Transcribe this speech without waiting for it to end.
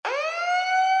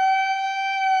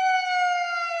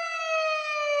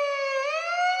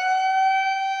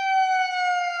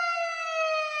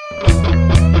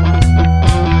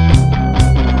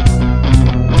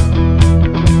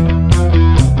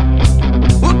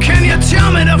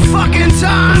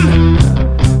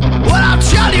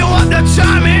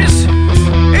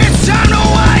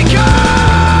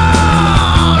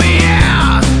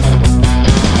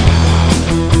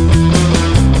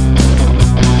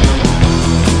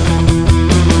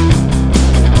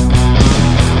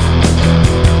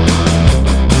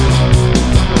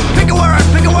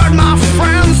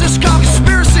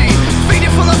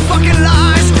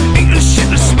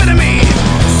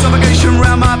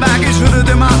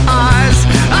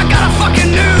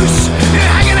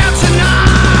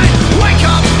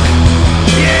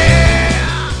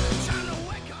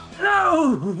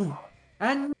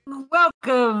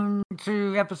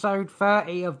episode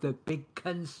 30 of the Big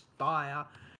Conspire.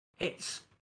 It's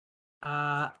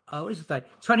what is the date?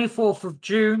 24th of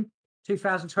June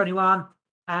 2021,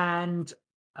 and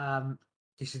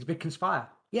this is the Big Conspire.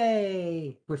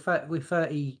 Yay! We're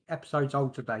 30 episodes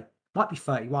old today. Might be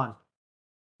 31. I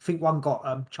think one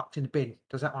got chucked in the bin.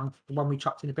 Does that one, the one we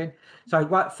chucked in the bin? So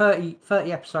right, 30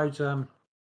 episodes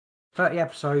 30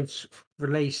 episodes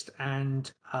released,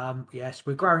 and yes,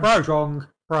 we're growing strong.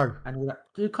 Bro. And all that.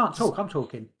 You can't talk, I'm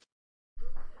talking.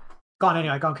 Go on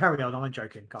anyway, go on, carry on, I'm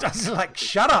joking. Just like,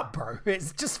 shut up, bro.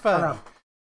 It's just 30.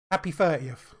 Happy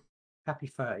 30th. Happy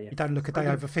 30th. You don't look a day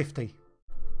over 50.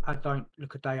 I don't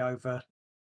look a day over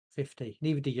 50.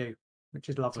 Neither do you, which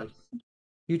is lovely.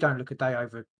 You don't look a day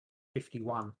over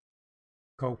 51.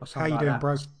 Cool. How you doing,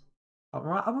 bro?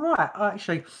 I'm right.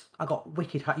 Actually, I got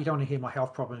wicked. You don't want to hear my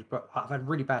health problems, but I've had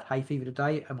really bad hay fever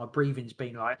today, and my breathing's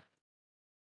been like.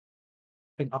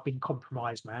 I think I've been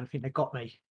compromised, man. I think they got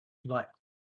me. Like,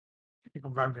 I think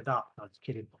I'm rounded up. No, just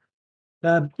kidding.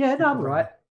 Yeah, no, I'm all right.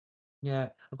 Yeah,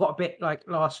 I got a bit like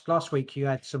last week. You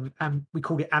had some, we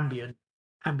called it ambient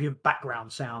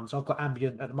background sounds. I've got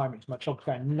ambient at the moment. My child's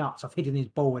going nuts. I've hidden his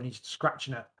ball and he's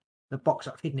scratching at the box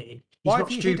I've hidden it in. He's not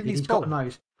stupid. He's got a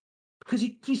nose. Because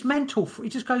he's mental. He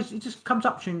just comes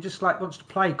up to you and just like wants to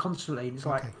play constantly. And it's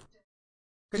like,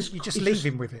 you just leave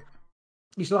him with it.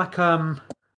 He's like a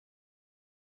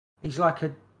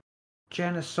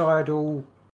genocidal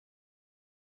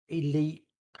elite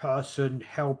person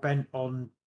hell bent on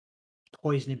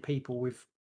poisoning people with.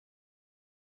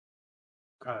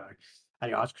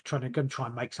 Anyway, I was trying to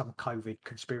make some COVID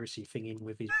conspiracy thing in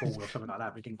with his ball or something like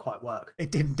that, but it didn't quite work. It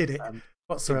didn't, did it?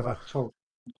 Whatsoever.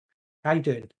 How you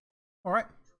doing? All right.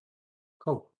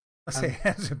 Cool. That's it.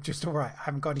 I'm just all right. I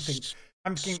haven't got anything.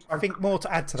 I think more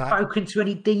to add to that. Spoken to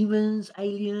any demons,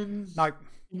 aliens? No.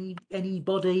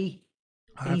 Anybody?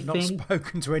 I have not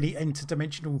spoken to any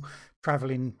interdimensional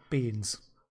traveling beings.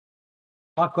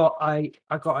 I've got a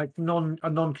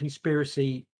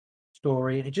non-conspiracy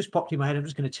story, and it just popped in my head. I'm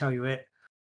just going to tell you it.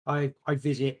 I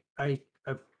visit fuck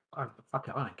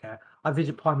it, I don't care. I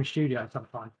visit Primary Studio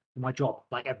sometimes for my job,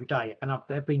 like every day, and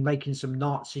they've been making some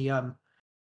Nazi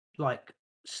like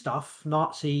stuff,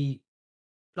 Nazi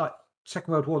like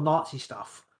Second World War Nazi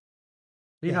stuff.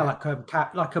 You know,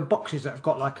 like boxes that have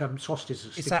got like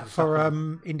swastikas. Is that for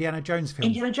Indiana Jones film?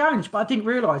 Indiana Jones, but I didn't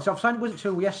realise. It wasn't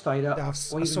until yesterday that I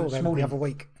saw them the other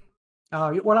week.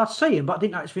 Well, I'd see him, but I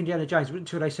didn't know it's for Indiana Jones. It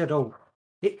wasn't until they said,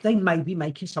 they may be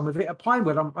making some of it at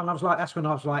Pinewood. And I was like, that's when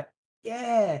I was like,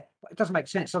 yeah. But it doesn't make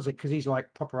sense, does it? Because he's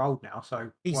like proper old now.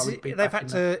 So he's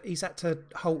had to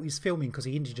halt his filming because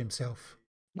he injured himself.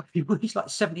 He's like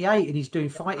 78 and he's doing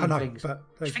fighting things. But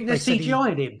do you think they're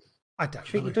CGI'ing him? I don't know. Do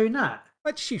you think they're doing that?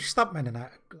 Why just use stuntmen and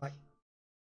that, like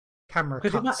camera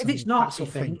cuts? If it's Nazi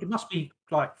thing, it must be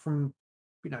like from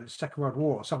the Second World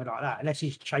War or something like that. Unless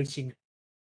he's chasing,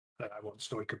 I don't know what the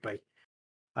story could be.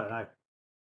 I don't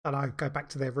know. Go back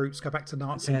to their roots. Go back to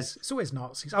Nazis. Yeah. It's always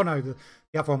Nazis. Oh no, the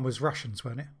other one was Russians,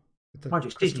 weren't it?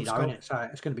 It's Disney, though, isn't it? So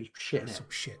it's going to be shit. It's all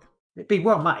shit. It'd be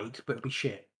well made, but it'd be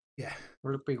shit. Yeah.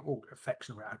 Well, it'd be all effects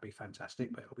and that would be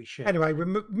fantastic, but it'll be shit. Anyway,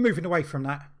 we're moving away from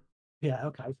that. Yeah.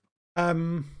 Okay.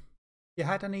 You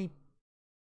had any?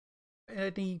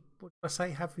 What did I say?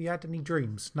 Have you had any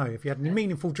dreams? No. Have you had any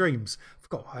meaningful dreams? I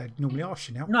forgot what I normally ask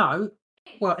you now. No.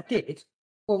 Well, I did.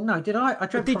 Well, no. Did I? I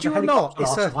dreamt did you or not?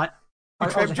 Last night. I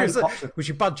was a helicopter. Was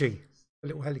your budgie a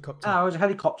little helicopter? I was a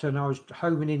helicopter, and I was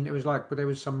homing in. It was like there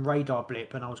was some radar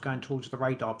blip, and I was going towards the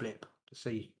radar blip to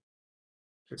see.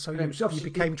 So you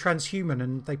became transhuman,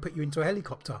 and they put you into a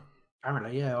helicopter.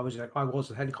 Apparently, yeah. I was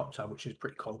a helicopter, which is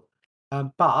pretty cool.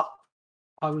 But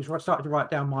I started to write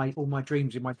down all my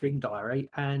dreams in my dream diary,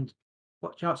 and do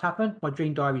you know what's happened? My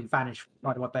dream diary vanished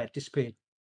right in my bed, disappeared.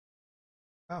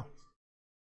 Oh.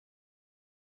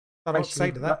 I don't say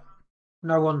to that.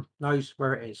 No one knows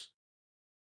where it is,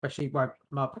 especially my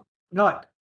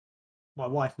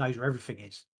wife knows where everything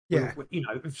is. Yeah, but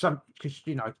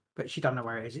she doesn't know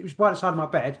where it is. It was by the side of my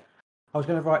bed. I was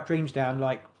going to write dreams down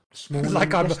like this morning.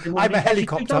 Like I'm a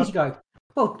helicopter. 2 days ago.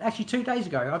 Well, actually, 2 days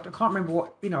ago, I can't remember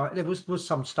what there was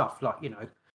some stuff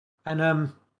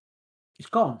and it's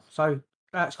gone. So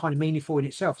that's kind of meaningful in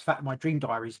itself. The fact that my dream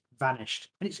diary's vanished,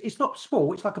 and it's not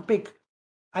small. It's like a big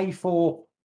A4.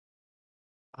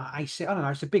 I don't know.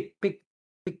 It's a big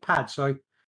pad. So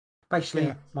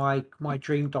basically, my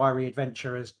dream diary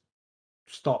adventure has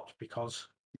stopped because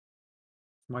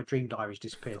my dream diary's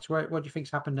disappeared. So what do you think's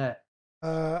happened there?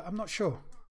 I'm not sure.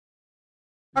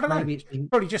 I don't know. Maybe it's been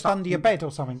probably just under your bed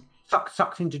or something.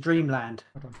 Sucked into dreamland,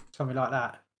 something like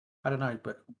that. I don't know,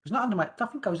 but it's not under my.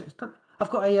 Nothing goes. I've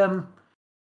got a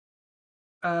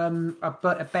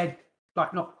a bed,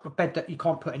 like not a bed that you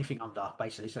can't put anything under,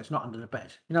 basically. So it's not under the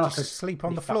bed. You know, like a Just sleep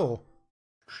on the lift up. floor.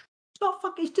 It's not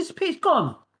fucking. It's disappeared. It's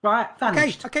gone. Right, Okay,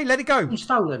 vanished. okay, let it go. Been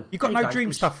stolen. You There got you no go. It's dream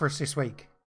been stuff for us this week.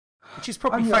 Which is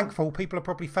probably only thankful. People are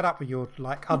probably fed up with your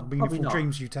like probably unmeaningful not.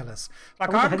 dreams you tell us. Like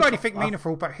I I was a haven't got anything helicopter.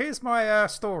 meaningful, but here's my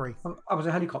story. I was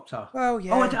a helicopter. Well, Oh,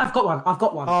 yeah. I've got one. I've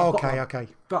got one. Oh, I've got okay, one. okay.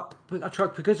 But I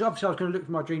tried because obviously I was going to look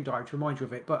for my dream diary to remind you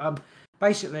of it. But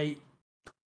basically,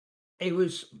 it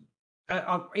was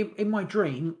in my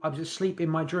dream. I was asleep in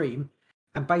my dream,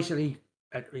 and basically,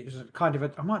 it was a kind of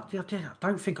a. I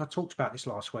don't think I talked about this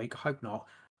last week. I hope not.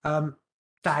 Um,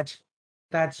 dad,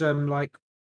 dad's like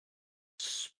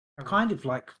kind of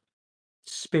like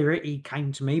spirit. He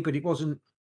came to me, but it wasn't.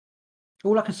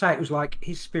 All I can say it was like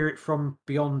his spirit from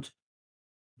beyond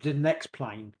the next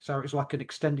plane. So it was like an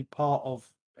extended part of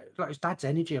like his dad's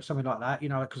energy or something like that. You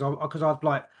know, because I've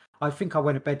like I think I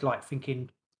went to bed like thinking,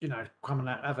 you know, come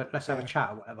on, let's have a Yeah. chat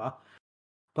or whatever.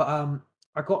 But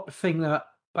I got the thing that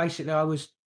basically I was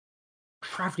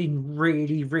traveling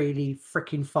really, really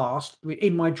freaking fast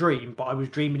in my dream, but I was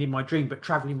dreaming in my dream, but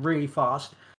traveling really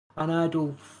fast, and I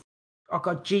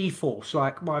got G force.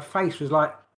 Like my face was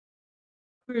like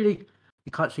really.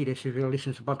 You can't see this if you're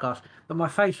listening to the podcast, but my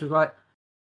face was like,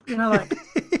 you know, like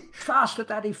faster,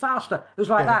 daddy, faster. It was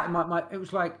like Yeah. that. It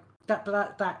was like that.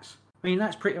 That's. I mean,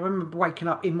 that's pretty. I remember waking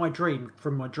up in my dream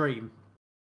from my dream,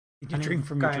 Did you and then dream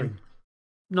from your going, dream?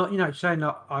 not saying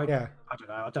that Yeah.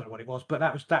 I don't know what it was, but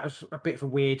that was a bit of a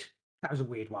weird. That was a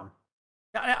weird one.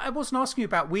 I wasn't asking you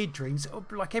about weird dreams.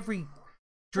 Like every It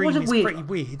dream wasn't is weird. pretty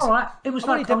weird. All right, it I was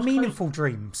wanted like I the was going. meaningful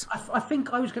dreams. I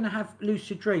think I was going to have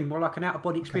lucid dream or like an out of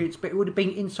body Okay. experience, but it would have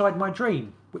been inside my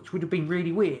dream, which would have been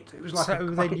really weird. It was So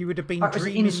then you would have been like it was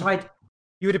dreaming. inside.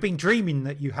 You would have been dreaming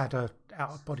that you had a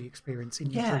out of body experience in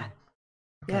your Yeah, dream.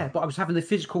 Okay. yeah, but I was having the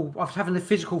physical. I was having the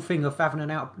physical thing of having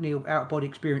an out of body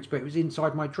experience, but it was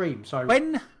inside my dream. So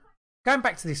When going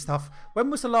back to this stuff, when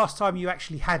was the last time you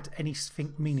actually had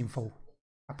anything meaningful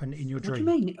happen in your what do you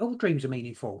dream? mean? All dreams are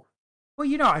meaningful. Well,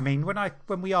 you know what I mean.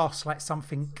 When we ask like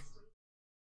something,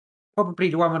 Probably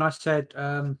the one when I said,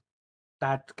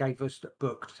 "Dad gave us a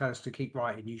book to tell us to keep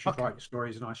writing. You should okay, write your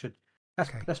stories, and I should."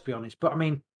 okay, Let's be honest. But I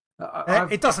mean,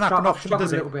 it doesn't happen I've often, does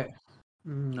struggled a it? little bit.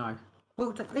 No.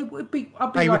 Well, it would be.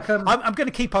 I'd be Hey, like, I'm going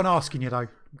to keep on asking you though. I'm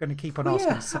going to keep on well,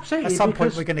 asking. yeah, At absolutely. some point,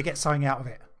 Because we're going to get something out of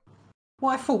it.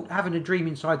 well, I thought having a dream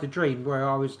inside the dream where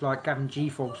I was like having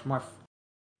G-force. My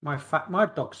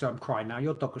dog's crying now.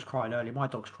 Your dog was crying earlier. My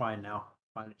dog's crying now.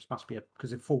 It must be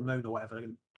because of full moon or whatever.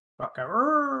 Like, go,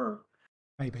 "Arr."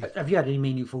 Maybe. Have you had any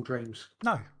meaningful dreams?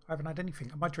 No, I haven't had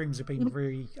anything. My dreams have been You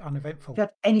really uneventful.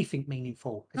 had anything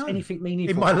meaningful? Has No, anything in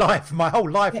meaningful my happened? life, my whole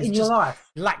life Yeah, is in your just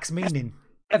life, lacks meaning.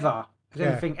 ever? Has Yeah,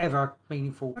 anything ever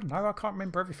meaningful? I don't know. I can't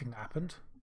remember everything that happened.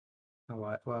 All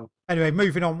right. Well, Anyway,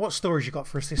 moving on. What stories you got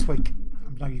for us this week?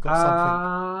 I know you got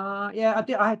something. yeah, I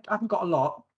did. I haven't got a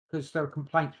lot because there were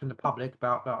complaints from the public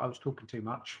about that I was talking too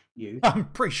much. You. I'm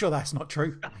pretty sure that's not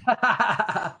true.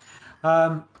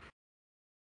 um,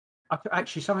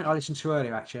 actually, something I listened to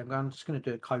earlier. Actually, I'm just going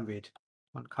to do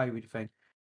one COVID thing.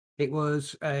 It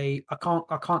was I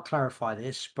can't clarify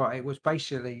this, but it was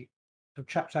basically the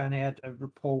chap saying they had a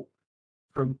report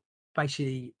from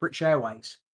basically British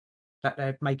Airways that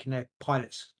they're making their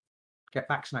pilots get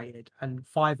vaccinated, and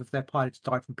 5 of their pilots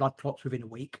died from blood clots within a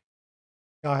week.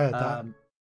 I heard that. Um,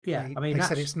 yeah, I mean They said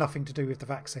that's it's nothing to do with the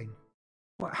vaccine.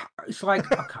 well, it's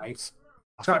like okay,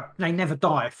 so they never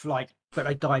die, but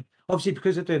they died obviously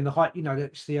because they're doing the height. You know,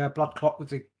 it's the blood clot with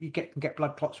the can get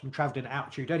blood clots from traveling at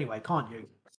altitude anyway, can't you?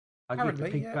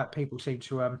 Apparently, yeah. People seem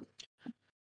to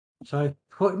So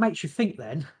what it makes you think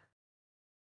then,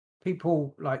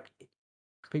 people like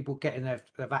people getting their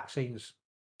vaccines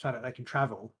so that they can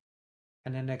travel,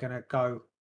 and then they're going to go,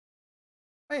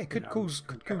 Hey, it you could know, cause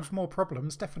more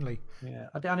problems, definitely. yeah.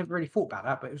 I never really thought about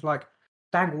that, but it was like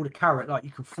dangle the carrot like you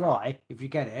can fly if you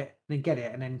get it, then get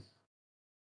it, and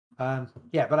then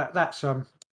yeah. But that's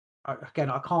again,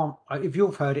 I can't. If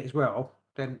you've heard it as well,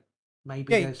 then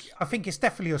maybe Yeah, there's. I think it's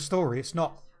definitely a story. It's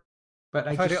not. But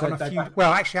I've they heard just it on said a they few. don't.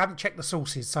 Well, actually, I haven't checked the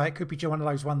sources, so it could be one of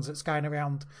those ones that's going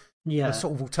around the Yeah,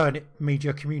 sort of alternate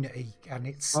media community, and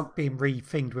it's um, being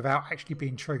re-thinged without actually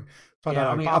being true. So I don't yeah.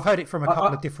 I know, mean, but I've heard it from a couple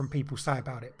I, of different people say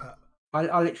about it. But I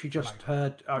literally I don't just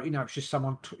heard, you know, it's just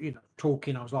someone,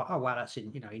 talking. I was like, oh wow, that's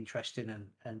interesting,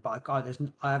 and but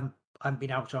I haven't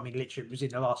been able to. I mean, literally, it was in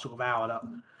the last sort of hour that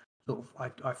sort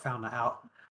of I found that out.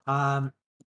 Um,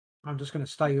 I'm just going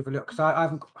to stay with a look because I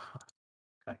haven't.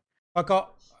 Okay. I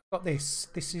got this.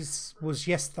 Was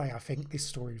yesterday, I think. This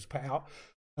story was put out.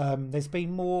 There's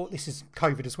been more, this is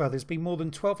COVID as well, there's been more than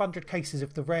 1,200 cases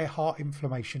of the rare heart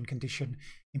inflammation condition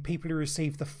in people who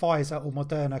received the Pfizer or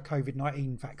Moderna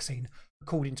COVID-19 vaccine,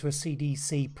 according to a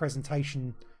CDC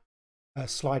presentation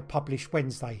slide published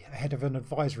Wednesday ahead of an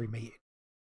advisory meeting.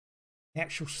 The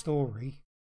actual story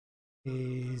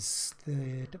is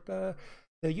the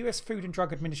US Food and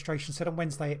Drug Administration said on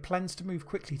Wednesday it plans to move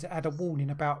quickly to add a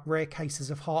warning about rare cases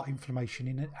of heart inflammation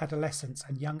in adolescents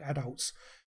and young adults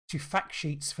to fact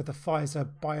sheets for the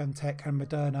Pfizer, BioNTech and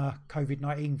Moderna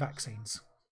COVID-19 vaccines.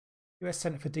 US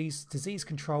Centre for Disease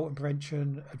Control and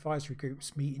Prevention advisory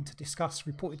groups meeting to discuss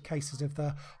reported cases of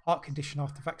the heart condition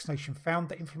after vaccination found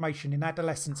that inflammation in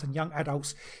adolescents and young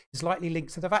adults is likely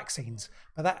linked to the vaccines,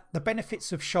 but that the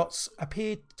benefits of shots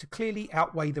appear to clearly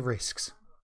outweigh the risks.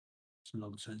 It's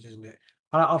nonsense, isn't it?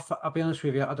 I'll be honest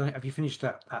with you. I don't. Have you finished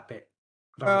that bit?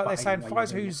 They're saying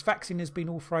Pfizer, whose vaccine has been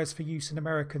authorised for use in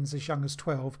Americans as young as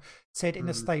 12, said in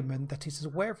a statement that it is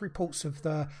aware of reports of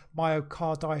the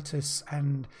myocarditis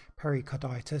and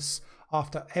pericarditis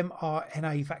after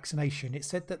mRNA vaccination. It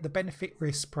said that the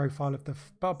benefit-risk profile of the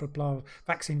blah blah blah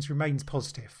vaccines remains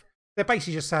positive. They're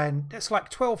basically just saying it's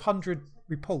like 1,200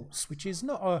 reports, which is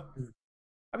not a.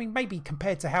 I mean, maybe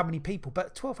compared to how many people,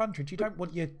 but 1,200. You don't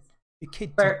want your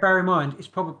kid. Bear in mind, it's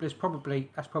probably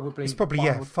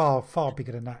yeah, far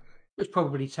bigger than that. It's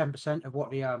probably 10% of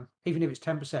what the even if it's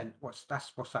 10%, what's that?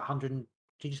 100?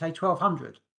 Did you say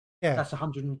 1,200? Yeah, that's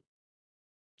 100.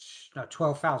 No,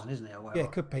 12,000, isn't it? Or whatever. Yeah,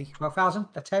 it could be 12,000.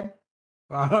 A 10.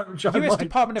 US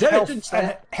Department of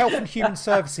Health and Human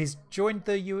Services joined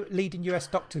the leading US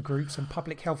doctor groups and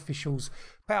public health officials,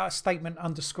 put out a statement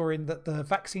underscoring that the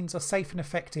vaccines are safe and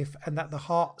effective and that the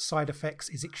heart side effects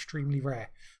is extremely rare.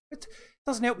 It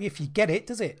doesn't help you if you get it,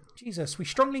 does it? Jesus, we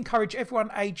strongly encourage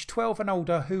everyone aged 12 and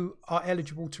older who are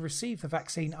eligible to receive the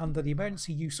vaccine under the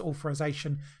emergency use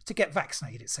authorization to get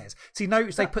vaccinated, it says. So you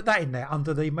notice they put that in there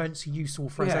under the emergency use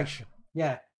authorization.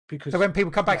 Yeah, because... So when people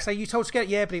come back and say, you told us to get it,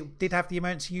 yeah, but it did have the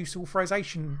emergency use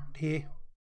authorization here.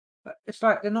 It's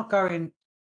like they're not going...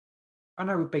 I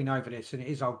know we've been over this and it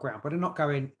is old ground, but they're not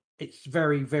going... It's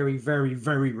very, very, very,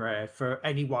 very rare for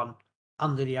anyone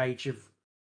under the age of,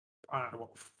 I don't know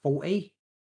what, 40,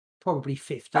 probably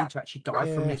 50 to actually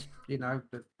die from this,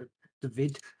 the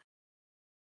vid.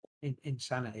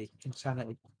 Insanity.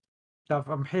 So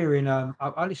I'm hearing,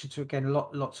 I listen to, again,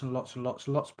 lots of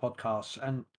podcasts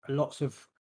and lots of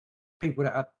people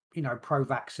that are,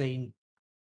 pro-vaccine.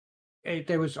 I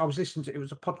was listening to, it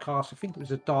was a podcast, I think it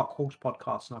was a Dark Horse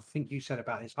podcast, and I think you said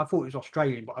about this. I thought it was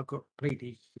Australian, but I got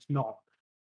completely, it's not.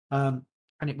 And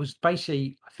it was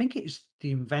basically, I think it's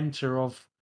the inventor of,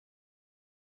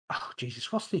 oh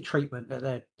Jesus, what's the treatment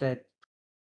that they're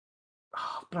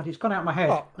oh bloody, it's gone out of my head.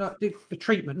 Oh. No, the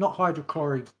treatment, not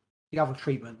hydrochloric, the other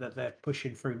treatment that they're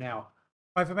pushing through now.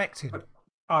 Ivermectin.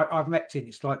 Ivermectin.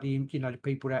 It's like the the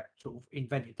people that sort of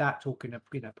invented that talking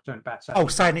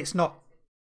about. Saying it's not.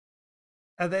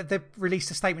 They've released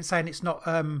a statement saying it's not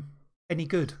any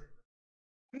good.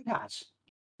 It has.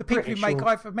 The people who make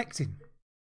ivermectin.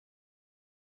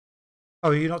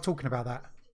 Oh, you're not talking about that.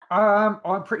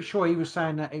 I'm pretty sure he was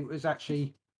saying that it was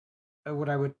actually what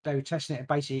they were testing it. And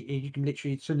basically, you can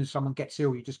literally, as soon as someone gets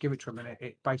ill, you just give it to them, and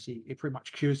it pretty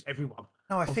much cures everyone.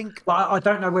 No, I think. But I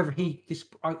don't know whether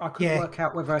I couldn't work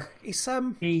out whether it's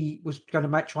he was going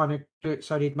to trying to do it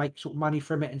so he'd make sort of money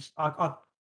from it, and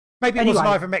maybe it wasn't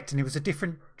ivermectin. It was a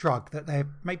different drug that they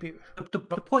maybe. The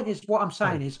point is, what I'm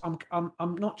saying is, I'm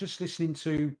not just listening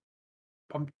to,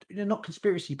 they're not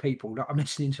conspiracy people that I'm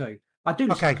listening to. I do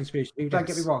listen to conspiracy people. Don't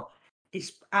get me wrong.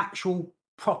 It's actual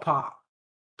proper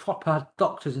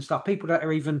doctors and stuff. People that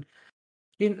are even,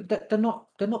 they're not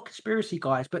conspiracy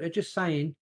guys, but they're just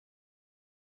saying,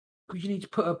 you need to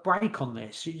put a break on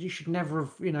this. You should never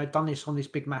have done this on this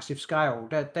big massive scale.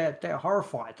 They're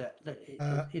horrified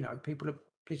that people are.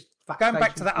 Going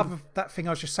back to that thing I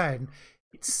was just saying,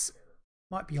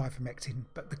 might be ivermectin,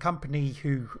 but the company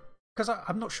who, because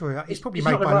I'm not sure, it's probably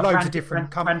made by loads of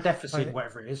different companies. Deficit,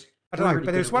 whatever it is. I don't know,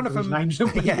 but there's one of them.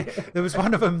 There was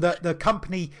one of them that the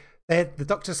company, the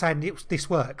doctor saying this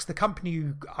works. The company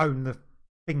who own the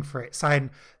thing for it saying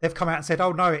they've come out and said,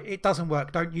 oh no, it doesn't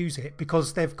work. Don't use it,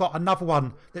 because they've got another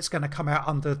one that's going to come out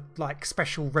under like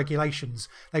special regulations.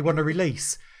 They want to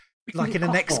release. Like in the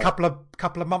next couple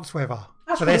of months, whatever.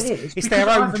 So it's their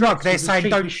own drug. They're saying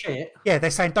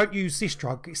they're saying don't use this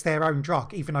drug. It's their own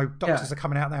drug, even though doctors are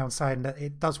coming out now and saying that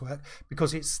it does work,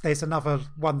 because there's another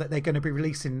one that they're going to be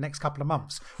releasing in the next couple of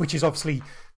months, which is obviously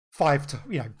 5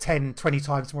 to 10, 20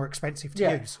 times more expensive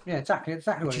to use. Yeah, exactly.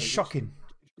 Which is shocking.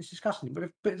 It's disgusting.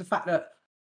 But the fact that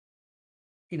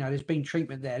there's been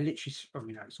treatment there. Literally,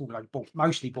 it's all like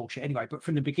mostly bullshit anyway. But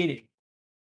from the beginning,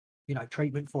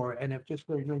 treatment for it, and it just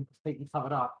really, really completely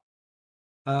covered up.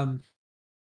 Um,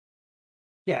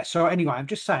 yeah. So anyway, I'm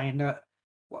just saying that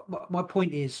my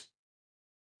point is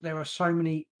there are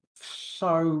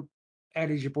so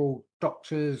eligible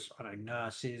doctors, I don't know,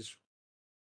 nurses,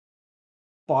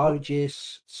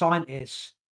 biologists,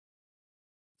 scientists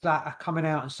that are coming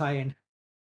out and saying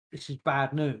this is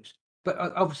bad news. But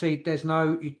obviously,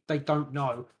 they don't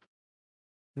know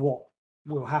what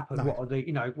will happen. No. What are the,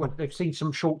 Well, what they've seen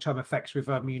some short term effects with,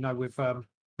 with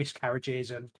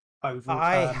miscarriages and over,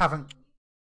 I haven't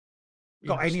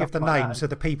got any of stuff the like that. names of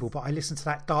the people, but I listened to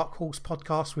that Dark Horse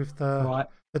podcast with Right.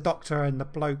 the doctor and the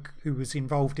bloke who was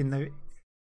involved in the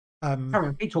Carry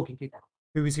on, keep talking, people.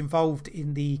 who was involved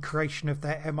in the creation of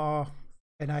their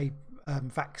mRNA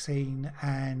vaccine,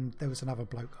 and there was another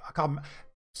bloke. I can't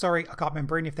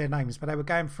remember any of their names, but they were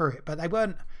going through it. But they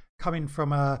weren't coming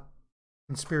from a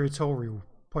conspiratorial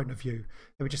point of view.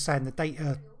 They were just saying the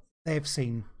data they've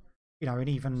seen, and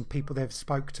even people they've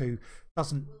spoke to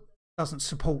doesn't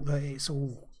support that it's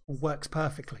all works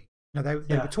perfectly. They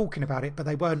were talking about it, but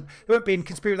they weren't being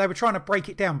conspiratorial. They were trying to break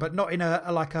it down, but not in it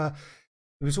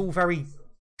was all very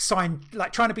trying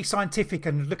to be scientific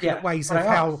and looking at ways of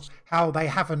how they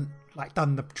haven't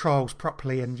done the trials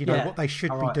properly, and what they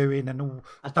should be doing, and all.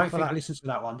 I don't think I listened to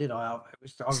that one, did I?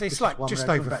 It's like just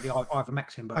over about the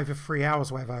ivermectin, but over 3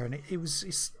 hours or whatever, and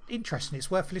it's interesting.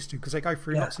 It's worth listening because they go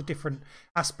through lots of different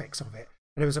aspects of it.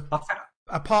 And there was a part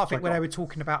of it where they were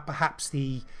talking about perhaps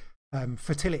the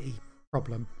fertility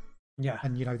problem. Yeah,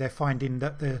 and they're finding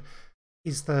that the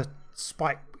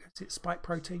spike. Is it spike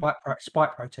protein?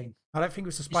 Spike protein. I don't think it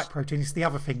was the spike protein. It's the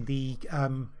other thing. The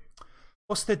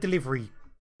what's the delivery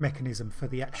mechanism for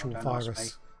the actual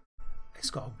virus? It's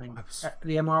got the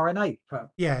mRNA.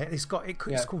 Yeah, it's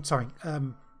called something.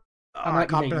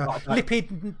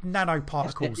 Lipid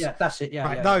nanoparticles. Yeah, that's it. Yeah,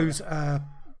 right, those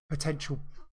potential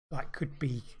could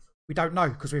be. We don't know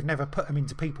because we've never put them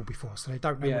into people before, so they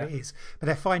don't know what it is. But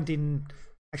they're finding.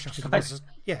 Actually,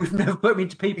 we've never put them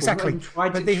into people. Exactly.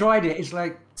 Tried it. It's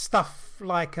like stuff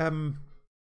like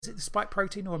is it the spike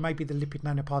protein or maybe the lipid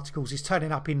nanoparticles is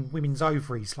turning up in women's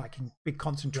ovaries in big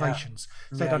concentrations.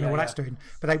 So they don't know what that's doing.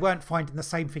 But they weren't finding the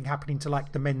same thing happening to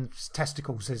the men's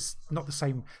testicles. There's not the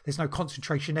same. There's no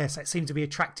concentration there, so it seemed to be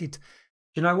attracted. Do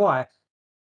you know why?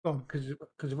 Go on.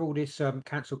 Because of all this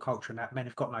cancel culture and that men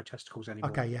have got no testicles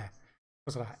anymore. Okay, yeah.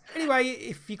 Because of that. Anyway,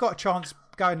 if you got a chance,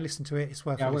 go and listen to it. It's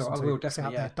worth listening to. I will It's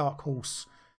definitely. out there, Dark Horse.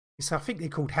 I think they're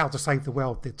called "How to Save the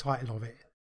World." The title of it.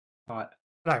 Right.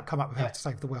 I don't come up with how to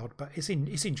save the world, but it's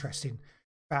interesting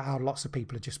about how lots of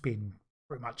people are just being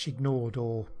pretty much ignored,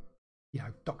 or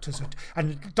doctors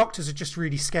are just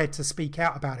really scared to speak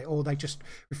out about it, or they just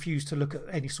refuse to look at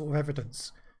any sort of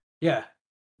evidence. Yeah.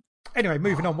 Anyway,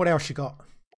 moving on. What else you got?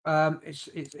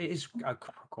 It is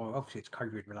obviously it's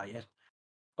COVID related,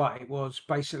 but it was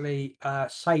basically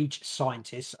sage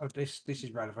scientists. This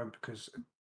is relevant because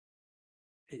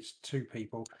it's two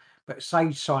people, but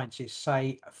sage scientists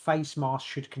say face masks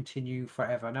should continue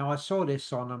forever. Now I saw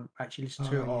this on actually listened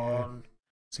to it on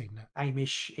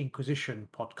Amish Inquisition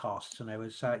podcast, and there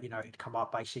was it'd come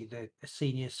up basically the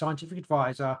senior scientific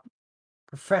advisor,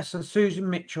 Professor Susan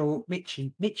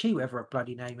Mitchie, whatever her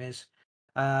bloody name is.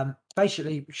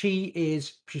 Basically,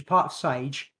 she's part of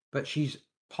SAGE, but she's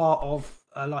part of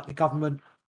the government,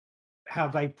 how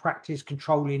they practice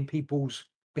controlling people's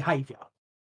behaviour.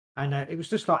 And it was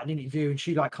just an interview, and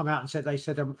she come out and said they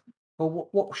said, well,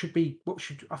 what should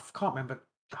I can't remember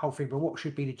the whole thing, but what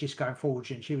should be the gist going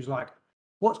forward? And she was like,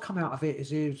 what's come out of it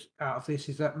is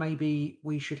that maybe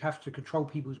we should have to control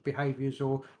people's behaviours,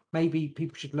 or maybe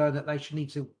people should learn that they should need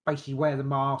to basically wear the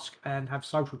mask and have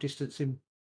social distancing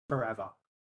forever.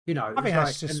 I think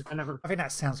that's I think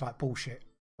that sounds like bullshit.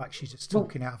 Like she's just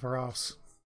talking out of her ass.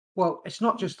 Well, it's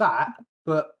not just that,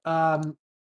 but I've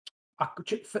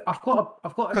got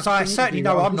because I certainly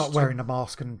know I'm not wearing a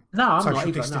mask and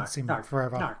social distancing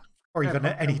forever, or even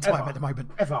at any time at the moment.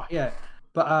 Ever, yeah.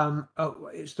 But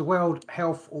it's the World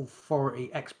Health Authority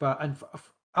expert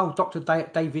and Dr.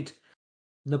 David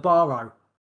Nabarro.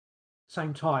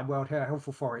 Same time, World Health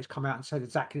Authority has come out and said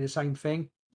exactly the same thing.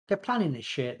 They're planning this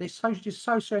shit. This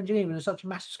social engineering on such a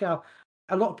massive scale.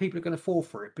 A lot of people are going to fall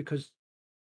for it because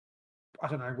I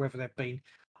don't know whether they've been.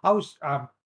 I was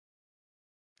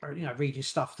reading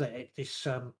stuff that this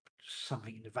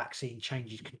something in the vaccine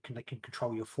changes they can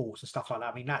control your thoughts and stuff like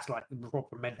that. I mean, that's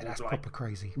proper mental. That's proper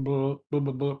crazy. Blah, blah,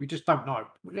 blah, blah. We just don't know.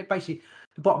 Basically,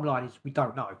 the bottom line is we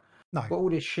don't know. No. But all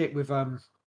this shit with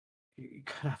you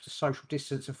can have to social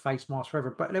distance and face masks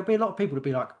forever. But there'll be a lot of people who'll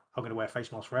be like, I'm going to wear a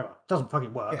face mask forever. It doesn't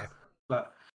fucking work, Yeah.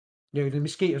 but the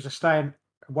mosquitoes are staying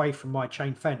away from my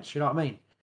chain fence. You know what I mean?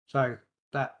 So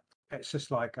that it's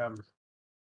just like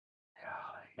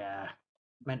yeah,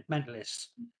 mentalists.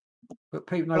 But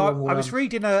people, no one Well, I will was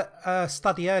reading a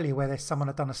study earlier where there's someone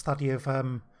had done a study of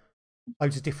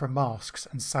loads of different masks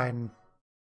and saying,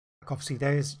 like, obviously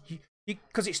there's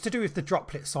because it's to do with the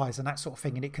droplet size and that sort of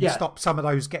thing, and it can yeah stop some of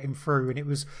those getting through. And it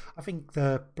was, I think,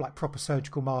 the like proper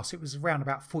surgical mask, it was around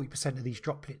about 40% of these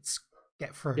droplets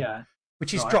get through, yeah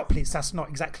which is right droplets. That's not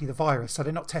exactly the virus, so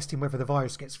they're not testing whether the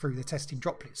virus gets through. They're testing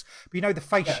droplets. But you know the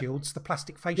face yeah shields, the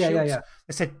plastic face yeah yeah shields. yeah.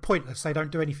 They said pointless. They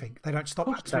don't do anything. They don't Of stop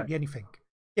course they don't. absolutely anything.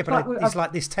 Yeah, It's but like it's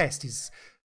like this test is,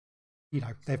 they've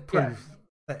yeah proved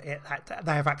that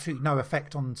they have absolutely no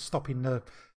effect on stopping the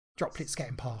droplets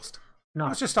getting past. It no.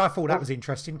 was just, I thought that Well, was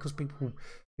interesting because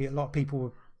a lot of people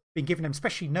were been giving them,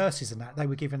 especially nurses and that, they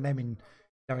were giving them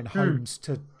in homes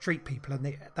to treat people, and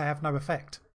they have no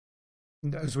effect,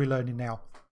 as we're learning now.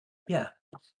 yeah.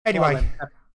 Well, Anyway, I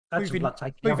had some moving blood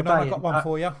taken the other moving on, I day, got and one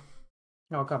for you.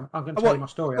 no, I'm going to Oh, tell you my what?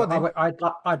 story. Go on then.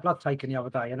 I had blood taken the other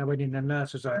day, and I went in. The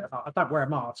nurse was like, I don't wear a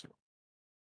mask.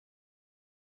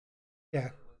 Yeah.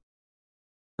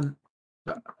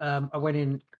 I went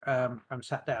in and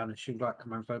sat down, and she was like,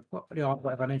 "Come on, so what?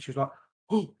 Whatever." And then she was like,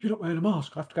 "Oh, you're not wearing a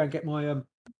mask. I have to go and get my."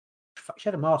 She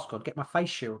had a mask on, get my face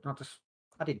shield. And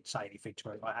I didn't say anything to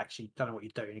her. Like, actually, don't know what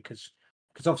you're doing because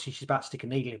obviously she's about to stick a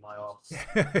needle in my arm.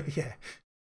 Yeah.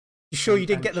 You sure you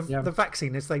didn't And get she, the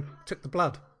vaccine as they took the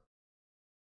blood?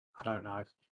 I don't know.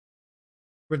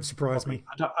 Wouldn't surprise Probably. me.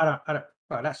 I don't.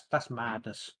 Well, that's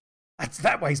madness.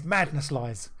 That way's madness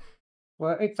lies.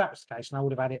 Well, if that was the case, then I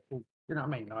would have had it. You know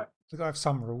what I mean? We've got to have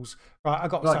some rules. Right, I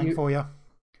got Like something you for you.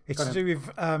 It's got to to do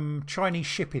with Chinese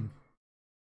shipping.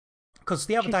 Because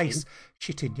the other chicken. day's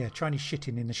shitting, yeah, Chinese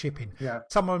shitting in the shipping. Yeah.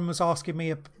 Someone was asking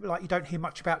me, like, you don't hear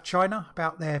much about China,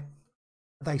 about have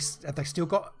they still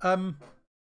got COVID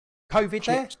there?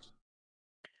 Chips.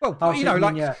 Well, Oh, so you mean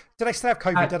like, yeah? do they still have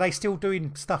COVID? Uh, Are they still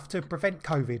doing stuff to prevent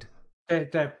COVID?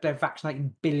 they're vaccinating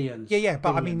Yeah, billions, yeah,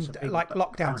 but I billions mean, of people. like But lockdowns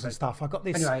and apparently, stuff. I got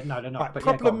this. anyway, no, they're not. Right, But yeah,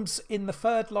 go on. problems in the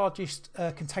third largest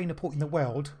container port in the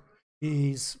world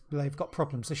is they've got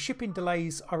problems. The shipping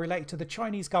delays are related to the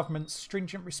Chinese government's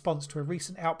stringent response to a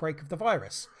recent outbreak of the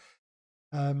virus.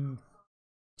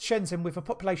 Shenzhen, with a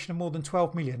population of more than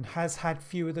 12 million, has had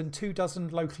fewer than 24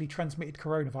 locally transmitted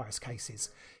coronavirus cases.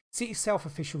 City health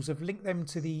officials have linked them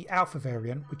to the Alpha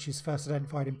variant, which is first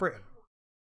identified in Britain.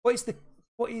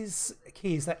 What is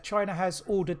key is that China has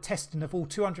ordered testing of all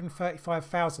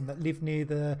 235,000 that live near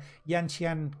the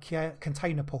Yantian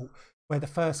container port, where the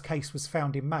first case was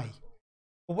found in May.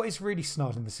 But what is really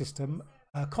snarling in the system,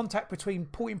 contact between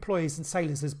port employees and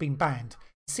sailors has been banned.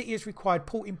 The city has required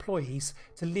port employees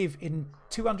to live in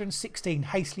 216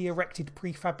 hastily erected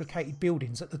prefabricated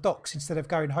buildings at the docks instead of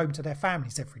going home to their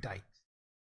families every day.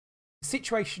 The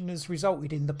situation has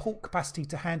resulted in the port capacity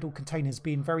to handle containers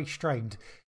being very strained.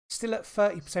 Still at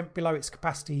 30% below its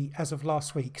capacity as of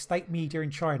last week, state media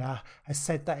in China has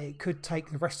said that it could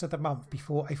take the rest of the month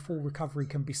before a full recovery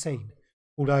can be seen.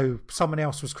 Although someone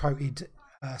else was quoted,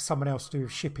 someone else to do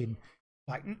with shipping,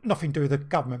 like nothing to do with the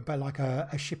government, but like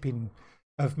a shipping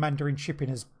of Mandarin shipping,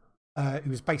 as who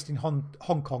was based in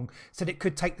Hong Kong, said it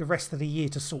could take the rest of the year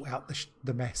to sort out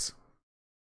the mess.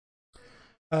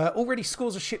 Already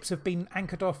scores of ships have been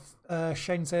anchored off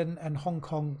Shenzhen and Hong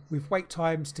Kong, with wait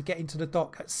times to get into the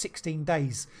dock at 16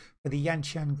 days for the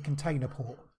Yantian container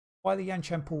port. While the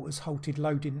Yantian port has halted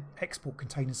loading export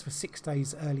containers for 6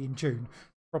 days early in June,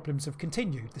 problems have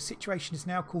continued. The situation is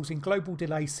now causing global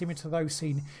delays similar to those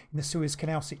seen in the Suez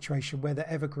Canal situation, where the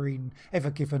Ever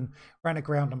Given ran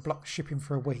aground and blocked shipping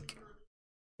for a week.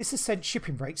 This has sent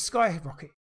shipping rates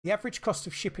skyrocket. The average cost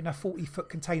of shipping a 40-foot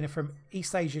container from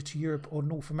East Asia to Europe or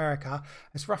North America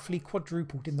has roughly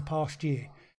quadrupled in the past year,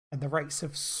 and the rates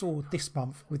have soared this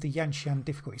month with the Yantian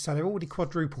difficulty. So they're already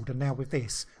quadrupled, and now with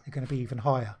this, they're going to be even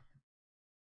higher.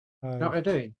 You know what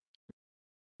they're doing?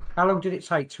 How long did it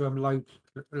take to load,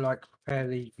 like, prepare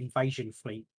the invasion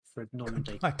fleet for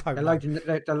Normandy? I don't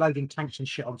They're know. loading tanks and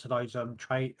shit onto those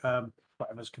trade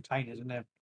whatever's containers, and they're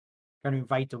going to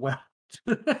invade the world.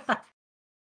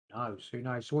 No, who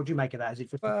knows? So what do you make of that? Is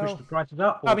it just to push Well, the prices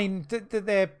up, I or mean, the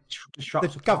disrupt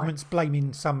supply? government's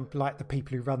blaming some, like the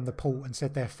people who run the port, and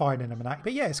said they're fining them and that.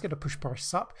 But yeah, it's going to push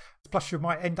prices up. Plus, you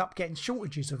might end up getting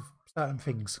shortages of certain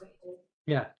things.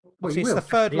 Yeah, well, Obviously, you it's will. the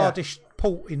third Yeah, largest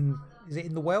port in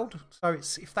the world. So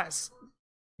it's, if that's,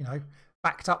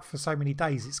 backed up for so many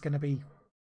days, it's going to be,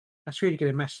 that's really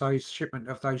going to mess those shipment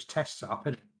of those tests up,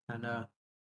 and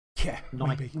yeah,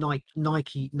 maybe.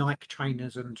 Nike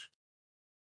trainers and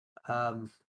um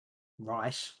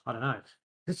rice. I don't know.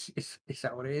 Is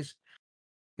that what it is?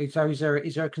 So is there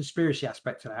a conspiracy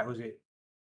aspect to that? Was it?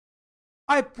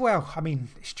 Well, I mean,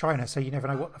 it's China, so you never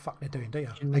know what the fuck they're doing, do you?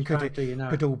 They You don't, do you know?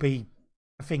 could all be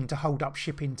a thing to hold up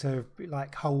shipping to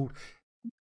like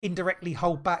indirectly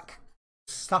hold back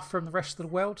stuff from the rest of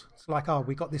the world. It's like, oh,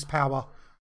 we got this power,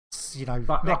 you know,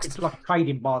 Like next, it's like a trade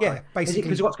embargo. yeah, Is it because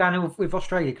basically, of what's going on with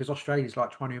Australia? Because Australia's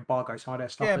like trying to embargo some of their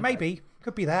stuff, yeah, don't they? maybe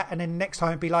could be that, and then next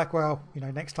time it'd be like, well, you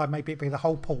know, next time maybe it'd be the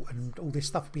whole port and all this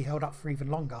stuff would be held up for even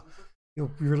longer.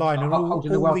 You're relying Like on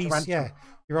holding the all world to these, ransom. yeah,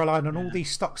 you're relying on all Yeah.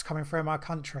 these stocks coming from our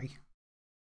country.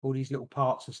 All these little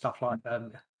parts and stuff like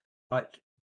that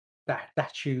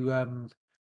you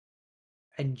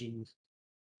engine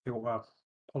filter,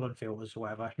 pollen filters or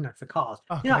whatever, for cars.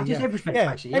 Okay, Just yeah, everything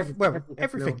yeah, basically. Every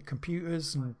everything, little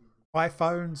computers and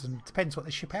iPhones, and it depends what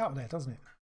they ship out there, doesn't it?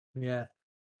 yeah.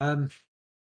 Um,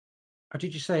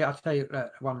 did you say? I'll tell you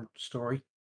one story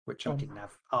which Go I on. didn't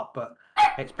have up, but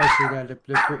it's basically the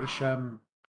British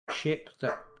ship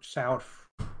that sailed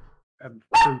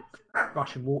through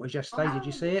Russian waters yesterday. Did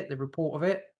you see it? The report of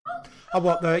it? Oh,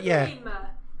 what the yeah,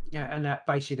 Yeah, and that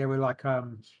basically they were like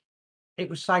it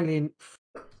was sailing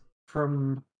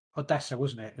from Odessa,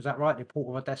 wasn't it? Is that right? The port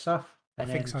of Odessa, I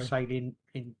and think then so. sailing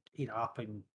in, up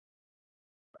in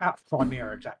out of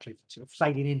Crimea exactly. Sort of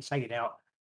sailing in, sailing out,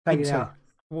 sailing Into out.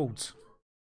 Wolves.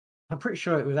 I'm pretty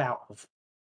sure it was out of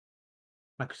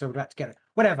because they would have to get it.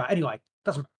 Whatever. Anyway,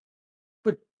 doesn't.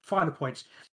 But final points.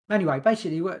 Anyway,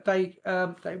 basically, what the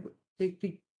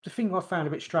thing I found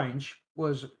a bit strange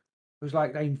was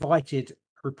like they invited a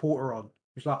reporter on.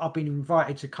 It's like I've been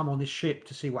invited to come on this ship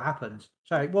to see what happens.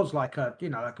 So it was like like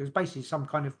it was basically some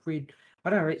kind of weird. I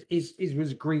don't know. It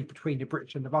was agreed between the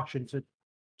British and the Russians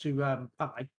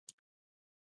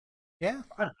Yeah,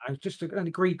 I don't know, just an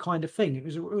agreed kind of thing. It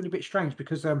was really a bit strange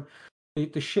because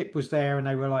the ship was there and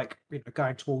they were like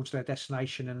going towards their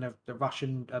destination, and the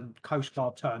Russian Coast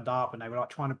Guard turned up and they were like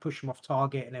trying to push them off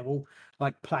target, and they were all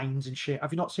like planes and shit.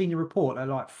 Have you not seen the report? They're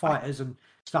like I fighters and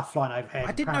stuff flying I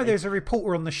overhead. didn't know there Apparently, was a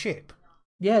reporter on the ship.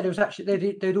 yeah, there was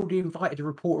actually they'd already invited a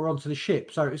reporter onto the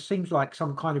ship, so it seems like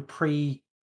some kind of pre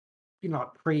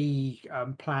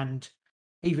planned,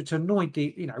 either to annoy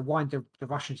wind the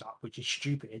Russians up, which is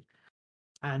stupid,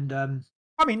 and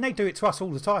I mean, they do it to us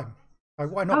all the time. So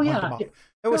why oh not wind them yeah, yeah, up?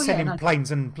 They were oh yeah, sending no, planes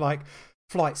and like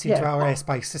flights into yeah, our but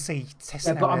airspace to see yeah,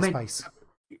 testing but our I mean, airspace.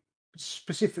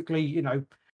 specifically,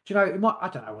 do it might, I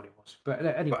don't know what it was, but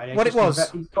But anyway, they what it just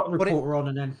was, he got a what it reporter on,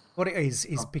 and then what it is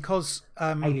oh, because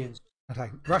aliens.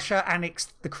 okay, Russia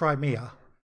annexed the Crimea,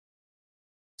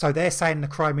 so they're saying the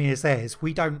Crimea is theirs.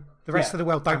 We don't. The rest Yeah, of the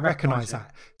world don't don't recognise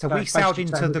recognise it. that. So So we it's sailed basically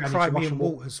saying into we're the going into Russian Crimean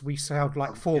war. waters. We sailed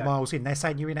like 4 miles in. They're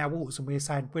saying you're in our waters, and we're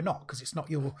saying we're not because it's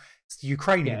not your. It's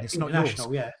Ukrainian. Yeah, It's not yours.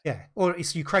 international. Yeah, Yeah, or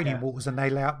it's Ukrainian yeah, waters, and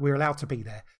we're allowed to be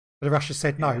there. But the Russia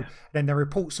said no. yeah, Then there are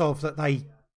reports of that they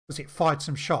fired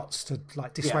some shots to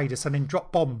like yeah, dissuade us, and then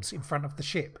dropped bombs in front of the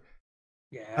ship,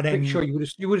 yeah. I'm and pretty sure then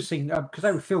you would have seen because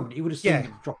they were filming it. You would have seen yeah,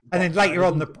 them dropping and then bombs. So later they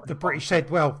on didn't drop the any British bombs, but said,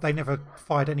 well, they never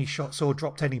fired any shots or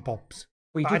dropped any bombs.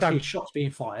 we But I did hear don't. shots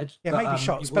being fired, Yeah, but maybe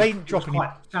shots, it but was they didn't it was drop any.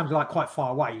 quite sounded like quite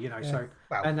far away. Yeah, So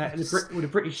well, and the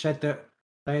British said that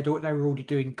they were already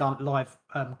doing live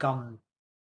gun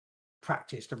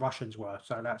practice, the Russians were,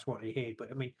 so that's what they heard.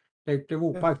 But I mean, they're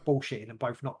all yeah, both bullshitting and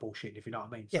both not bullshitting, if you know what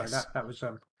I mean. So yes, that was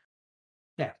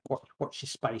yeah, watch your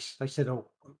space. They said, oh,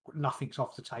 nothing's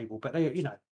off the table, but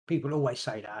people always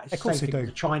say that. It's of the course same they thing with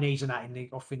do. the Chinese and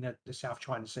that off in the South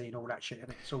China Sea and all that shit, and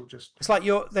it's all just It's like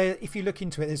you're there. If you look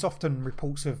into it, there's often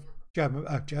reports of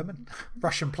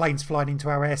Russian planes flying into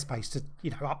our airspace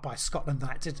to, up by Scotland.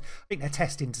 I think they're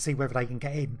testing to see whether they can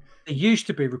get in. there used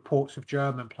to be reports of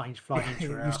German planes Yeah, flying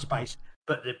into it our used to be, space,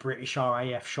 but the British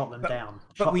RAF shot them but down.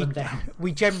 but Shot them down.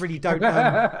 we generally don't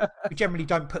we generally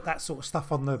don't put that sort of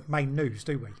stuff on the main news,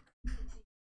 do we?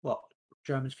 What,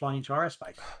 Germans flying into our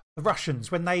airspace? The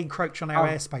Russians, when they encroach on our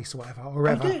Oh, airspace or whatever, or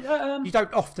I wherever, did. you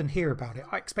don't often hear about it.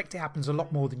 I expect it happens a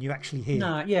lot more than you actually hear,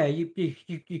 No, yeah, you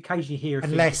occasionally hear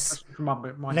things, unless especially from minor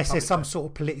unless there's public. some sort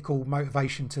of political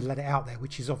motivation to let it out there,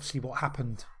 which is obviously what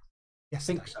happened I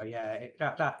think yesterday. so.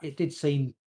 Yeah, it did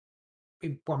seem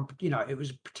it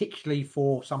was particularly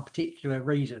for some particular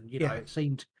reason. Yeah, It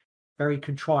seemed very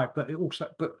contrived, but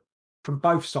but from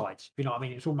both sides. You know what I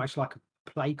mean? It's almost like a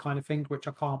play kind of thing, which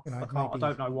I maybe.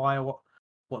 don't know why or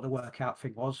what the workout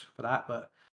thing was for that. But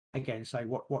again, say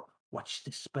watch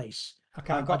this space.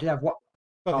 Okay, I did have what?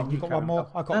 well Oh, then you you got carry one on. more.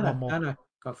 I No, got no, one more. no, no.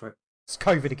 Go for it. It's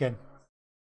COVID again.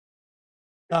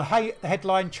 Hey, the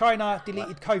headline: China Right.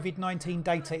 deleted COVID-19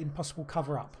 data in possible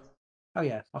cover-up. Oh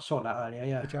yeah, I saw that earlier.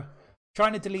 Yeah, Did you?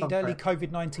 China deleted gone for early it.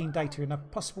 COVID-19 data in a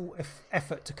possible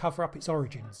effort to cover up its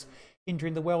origins.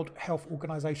 hindering the World Health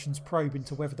Organization's probe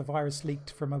into whether the virus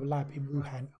leaked from a lab in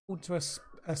Wuhan, according to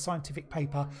a scientific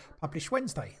paper published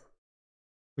Wednesday,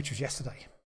 which was yesterday.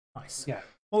 Nice. Yeah.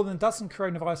 More than a dozen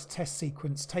coronavirus test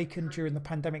sequences taken during the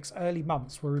pandemic's early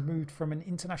months were removed from an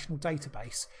international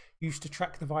database used to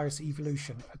track the virus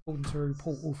evolution, according to a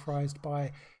report authorized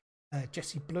by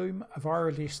Jesse Bloom, a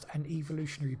virologist and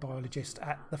evolutionary biologist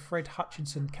at the Fred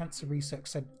Hutchinson Cancer Research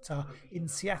Center in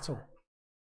Seattle.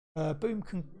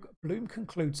 Bloom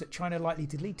concludes that China likely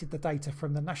deleted the data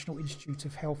from the National Institute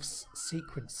of Health's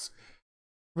sequence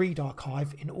read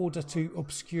archive in order to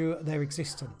obscure their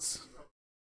existence.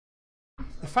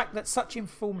 The fact that such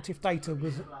informative data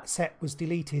was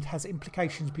deleted has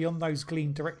implications beyond those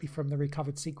gleaned directly from the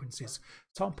recovered sequences.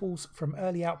 Samples from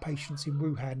early outpatients in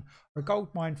Wuhan are a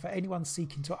goldmine for anyone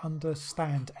seeking to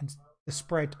understand the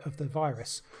spread of the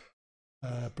virus,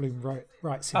 Bloom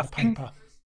writes in the paper.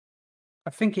 I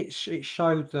think it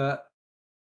showed that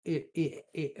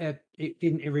it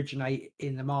didn't originate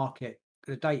in the market.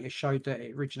 The data showed that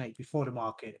it originated before the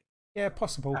market. Yeah,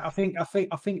 possible. I think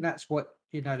that's what,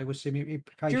 there was some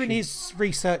implications. During his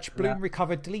research, Bloom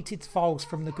recovered deleted files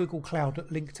from the Google Cloud that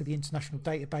linked to the international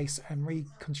database and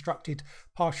reconstructed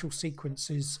partial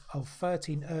sequences of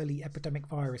 13 early epidemic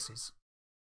viruses.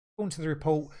 According to the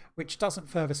report, which doesn't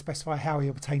further specify how he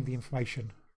obtained the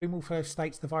information, Bloom also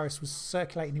states the virus was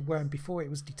circulating in Wuhan before it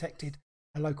was detected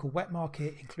at a local wet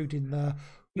market, including the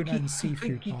Hunan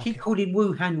seafood market. You keep calling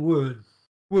Wuhan.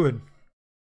 Wuhan.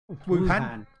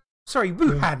 Sorry,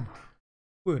 Wuhan.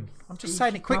 Wuhan. I'm just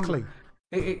saying it quickly.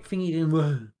 Thingy in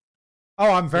Wuhan.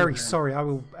 Oh, I'm very sorry. I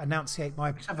will enunciate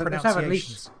my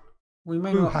pronunciations. We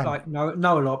may not know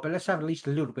a lot, but let's have at least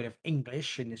a little bit of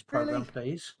English in this program,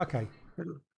 please. Okay. A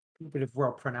little bit of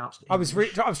well pronounced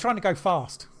English. I was trying to go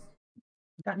fast.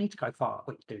 You don't need to go far.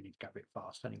 Well, you do need to go a bit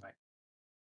fast anyway.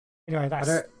 Anyway,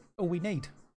 that's all we need.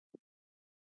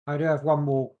 I do have one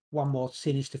more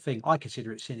sinister thing. I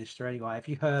consider it sinister anyway. Have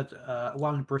you heard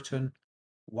One Britain,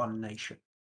 One Nation?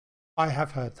 I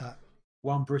have heard that.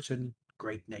 One Britain,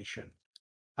 Great Nation.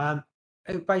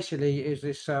 It basically is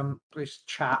this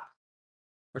chat,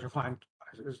 which I find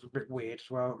is a bit weird as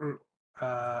well.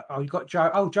 You got Joe.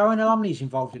 Oh, Joe and Alumni's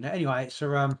involved in it. Anyway, it's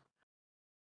One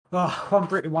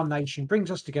Britain, One Nation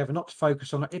brings us together, not to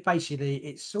focus on it.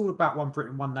 It's all about One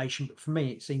Britain, One Nation, but for me,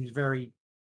 it seems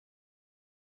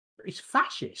it's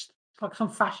fascist. It's like some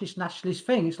fascist nationalist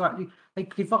thing. It's like they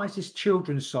devised this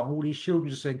children's song. All these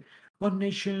children sing "One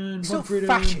Nation, One Britain." It's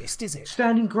not fascist, is it?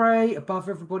 Standing grey above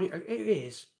everybody. It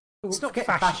is. It's not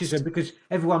fascism because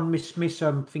everyone miss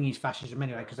thingies fascism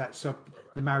anyway, because that's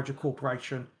the marriage of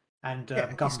corporation and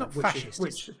government. It's not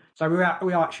fascist. So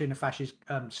we are actually in a fascist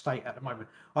state at the moment.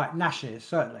 Right, nationalist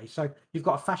certainly. So you've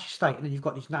got a fascist state, and then you've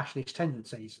got these nationalist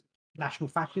tendencies, national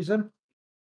fascism.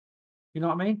 You know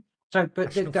what I mean? So,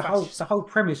 but the whole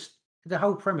premise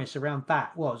around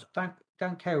that was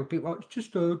don't care if people. It's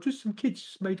just some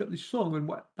kids made up this song and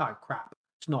what? No crap.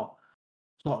 It's not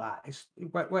that.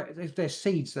 There's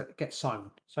seeds that get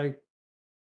sown. So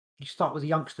you start with the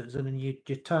youngsters and then you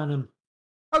turn them.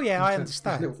 Oh yeah, I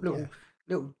understand. Little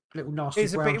nasty.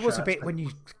 It was a bit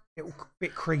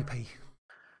bit creepy.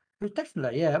 It was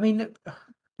definitely, yeah. I mean,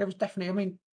 there was definitely. I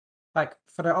mean, like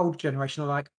for the old generation, they're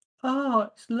like, oh,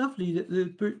 it's lovely that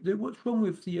the what's wrong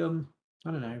with the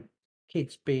I don't know,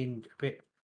 kids being a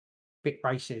bit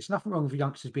racist. Nothing wrong with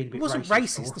youngsters being a bit racist. It wasn't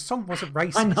racist. The song wasn't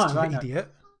racist, I know.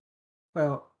 Idiot.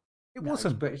 Well, it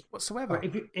wasn't whatsoever.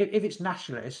 But if it's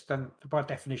nationalist, then by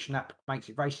definition that makes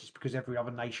it racist because every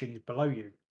other nation is below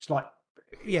you. It's like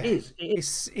it is.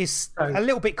 It's a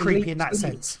little bit creepy in that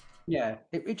sense. Yeah,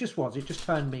 it just was. It just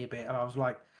turned me a bit, and I was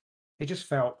like, it just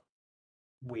felt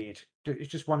weird. It's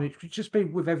just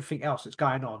been with everything else that's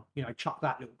going on. Chuck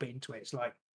that little bit into it. It's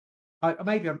like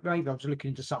maybe I was looking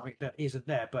into something that isn't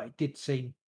there, but it did seem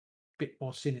a bit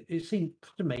more sinister. It seemed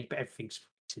to me, but everything's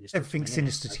sinister. Everything's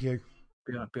sinister to you.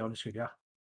 Be honest with you.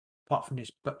 Apart from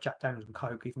this, but Jack Daniels and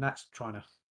Coke, even that's trying to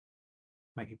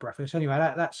make you breathless. Anyway,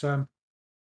 that's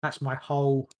my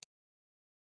whole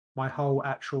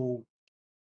actual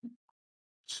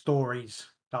stories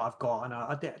that I've got, and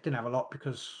I didn't have a lot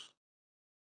because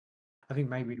I think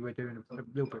maybe we're doing a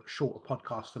little bit shorter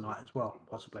podcast tonight as well,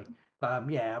 possibly. But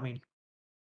yeah, I mean,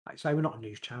 like I say, we're not a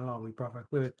news channel, are we, brother?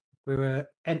 We're an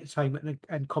entertainment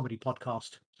and comedy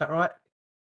podcast. Is that right?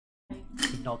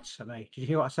 He nods at me. Did you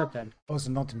hear what I said then? I was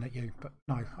nodding at you, but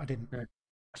no, I didn't. Yeah.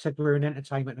 I said we're an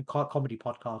entertainment and comedy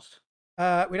podcast.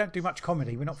 We don't do much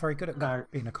comedy. We're not very good at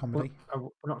being a comedy. We're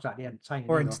not exactly entertaining.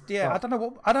 I don't know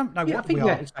what we are.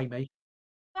 Entertain me.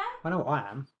 I know what I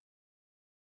am.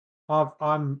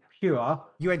 I'm pure.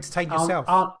 You entertain yourself.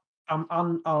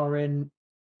 I'm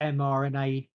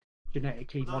mRNA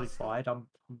genetically modified.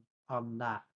 I'm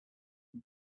that.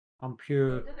 I'm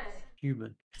pure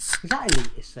human. Is that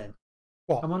elitist then?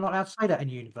 What? Am I not allowed to say that in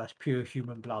the universe? Pure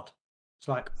human blood. It's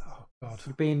like Oh God.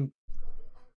 you're being.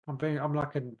 I'm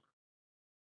like an.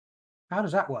 How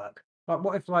does that work? Like,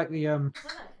 what if like the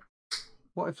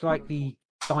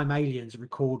Dime aliens are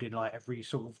recording like every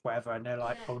sort of whatever, and they're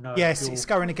like, oh no, Yes, it's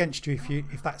you're. going against you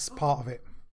if that's part of it.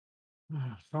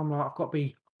 So I'm like, I've got to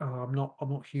be. Oh, I'm not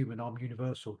human. I'm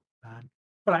universal, man.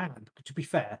 But I am. To be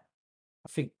fair, I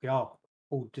think we are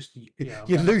all just the. Yeah, I'm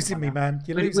You're going off on losing one me, now. man.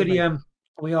 You're We're losing the me.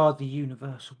 we are the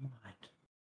universal mind.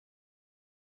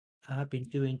 I've been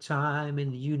doing time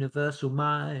in the universal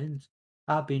mind.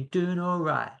 I've been doing all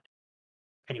right.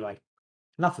 Anyway,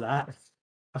 enough of that.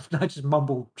 I just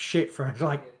mumbled shit for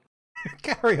like.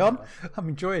 Carry on. Anyway, I'm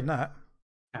enjoying that.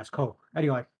 that's cool.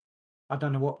 Anyway, I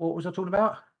don't know what was I talking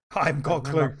about. I haven't got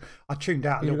Don't a remember. clue. I tuned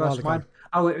out a little while Universal ago. mind.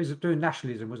 Oh, it was doing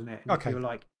nationalism, wasn't it? And if Okay. you're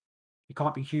like, you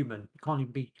can't be human, you can't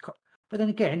even be. But then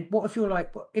again, what if you're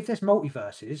like, if there's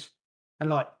multiverses, and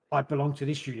like I belong to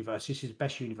this universe, this is the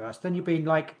best universe, then you're being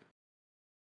like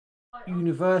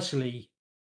universally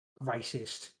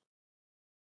racist.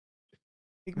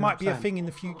 It You know what might I'm be a saying? thing in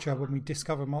the future when we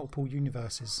discover multiple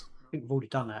universes. I think we've already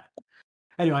done that.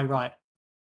 Anyway, right.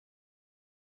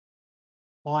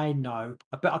 I know.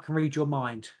 I bet I can read your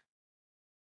mind.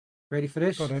 Ready for Go on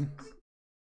this? then.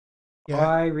 Yeah.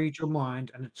 I read your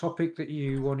mind, and the topic that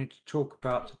you wanted to talk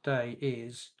about today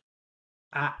is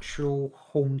actual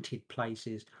haunted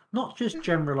places, not just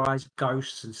generalized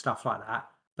ghosts and stuff like that,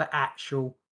 but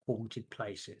actual haunted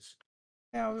places.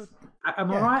 Yeah.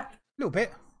 Am I Yeah. right? A little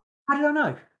bit. How did I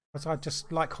know? But I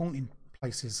just like haunting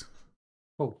places.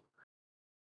 Cool.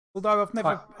 Although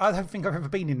Right. I don't think I've ever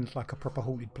been in like a proper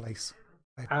haunted place.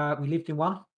 We lived in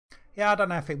one. Yeah, I don't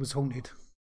know if it was haunted.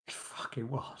 It fucking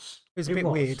was. It was a It bit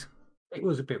was. weird. It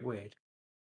was a bit weird.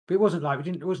 But it wasn't like we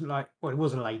didn't. It wasn't like well, it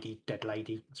was a lady, dead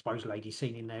lady, I suppose, lady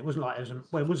seen in there. It wasn't like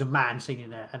it was a man seen in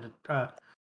there and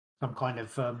some kind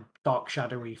of dark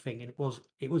shadowy thing, and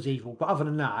it was evil. But other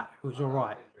than that, it was all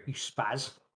right. You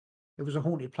spaz. It was a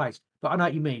haunted place. But I know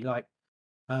what you mean. Like,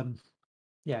 um,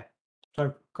 yeah.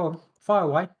 So go on, fire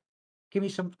away. Give me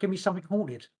something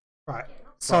haunted. Right. Brother.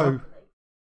 So I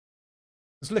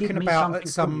was Give looking me about at something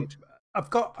some. haunted. I've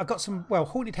got some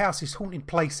haunted houses, haunted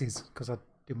places because I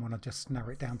didn't want to just narrow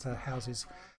it down to houses.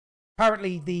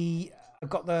 Apparently, I've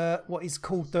got the what is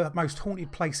called the most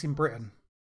haunted place in Britain.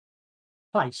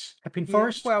 Place. Epping Yeah,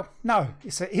 Forest. well, no,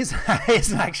 it's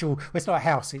an actual. Well, it's not a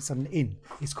house; it's an inn.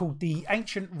 It's called the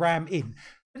Ancient Ram Inn.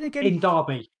 But then again, In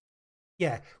Derby.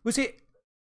 yeah, was it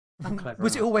I'm clever,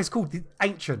 was aren't it I? always called the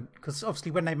Ancient? Because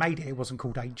obviously, when they made it, it wasn't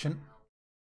called Ancient.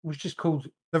 It was just called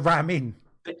The Ram Inn.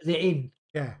 the Inn.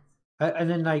 Yeah. And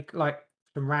then they like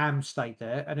the Rams stayed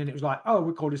there, and then it was like, oh,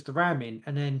 we call this the Ram Inn,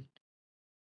 and then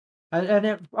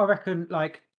I reckon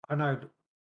like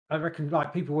I reckon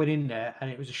like people went in there and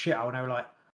it was a shithole, and they were like,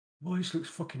 "Boy, this looks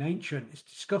fucking ancient. It's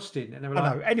disgusting." And they were I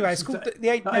like, know. Anyway, "This it's is called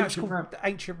the now it's ancient called Ram." the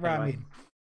Ancient Ram Anyway, Inn.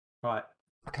 right.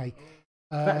 Okay.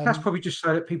 That's probably just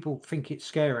so that people think it's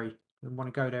scary and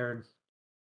want to go there. And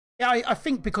Yeah, I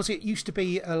think because it used to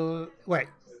be a well,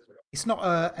 it's not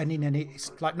an inn, and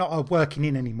it's like not a working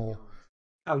inn anymore.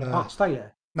 oh, you Uh, can't stay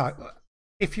there, no,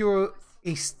 if you're,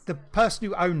 it's the person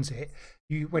who owns it.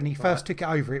 You when he right? first took it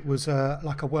over, it was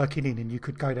like a working inn, and you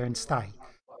could go there and stay.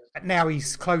 But now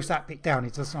he's closed that bit down. He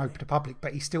doesn't open to public,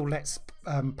 but he still lets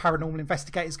paranormal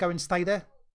investigators go and stay there.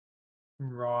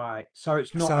 Right. So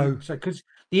it's not So so because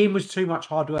the inn was too much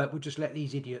hard work. We'll just let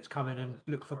these idiots come in and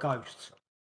look for ghosts.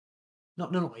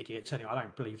 Not idiots anyway. I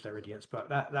don't believe they're idiots, but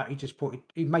that he just put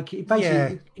he make it yeah,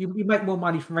 basically you make more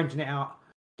money from renting it out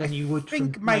I than you would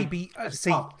from think make maybe as a see,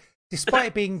 pub.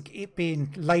 despite it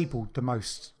being labelled the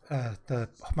most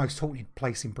haunted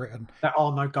place in Britain. There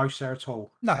are no ghosts there at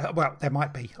all. No, well, there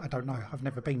might be. I don't know. I've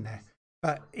never been there,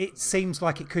 but it seems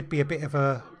like it could be a bit of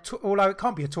although it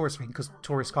can't be a tourist thing because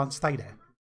tourists can't stay there.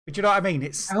 But you know what I mean?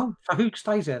 It's Oh, so who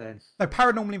stays there then? no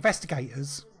paranormal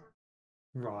investigators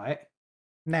Right.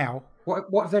 now.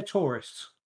 What if they're tourists?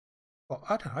 Well,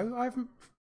 I don't know. I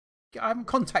haven't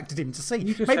contacted him to see.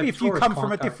 You just Maybe said if you tourists come from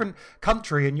can't a go. different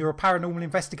country and you're a paranormal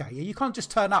investigator, you can't just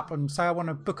turn up and say, I want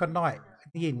to book a night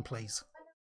at the inn, please.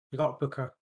 You got to book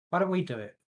a. Why don't we do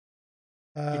it?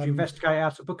 Did you Um, investigate how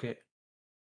to book it?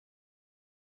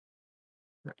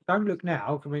 Don't look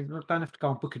now. I mean, you don't have to go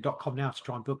on booking.com now to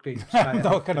try and book these. Stay I'm at the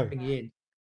not going to. thingy in.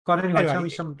 Go on, anyway,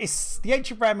 Anyway, it's the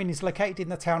ancient Ramin is located in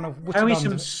the town of tell me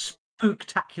some Wotton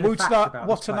spooktacular facts about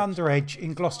this place. under Edge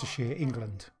in Gloucestershire,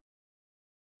 England.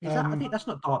 Is that? I think that's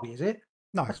not Derby, is it?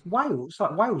 No, That's Wales. It's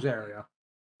like Wales area.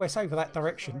 Well, it's over that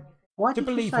direction. Why To did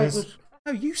you say it believers. was?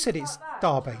 No, you said it's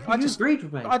Derby. You agreed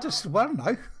with me. Well,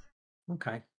 no.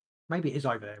 Okay, maybe it is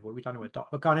over there. Well, we don't know where.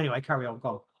 But go on anyway. Carry on.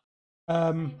 Go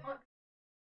Um, on.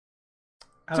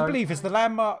 to Hello. believers,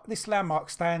 this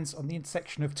landmark stands on the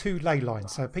intersection of two ley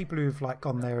lines. So people who've like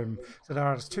gone there and said, "Oh,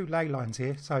 there's two ley lines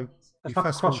here." So you It's like a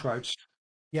first of all crossroads.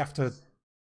 you have to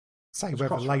say It's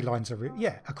whether ley crossroads. lines are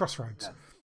yeah, a crossroads. Yeah.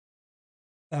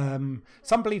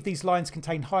 Some believe these lines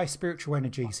contain high spiritual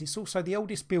energies. It's also the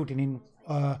oldest building in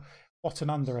Watton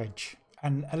under Edge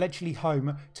and allegedly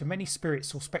home to many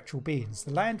spirits or spectral beings.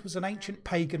 The land was an ancient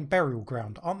pagan burial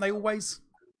ground, aren't they always?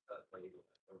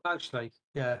 Mostly,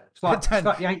 yeah. It's like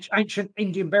the ancient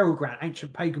Indian burial ground,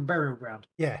 ancient pagan burial ground.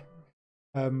 Yeah.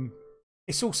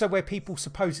 It's also where people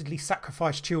supposedly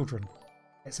sacrifice children.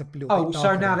 It's a little bit Oh, so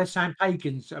darker now there. they're saying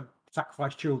pagans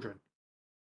sacrifice children.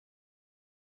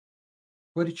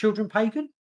 Were the children pagan?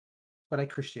 Were they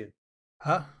Christian?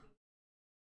 Huh?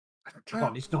 Come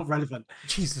on, it's not relevant.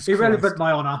 Jesus Irrelevant, Christ.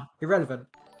 my honour. Irrelevant.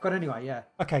 But anyway, yeah.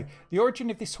 Okay, the origin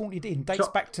of this haunted inn dates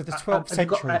So, back to the have 12th have you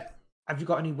got century. have you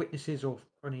got any witnesses or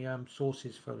any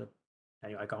sources for the?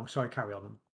 Anyway, go on. Sorry, carry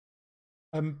on.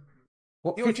 Um,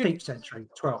 What the origin 15th century,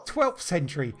 12th? 12th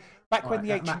century, back All when right,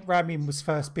 the ancient Ram Inn was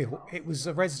first built, it was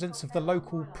a residence of the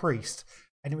local priest,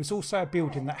 and it was also a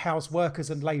building that housed workers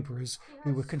and labourers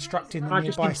who were constructing the Can I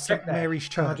just nearby interject St there? Mary's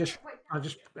Can Church. I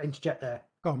just interject there?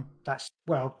 Go on,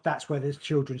 That's where the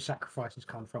children's sacrifices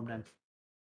come from. Then.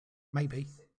 maybe.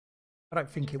 I don't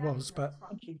think it was, but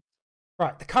Thank you.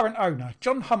 right. The current owner,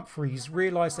 John Humphreys,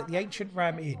 realised that the ancient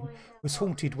Ram Inn was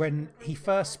haunted when he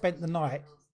first spent the night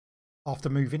after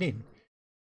moving in.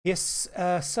 He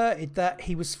asserted that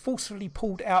he was forcibly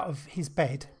pulled out of his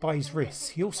bed by his wrists.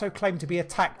 He also claimed to be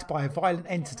attacked by violent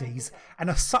entities and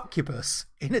a succubus.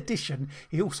 In addition,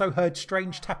 he also heard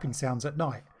strange tapping sounds at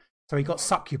night. So he got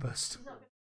succubus.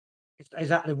 Is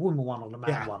that the woman one or the man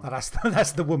Yeah, one?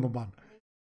 that's the woman one.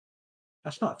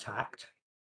 That's not attacked.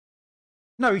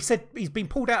 No, he said he's been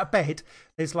pulled out of bed.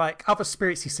 There's like other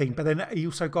spirits he's seen, but then he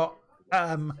also got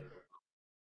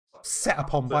set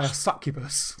upon by a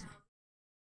succubus.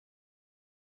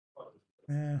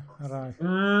 Yeah, I don't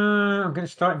know. I'm going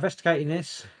to start investigating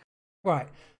this. Right.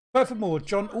 Furthermore,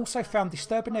 John also found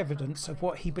disturbing evidence of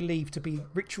what he believed to be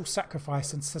ritual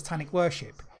sacrifice and satanic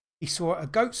worship. He saw a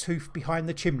goat's hoof behind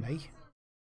the chimney,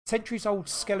 centuries old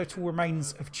skeletal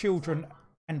remains of children,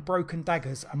 and broken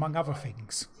daggers, among other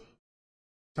things.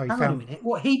 So Hang on a minute.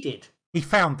 What he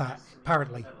found that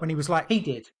apparently when he was like, he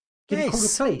did. Did he call the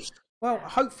yes. police? Well,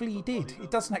 hopefully he did. It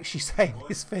doesn't actually say in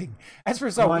this thing. As a Am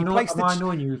result, I, he placed am I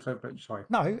annoying you? Sorry.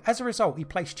 no. As a result, he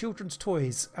placed children's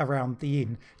toys around the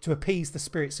inn to appease the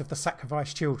spirits of the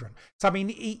sacrificed children. So, I mean,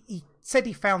 he said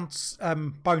he found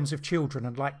bones of children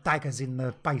and like daggers in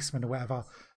the basement or whatever.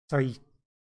 So he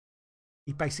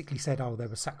basically said, "Oh, there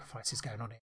were sacrifices going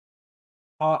on here."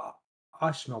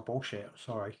 I smell bullshit.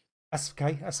 Sorry. That's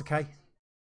okay. That's okay.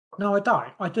 No, I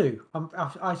don't. I do.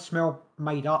 I smell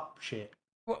made up shit.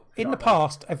 Well, You in know the what I mean?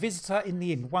 past, a visitor in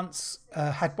the inn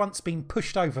had once been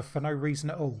pushed over for no reason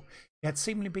at all. He had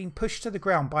seemingly been pushed to the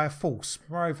ground by a force.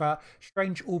 Moreover,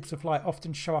 strange orbs of light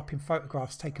often show up in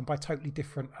photographs taken by totally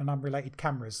different and unrelated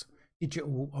cameras,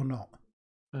 digital or not.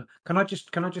 Can I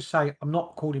just say I'm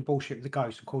not calling bullshit with the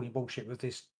ghost. I'm calling bullshit with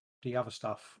the other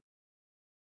stuff.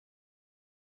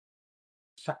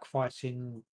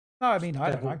 Sacrificing No, I mean,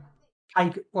 I don't devil.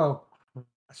 know. Well,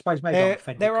 I suppose maybe I'm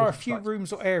offended. There are a 'Cause it's few like,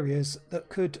 rooms or areas that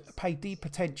could pay deep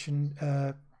attention.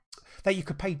 That you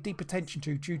could pay deep attention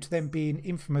to due to them being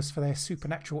infamous for their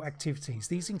supernatural activities.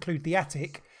 These include the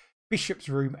attic, bishop's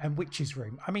room, and witch's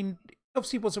room. I mean,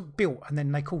 obviously it wasn't built and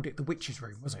then they called it the witch's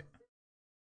room, was it?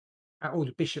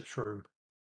 the bishop's room.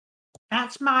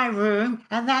 That's my room,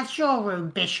 and that's your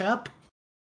room, Bishop.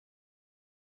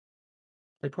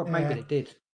 They probably maybe Yeah. they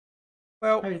did.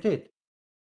 Well, Maybe they did.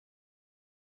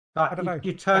 I Like don't know.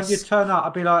 you turn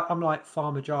up. I'm like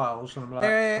Farmer Giles, and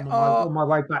There I'm are. on my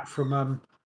way back from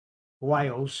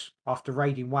Wales after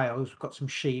raiding Wales. Got some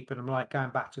sheep, and I'm like going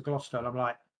back to Gloucester. And I'm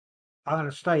like, I'm going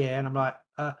to stay here, and I'm like,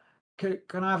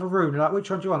 can I have a room? They're like,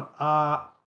 which one do you want?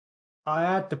 I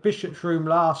had the bishop's room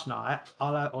last night.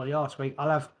 Or last week.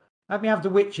 Let me have the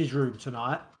witch's room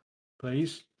tonight,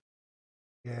 please,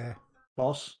 Yeah.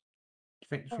 boss.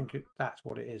 That's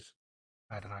what it is?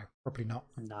 I don't know. Probably not.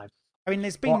 No. I mean,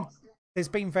 What? there's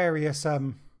been various.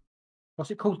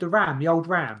 What's it called? The Ram, the old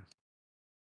Ram.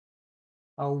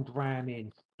 Old Ram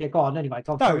Inn. Yeah, go on. Anyway,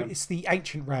 go on, No, carry on. it's the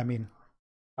ancient ramen.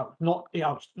 Oh, not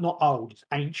it's not old. It's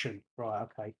ancient. Right.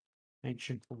 Okay.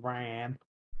 Ancient Ram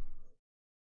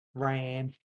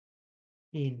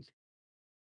Inn.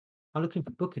 I'm looking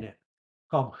for booking it.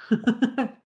 Come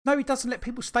on. No, he doesn't let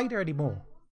people stay there anymore.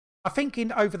 I think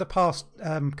in over the past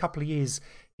couple of years,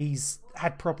 he's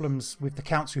had problems with the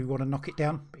council who want to knock it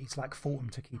down, but he's like fought them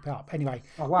to keep it up. Anyway,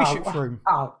 Oh Bishop's wow! Room.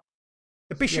 Oh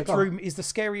The yeah, Bishop's go on. Room is the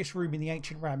scariest room in the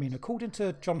ancient Ram Inn. According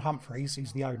to John Humphreys,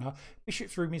 who's the owner,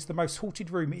 Bishop's Room is the most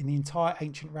haunted room in the entire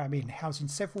ancient Ram Inn, housing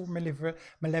several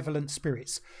malevolent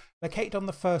spirits. Located on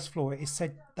the first floor, it is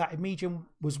said that a medium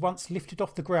was once lifted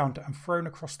off the ground and thrown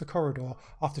across the corridor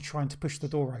after trying to push the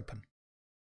door open.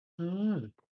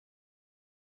 Mm.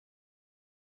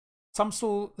 Some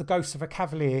saw the ghost of a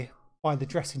cavalier by the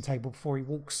dressing table before he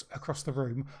walks across the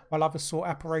room, while others saw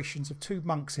apparitions of two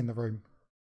monks in the room.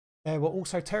 There were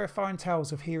also terrifying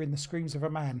tales of hearing the screams of a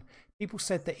man. People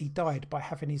said that he died by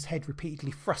having his head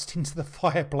repeatedly thrust into the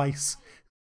fireplace.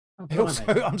 Oh They also,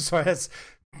 blimey! I'm sorry, I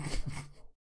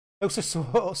also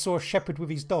saw a shepherd with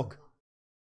his dog.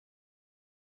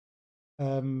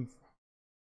 Um,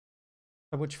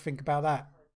 so what do you think about that?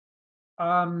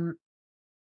 Um,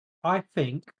 I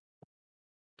think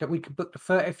that we could book the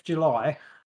 30th of July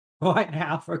right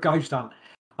now for a ghost hunt.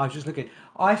 I was just looking.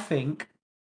 I think.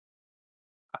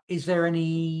 Is there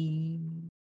any?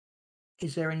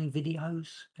 Is there any videos?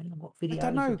 Anyone got I don't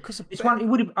videos? know because It's one. It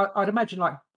would have. I'd imagine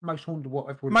like most haunted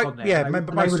whatever would have gone there, yeah, and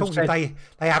remember they most would have haunted said.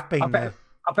 they have I been bet. there.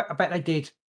 I bet they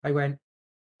did. They went.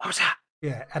 What was that?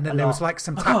 Yeah, and A then there was lot. like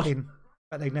some Oh my god! tapping,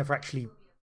 but they never actually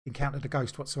encountered a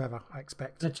ghost whatsoever. I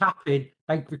expect. The tapping.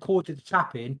 They recorded the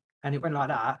tapping, and it went like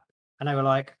that. And they were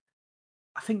like,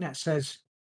 I think that says,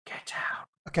 "Get out,"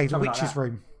 Okay, the something like witch's that.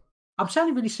 room. I'm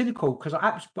sounding really cynical because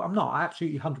but I'm not. I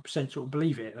absolutely 100% sort of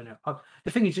believe it. And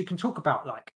the thing is, you can talk about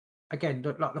like again,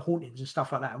 like the hauntings and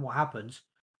stuff like that, and what happens.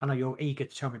 I know you're eager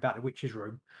to tell me about the witch's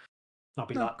room. I'll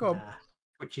be No, like, go on. nah,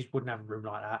 witches wouldn't have a room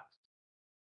like that.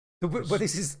 Well,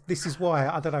 Because this is why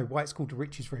I don't know why it's called the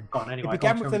witch's room. go on It anyway. Go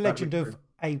on, began with tell the me about the legend witch's of room.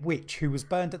 a witch who was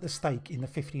burned at the stake in the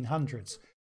 1500s.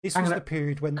 This Hang was on, the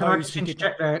period when can I those just who did not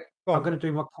interject there? go I'm on. going to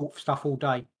do my court stuff all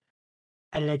day.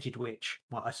 Alleged witch,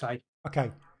 might I say?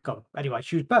 Okay, Go on. Anyway,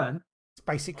 she was burned. it's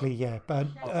basically yeah,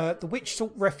 burned. Oh, The witch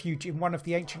sought refuge in one of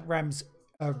the ancient Ram's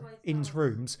inn's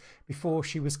rooms before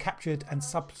she was captured and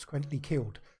subsequently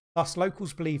killed. Thus,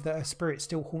 locals believe that her spirit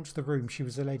still haunts the room she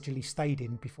was allegedly stayed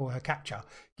in before her capture,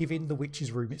 giving the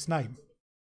witch's room its name.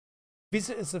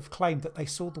 Visitors have claimed that they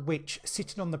saw the witch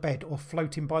sitting on the bed or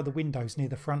floating by the windows near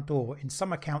the front door. In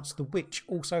some accounts, the witch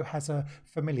also has a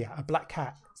familiar, a black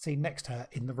cat, seen next to her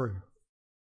in the room.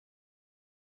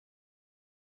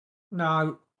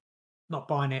 no, not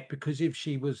buying it because if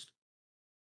she was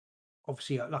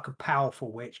obviously like a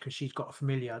powerful witch because she's got a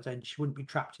familiar, then she wouldn't be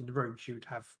trapped in the room. She would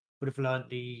have learned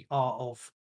the art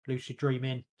of lucid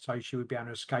dreaming, so she would be able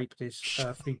to escape this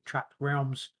earthly trapped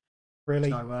realms. Really?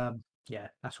 So yeah,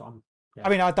 that's what I'm. I Yeah,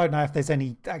 mean, I don't know if there's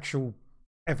any actual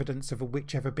evidence of a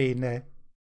witch ever being there.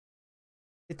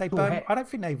 Did they sure. burn? I don't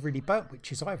think they really burnt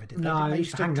witches either, did they? Didn't No, they they used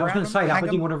used to to hang. I was drown going to them, say that, hang but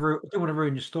I them? didn't want to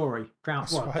ruin the story. Drown.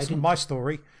 That's Well, right. they That's not didn't. my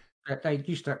story. They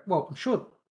used to. Well, I'm sure.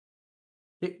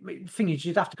 The thing is,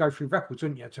 you'd have to go through records,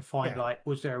 wouldn't you, to find Yeah. like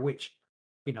was there a witch,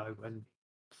 and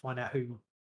find out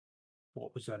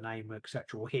what was her name,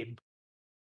 etc., or him,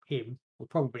 or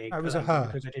probably No, it a was a lady her.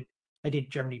 because they didn't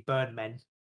generally burn men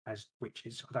as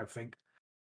witches. I don't think.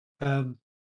 Um,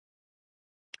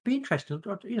 be interesting.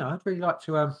 I'd really like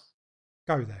to.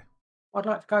 Go there. I'd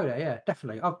like to go there. Yeah,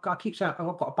 definitely. I keep saying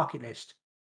I've got a bucket list,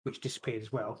 which disappeared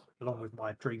as well, along with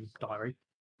my dream diary.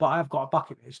 But I've got a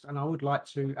bucket list, and I would like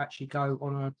to actually go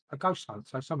on a ghost hunt.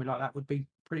 So something like that would be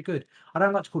pretty good. I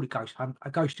don't like to call it ghost hunt,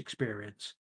 a ghost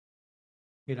experience.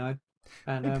 You know,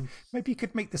 and Maybe, maybe you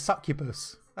could meet the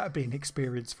succubus. That'd be an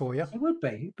experience for you. it would be.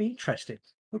 It'd be interesting.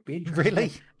 Would be interesting. Yeah.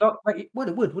 Really? Well,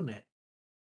 it would, wouldn't it?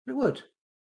 It would.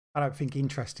 I don't think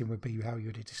interesting would be how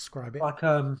you'd describe it. Like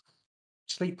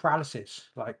sleep paralysis,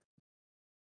 like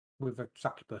with a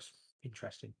succubus.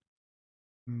 Interesting.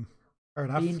 Mm, fair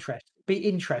enough. Be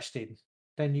interesting.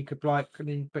 Then you could like, I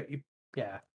mean,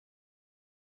 yeah,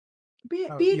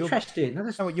 Oh, be you're, interesting. I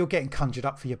just oh, you're getting conjured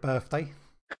up for your birthday.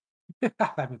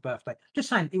 happy birthday. Just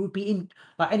saying, it would be in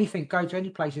like anything. Go to any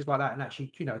places like that, and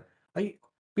actually,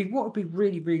 what would be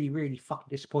really, really, really fucking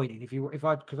disappointing if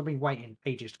I because I've been waiting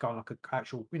ages to go on like a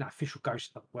actual official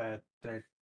ghost hunt where they're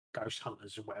ghost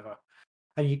hunters or whatever,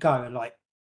 and you go and like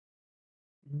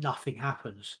nothing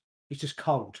happens. It's just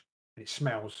cold and it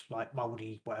smells like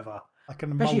mouldy, whatever. Like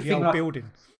in a Especially if mouldy you think old like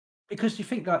building. because you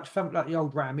think like something like the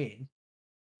old Ram Inn,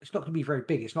 it's not going to be very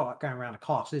big. It's not like going around a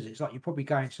castle, is it? It's like you're probably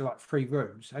going to like 3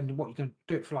 rooms, and what you're going to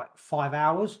do it for like 5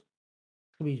 hours.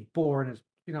 It's going to be as boring as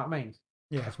you know what I mean,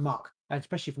 Yeah. as muck, and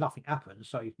especially if nothing happens.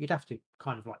 So you'd have to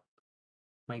kind of like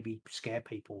maybe scare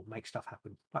people, make stuff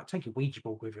happen. Like take a Ouija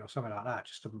board with you or something like that,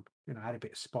 just to add a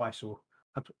bit of spice or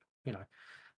you know.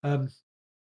 Um,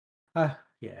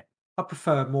 yeah, I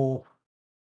prefer more.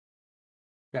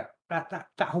 Yeah, that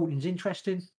haunting's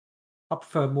interesting. I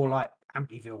prefer more like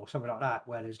Amityville or something like that,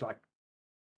 where there's like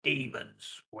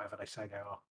demons, whatever they say they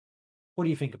are. What do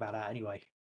you think about that anyway?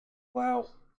 Well,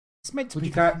 it's meant to Would be.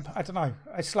 you go? I don't know.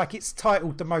 It's like it's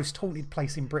titled the most haunted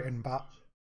place in Britain, but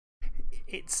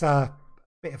it's a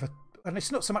bit of a. And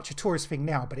it's not so much a tourist thing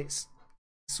now, but it's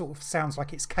sort of sounds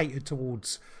like it's catered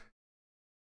towards.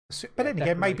 But Yeah, then again,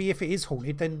 definitely. maybe if it is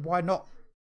haunted, then why not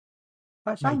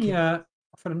But it's make only it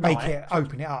for the make night. it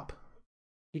open it up?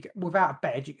 You get without a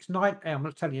bed. It's 9. I'm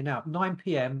going to tell you now. 9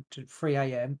 p.m. to 3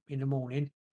 a.m. in the morning.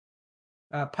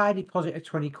 Pay a deposit of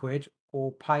 20 quid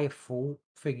or pay a full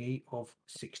thingy of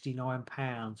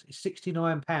 £69. It's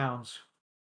 £69.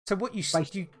 So what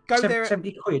Basically, you go there at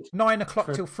 70 quid 9 o'clock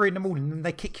for till 3 in the morning, and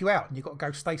they kick you out, and you've got to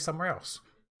go stay somewhere else.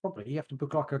 probably you have to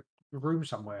book like a room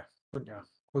somewhere, wouldn't you?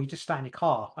 Or you just stay in your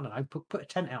car. I don't know. Put a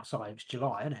tent outside. It's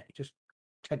July, isn't it? Just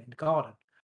tent in the garden.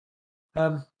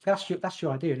 That's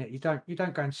your idea, isn't it? You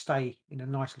don't go and stay in a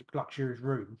nice luxurious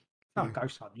room for your No,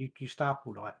 ghost hunt. You stay up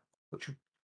all night, which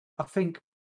I think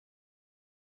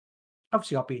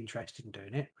obviously I'd be interested in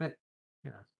doing it, but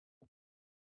you know,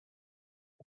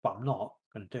 but I'm not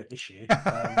going to do it this year.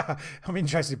 I'm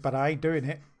interested, but I ain't doing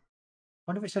it.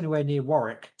 Wonder if it's anywhere near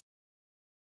Warwick.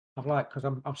 I'd like because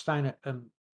I'm staying at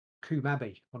Coombe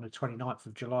Abbey on the 29th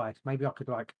of July. Maybe I could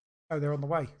like Oh, they're on the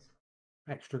way.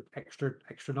 extra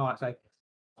night. Say,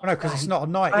 Oh no, because it's hey, not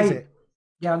a night, is hey, it?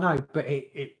 yeah, I know, but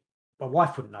it my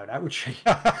wife wouldn't know that, would she?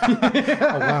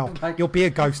 Oh wow, Like, you'll be a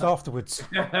ghost afterwards.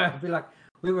 be like,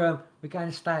 we're going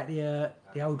to stay at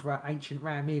the old ancient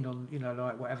Ram Inn on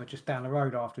like whatever just down the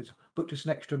road afterwards. Booked us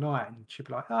an extra night, and she'd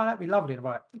be like, oh, that'd be lovely. And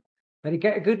I'm like, better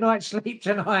get a good night's sleep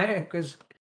tonight because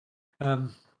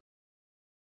um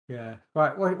yeah.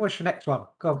 Right, what's your next one?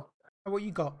 Go on. Oh, what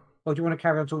you got? Or do you want to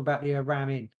carry on talking about the Ram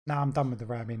Inn? No, I'm done with the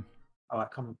ramming. All right,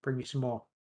 come on, bring me some more.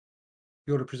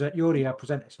 You're the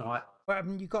presenter tonight. Well,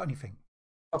 haven't you got anything?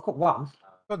 I've got one.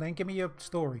 Go on then, give me your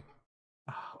story.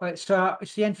 Well, it's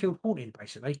the Enfield haunting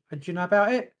basically. And do you know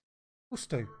about it? We'll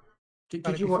do. Done Did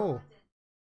it you what? before.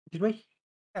 Did we?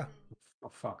 Yeah. Oh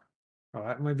fuck. All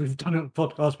right, maybe we've done it on the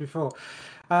podcast before.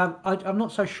 I'm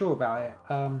not so sure about it.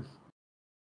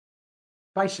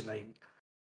 Basically,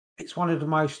 it's one of the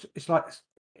most.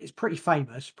 It's pretty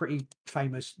famous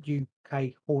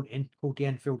UK haunting called the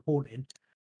Enfield haunting,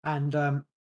 and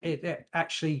it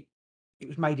actually it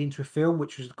was made into a film,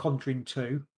 which was The Conjuring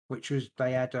 2, which was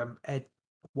they had Ed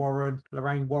Warren,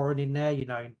 Lorraine Warren in there.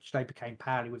 They became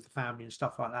pally with the family and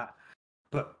stuff like that.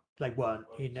 But they weren't.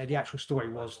 The actual story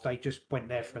was they just went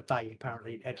there for a day.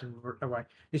 Apparently, Ed and Lorraine.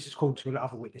 This is called to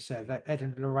another witness there. That Ed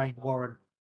and Lorraine Warren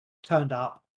turned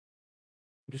up.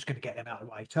 I'm just going to get them out of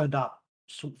the way. Turned up,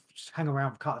 sort of hang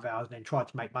around for a couple of hours, and then tried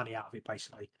to make money out of it.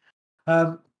 Basically,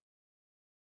 um,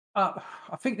 I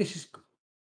think this is.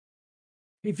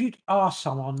 If you'd ask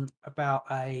someone about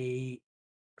a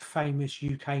famous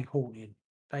UK haunting,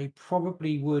 they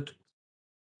probably would,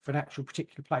 for an actual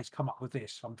particular place, come up with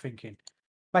this. I'm thinking,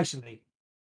 basically,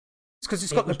 It's because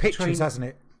it's it got the was pictures, between. hasn't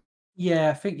it?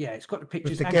 Yeah, I think it's got the With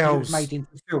pictures the and because it was girls. made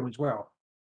into film as well.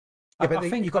 Yeah, I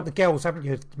you've think, got the girls, haven't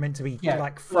you? Meant to be yeah, like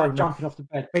like thrown. jumping off the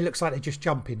bed, It looks like they're just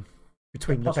jumping yeah,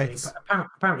 between the possibly. beds. But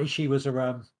apparently, she was a.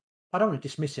 I don't want to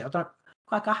dismiss it. I don't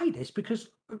like. I hate this because,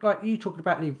 like you talking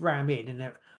about the ram in,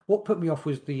 and what put me off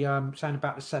was the saying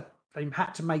about they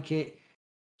had to make it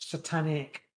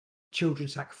satanic, children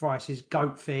sacrifices,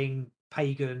 goat thing,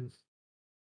 pagan.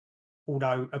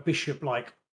 Although a bishop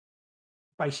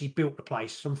basically built the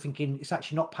place. So I'm thinking it's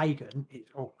actually not pagan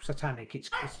or satanic.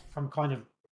 It's from kind of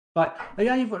like they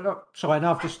only sorry, I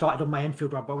know I've just started on my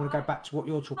Enfield run, but I want to go back to what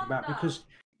you're talking about because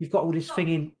you've got all this thing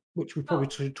in which we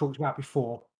probably talked about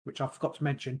before, which I forgot to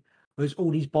mention. There's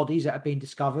all these bodies that have been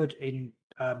discovered in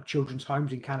children's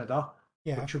homes in Canada,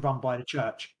 Yeah. which are run by the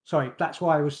church. Sorry, that's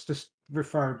why I was just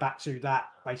referring back to that.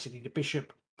 Basically, the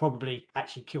bishop probably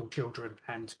actually killed children,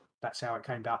 and that's how it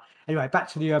came about. Anyway, back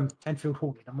to the Enfield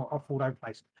haunting. I'm off all over the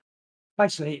place.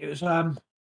 Basically, it was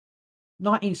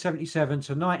 1977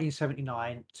 to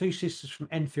 1979. Two sisters from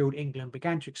Enfield, England,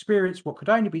 began to experience what could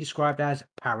only be described as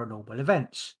paranormal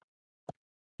events.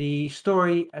 The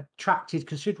story attracted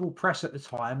considerable press at the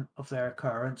time of their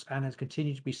occurrence and has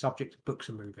continued to be subject to books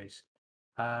and movies.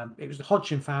 It was the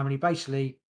Hodgson family.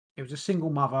 Basically, it was a single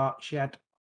mother. She had, I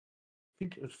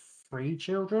think it was 3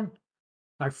 children.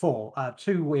 No, four.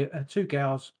 Two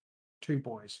girls, 2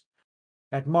 boys.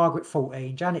 They had Margaret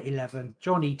 14, Janet 11,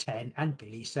 Johnny 10, and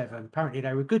Billy 7. Apparently,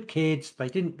 they were good kids. They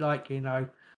didn't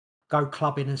go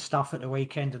clubbing and stuff at the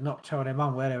weekend and not tell their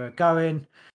mum where they were going.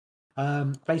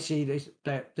 Basically,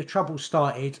 the trouble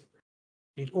started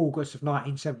in August of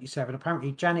 1977.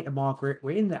 Apparently, Janet and Margaret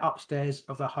were in the upstairs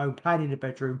of the home playing in the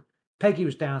bedroom. Peggy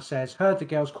was downstairs, heard the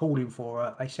girls calling for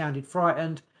her. They sounded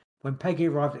frightened. When Peggy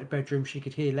arrived at the bedroom, she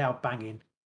could hear loud banging.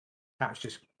 That was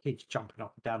just kids jumping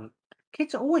up and down.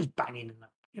 Kids are always banging,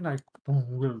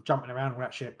 jumping around, all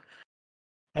that shit.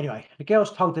 Anyway, the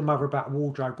girls told their mother about a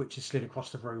wardrobe which had slid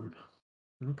across the room.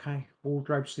 Okay,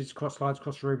 wardrobe slides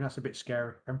across the room. That's a bit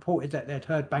scary. Reported that they'd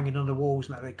heard banging on the walls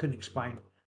and that they couldn't explain.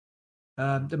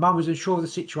 The mum was unsure of the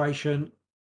situation.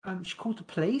 She called the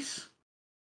police.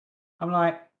 I'm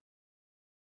like,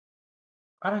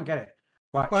 I don't get it.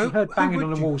 Right, she Well, heard who banging on the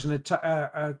would you? walls,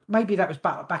 and maybe that was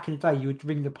back in the day. You would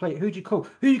ring the police. Who'd you call?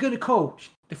 Who are you going to call?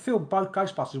 The film both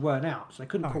Ghostbusters weren't out, so they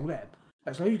couldn't No. call them.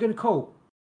 So who are you going to call?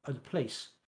 Oh, the police.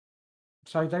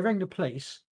 So they rang the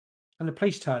police, and the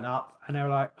police turn up, and they were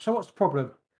like, "So what's the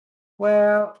problem?"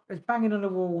 Well, there's banging on the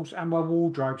walls, and my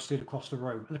wardrobe slid across the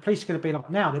room. And the police are going to be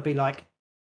like, now they'd be like,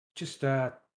 just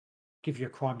give you a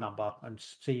crime number and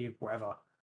see you whatever.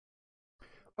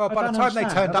 Well, I by the don't time they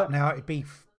understand. turned up now, it'd be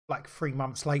like 3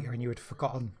 months later, and you had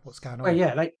forgotten what's going Well, on.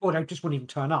 yeah, they just wouldn't even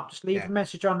turn up. Just leave Yeah, a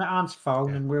message on the answer phone,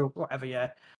 yeah. and we'll whatever.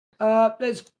 Yeah.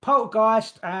 There's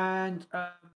poltergeist and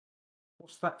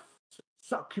what's that?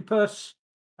 Succubus.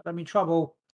 I'm in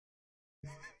trouble.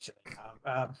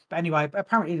 But anyway,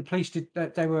 apparently the police did.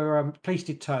 They were police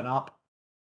did turn up,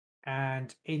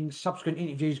 and in subsequent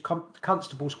interviews,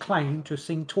 constables claimed to have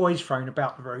seen toys thrown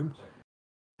about the room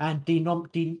and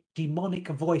demonic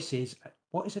voices.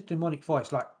 What is a demonic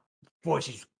voice? Like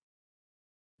voices,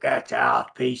 get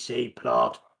out, PC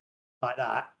plot, like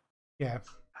that. Yeah.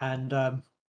 And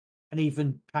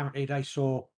even apparently they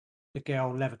saw the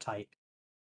girl levitate.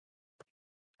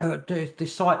 The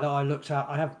site that I looked at,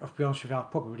 I'll be honest with you, I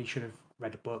probably should have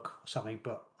read a book or something,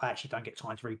 but I actually don't get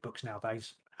time to read books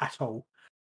nowadays at all.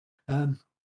 Um,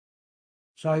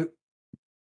 so,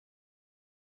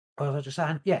 what was I just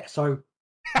saying? Yeah, so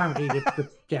apparently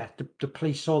the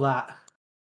police saw that,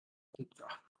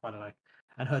 I don't know,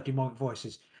 and heard demonic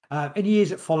voices. In the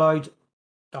years that followed,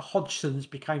 the Hodgsons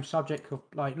became subject of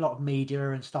like a lot of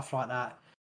media and stuff like that,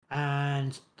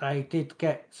 and they did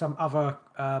get some other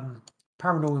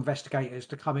paranormal investigators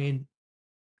to come in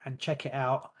and check it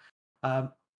out. I'm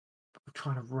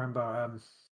trying to remember,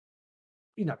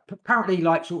 apparently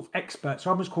like sort of experts.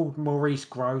 One was called Maurice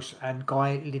Gross and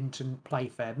Guy Linton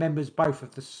Playfair, members both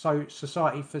of the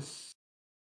Society for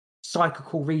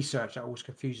Psychical Research. That always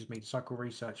confuses me, the psychical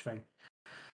research thing.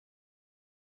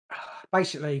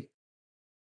 Basically,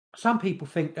 some people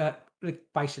think that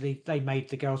basically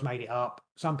the girls made it up.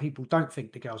 Some people don't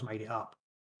think the girls made it up.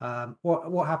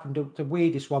 What happened? The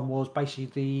weirdest one was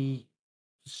basically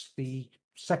the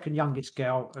second youngest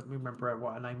girl. I don't remember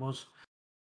what her name was.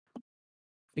 I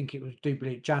think it was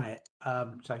Dubly Janet.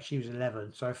 So she was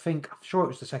 11. So I'm sure it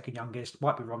was the second youngest.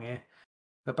 Might be wrong here,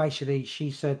 but basically she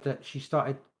said that she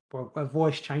started. Well, her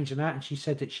voice changed and that, and she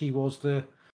said that she was the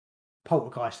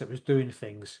poltergeist that was doing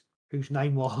things. Whose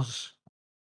name was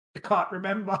I can't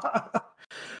remember.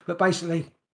 But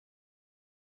basically,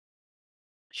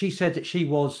 she said that she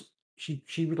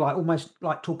would like almost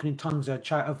like talking in tongues.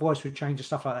 Her voice would change and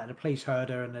stuff like that. And the police heard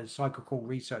her, and the psychical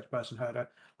research person heard her,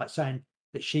 like saying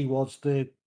that she was the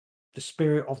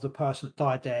spirit of the person that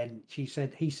died there. And he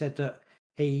said that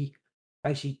he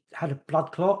basically had a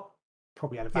blood clot,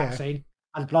 probably had a Yeah. vaccine,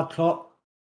 had a blood clot,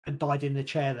 and died in the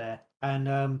chair there.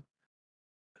 And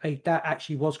that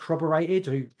actually was corroborated.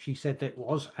 Who she said that it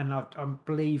was, and I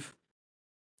believe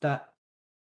that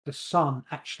the son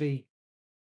actually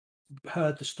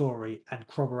heard the story and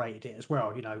corroborated it as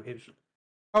well. It was.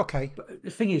 Okay. But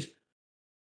the thing is,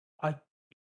 I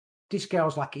this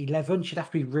girl's like 11. She'd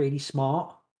have to be really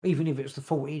smart, even if it was the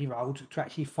 14-year-old, to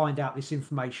actually find out this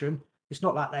information. It's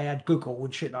not like they had Google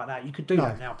and shit like that. You could do No.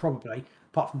 that now, probably,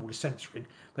 apart from all the censoring.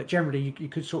 But generally, you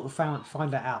could sort of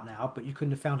find that out now, but you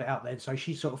couldn't have found it out then. So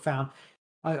she sort of found,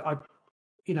 I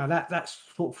that's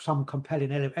sort of some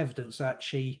compelling evidence that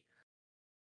she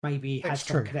maybe It's has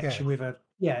some true. Yeah. connection with her.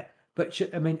 Yeah, but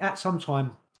I mean, at some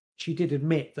time, she did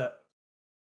admit that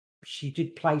she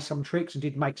did play some tricks and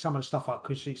did make some of the stuff up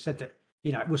because she said that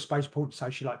it was supposed to point, so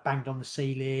she like banged on the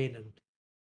ceiling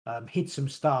and hid some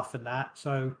stuff and that.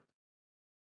 So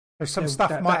So some there, stuff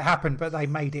that might that happen, but they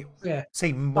made it yeah.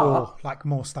 seem But more like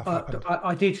more stuff happened.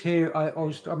 I did hear. I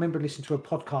remember listening to a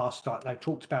podcast like they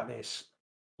talked about this,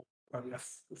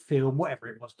 film, whatever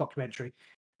it was, documentary,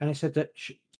 and they said that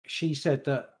she said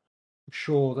that I'm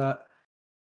sure that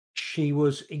she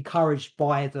was encouraged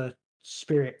by the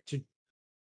spirit to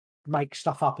make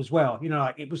stuff up as well. You know,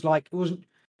 like it wasn't.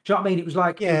 Do you know what I mean? It was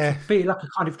Yeah, be like a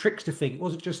kind of trickster thing. It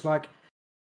wasn't just like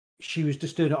she was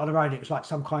just doing it on her own. It was like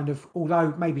some kind of,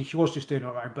 although maybe she was just doing it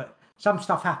on her own, but some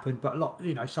stuff happened. But a lot,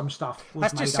 you know, some stuff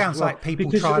was that just made up as sounds well like people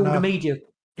because trying all to. the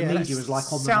Yeah, that media was like on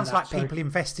them and sounds that. like So people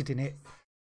invested in it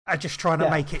are just trying to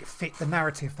yeah, make it fit the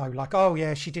narrative, though. Like, oh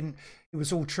yeah, she didn't. It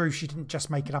was all true. She didn't just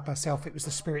make it up herself. It was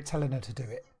the spirit telling her to do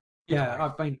it. I don't yeah.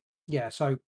 know. I mean, yeah.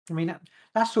 So I mean,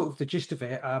 that's sort of the gist of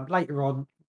it. Later on,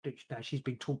 you know, she's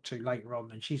been talked to later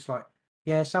on, and she's like,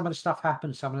 yeah, some of the stuff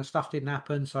happened, some of the stuff didn't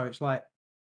happen. So it's like,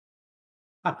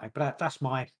 I don't know, but that's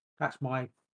my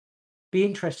be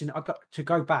interesting. I got to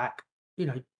go back. You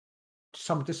know,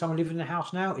 does someone live in the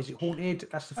house now? Is it haunted?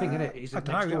 That's the thing, isn't it? Is I it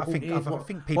don't next know. door I haunted?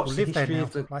 think people What's the live there history now.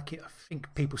 of the? Like, I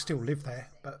think people still live there,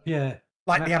 but Yeah,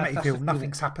 like the that's the Amityville, thing, isn't it?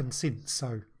 nothing's happened since.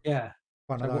 So Yeah.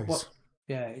 one of So those.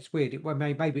 Yeah, it's weird. Well,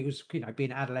 maybe it was, you know,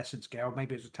 being an adolescent girl.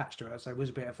 Maybe it was attached to her. So it was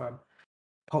a bit of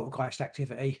poltergeist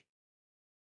activity.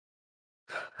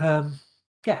 Um,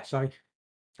 yeah. So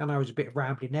I know it was a bit of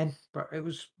rambling then, but it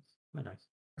was, you know,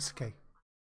 That's okay.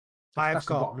 that's I've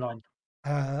the got bottom line.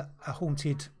 a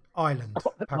haunted I've island,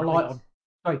 got to put my light apparently.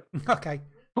 on. Sorry, Okay.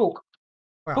 talk,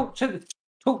 Well, talk to the,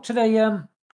 talk to the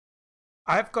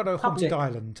I've got a haunted public.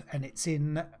 island, and it's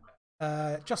in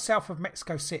just south of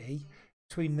Mexico City,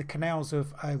 between the canals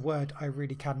of a word I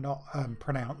really cannot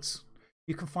pronounce.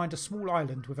 You can find a small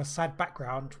island with a sad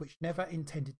background, which never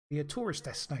intended to be a tourist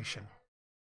destination.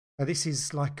 So this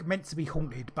is like meant to be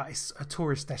haunted, but it's a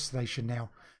tourist destination now.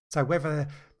 So whether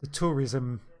the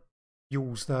tourism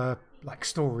fuels the like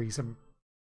stories and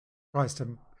tries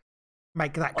to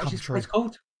make that What is come this place true.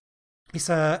 called? It's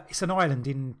an island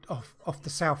in off the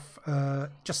south,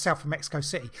 just south of Mexico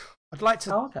City. I'd like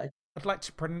to Oh, okay. I'd like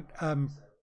to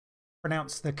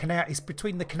pronounce the canal. It's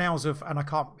between the canals of, and I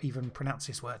can't even pronounce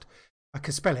this word. I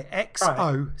can spell it Right.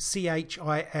 Xochimico.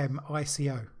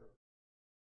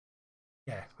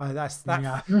 Yeah, that's that.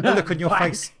 Yeah. The look on your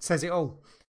face Blank. says it all.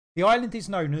 The island is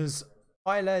known as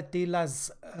Isla de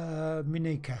las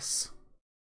Muñecas.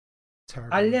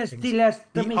 Terrible with Alias things. de las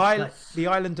Domingos. The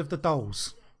island of the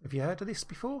dolls. Have you heard of this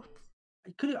before?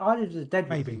 Island of the Dead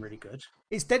would have been Maybe. really good.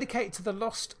 It's dedicated to the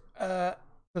lost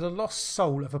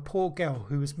soul of a poor girl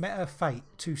who has met her fate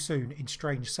too soon in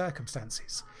strange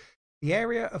circumstances. The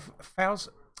area of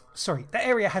the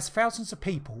area has thousands of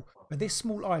people, but this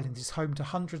small island is home to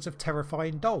hundreds of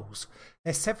terrifying dolls.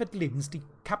 Their severed limbs,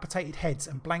 decapitated heads,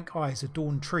 and blank eyes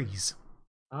adorn trees.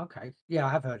 Okay. Yeah, I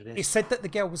have heard of It's this. said that the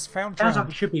girl was found Sounds like drowned.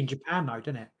 it should be in Japan, though,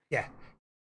 doesn't it? Yeah,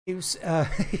 it was.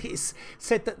 It's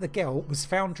said that the girl was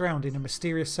found drowned in a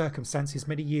mysterious circumstances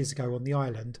many years ago on the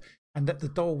island, and that the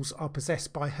dolls are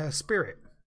possessed by her spirit.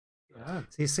 Yeah.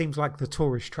 So it seems like the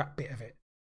tourist trap bit of it.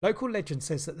 Local legend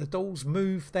says that the dolls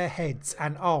move their heads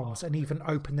and arms and even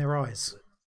open their eyes.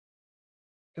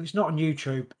 If it's not on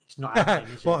YouTube, it's not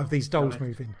happening, is What it? of these To be dolls honest.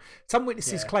 moving? Some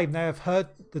witnesses Yeah. claim they have heard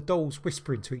the dolls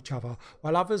whispering to each other,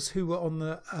 while others who were on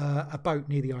a boat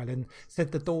near the island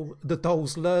said the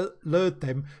dolls lured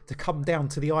them to come down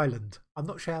to the island. I'm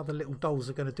not sure how the little dolls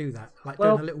are going to do that, like doing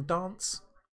a Well, little dance.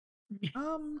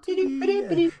 Come to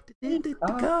me, come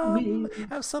come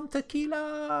have some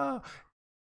tequila.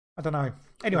 I don't know.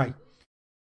 Anyway,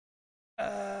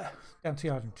 down to the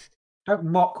island. don't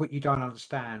mock what you don't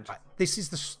understand. Right, this is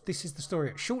the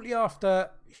story. Shortly after,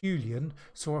 Julian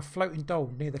saw a floating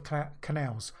doll near the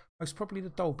canals. Most probably the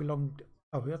doll belonged.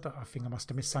 Oh, I think I must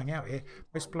have missed something out here.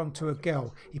 Most belonged to a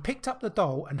girl. He picked up the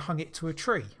doll and hung it to a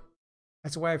tree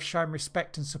as a way of showing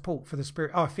respect and support for the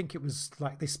spirit. Oh, I think it was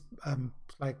like this,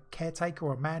 like caretaker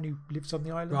or a man who lives on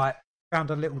the island Right. found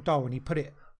a little doll and he put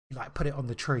it on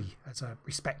the tree as a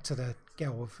respect to the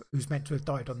girl who's meant to have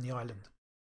died on the island.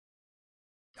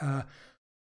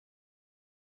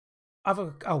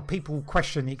 People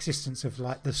question the existence of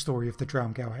like the story of the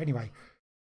drowned girl. Anyway,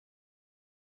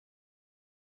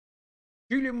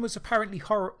 Julian was apparently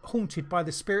haunted by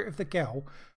the spirit of the girl.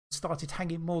 Started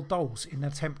hanging more dolls in an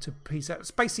attempt to please her.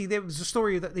 Basically, there was a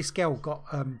story that this girl got.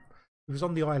 It was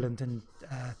on the island, and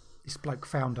this bloke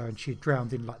found her, and she had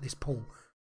drowned in like this pool.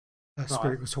 Her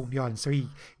spirit was haunting the island. So he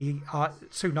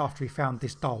soon after he found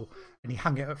this doll, and he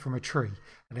hung it up from a tree.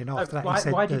 And then after that, he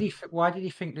said why did he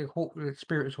think the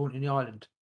spirit was haunting the island?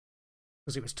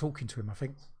 because it was talking to him, I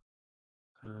think.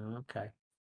 Okay.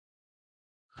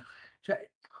 So,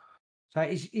 so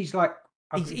he's like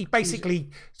He basically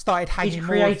started he's hanging more.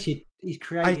 created he's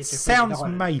created. It this haunted sounds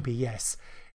island. maybe yes.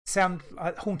 Sound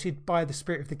haunted by the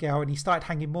spirit of the girl, and he started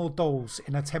hanging more dolls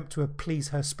in an attempt to please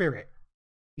her spirit.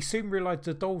 He soon realised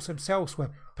the dolls themselves were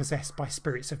possessed by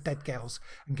spirits of dead girls,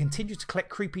 and continued to collect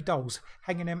creepy dolls,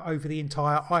 hanging them over the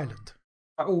entire island.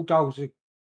 All dolls are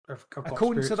have got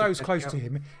According to spirits of those dead close to girls.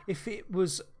 him, if it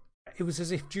was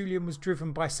as if Julian was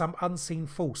driven by some unseen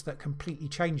force that completely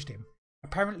changed him.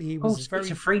 Apparently, he Oh, was very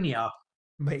schizophrenia.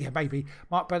 yeah, maybe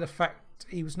marked by the fact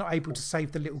he was not able to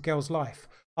save the little girl's life.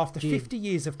 After Jim. 50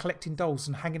 years of collecting dolls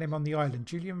and hanging them on the island,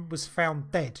 Julian was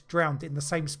found dead, drowned in the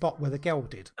same spot where the girl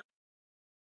did.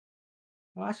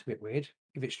 Well, that's a bit weird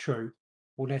if it's true.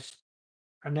 Well, let's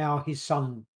and now his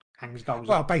son hangs dolls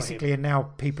Well, up for him. basically, and now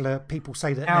people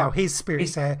say that now Now his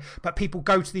spirit's his there, but people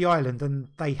go to the island and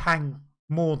they hang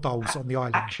more dolls on the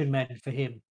island. action men for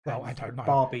him Well, and I don't know.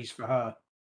 Barbies for her.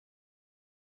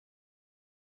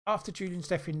 After Julian's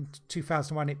death in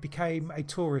 2001, it became a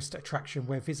tourist attraction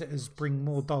where visitors bring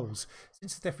more dolls.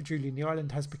 Since the death of Julian, the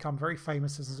island has become very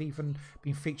famous and has even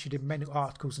been featured in many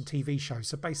articles and TV shows.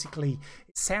 So basically,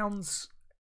 it sounds.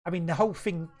 I mean, the whole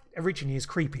thing originally is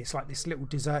creepy. It's like this little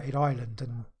deserted island,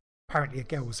 and apparently a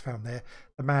girl was found there.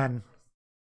 The man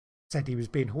said he was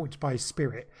being haunted by his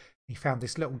spirit. He found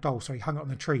this little doll, so he hung it on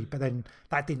the tree. But then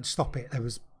that didn't stop it.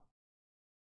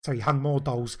 So he hung more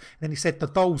dolls. And then he said the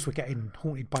dolls were getting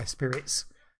haunted by spirits.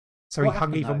 So What he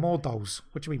hung happened even though? more dolls.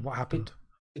 What do you mean? What Did, happened?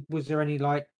 was there any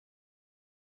like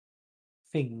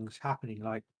things happening,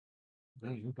 like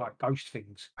ghost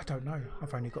things? I don't know.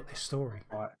 I've only got this story.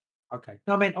 Right. Okay.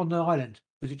 No, I meant on the island.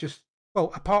 Was it just?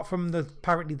 Well, apart from the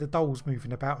apparently the dolls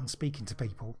moving about and speaking to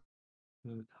people.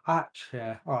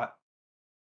 Yeah. All right.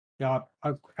 Yeah.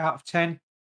 Out of 10,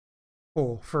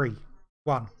 4, 3,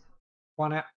 1.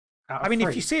 one out I of mean,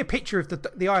 if you three. see a picture of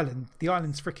the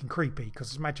island's freaking creepy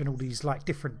because imagine all these like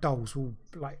different dolls, all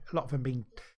like a lot of them being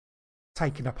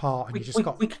taken apart, and We, you just we,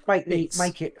 got we could bits.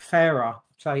 make it fairer.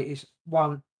 Say it's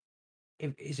one.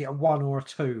 Is it a one or a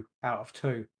two out of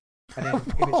two? And then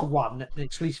if it's a What? one, then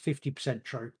it's at least 50%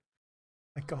 true.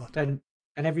 My God, Then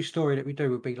and every story that we do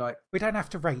would be like, we don't have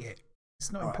to rate it.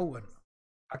 It's not all right. important.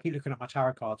 I keep looking at my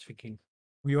tarot cards, thinking,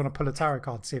 You want to pull a tarot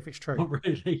card, see if it's true. not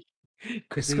really,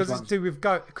 because It's these because it's ones, do with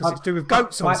goat. Because my it's do with my,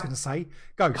 goats. I was my going to say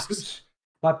ghosts.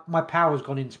 goats, my power's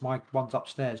gone into my ones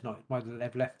upstairs. Not my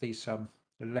they've left they've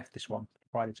left this one,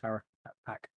 Friday Tarot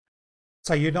pack.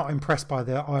 So you're not impressed by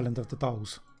the island of the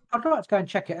dolls? I'd like to go and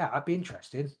check it out. I'd be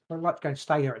interested. I'd like to go and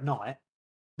stay there at night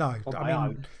No, on I my mean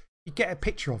own. you get a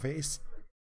picture of it. It's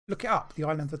look it up. The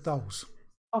island of the dolls.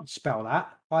 I can't spell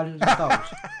that. Island of the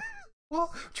Dolls.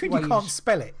 What? Do you mean you can't Ways.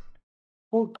 spell it?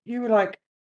 Well, you were like,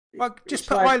 Like just it's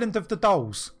put like Island of the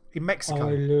Dolls in Mexico.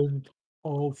 Island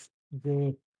of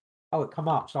the. Oh, it come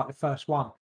up. It's like the first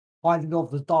one. Island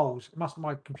of the Dolls. It must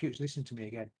my computer's listening to me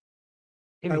again.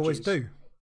 They always Images. do.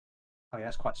 Oh yeah,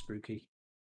 that's quite spooky.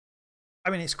 I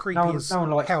mean, it's creepy as No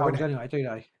one likes hell, isn't dolls it? anyway, do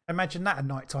they? Imagine that at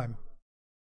night time.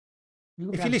 You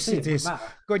wouldn't be If able you're to see listening it. to Wouldn't this,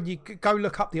 matter. go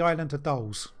look up the Island of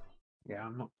Dolls. Yeah,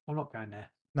 I'm not going there.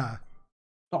 No,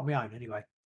 Not on my own anyway.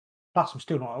 Plus, I'm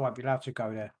still not. I won't be allowed to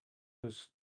go there because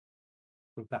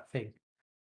of that thing.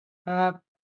 Uh,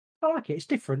 I like it. It's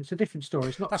different. It's a different story.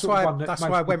 It's not that's sort of why one that that's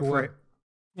why I most went people for will. it.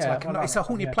 It's Yeah, like I like it's a that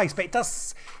one. haunted Yeah. place, but it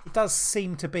does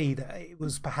seem to be that it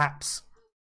was perhaps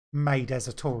made as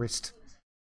a tourist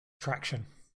attraction,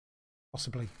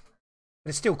 possibly. But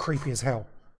it's still creepy as hell.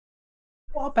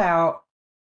 What about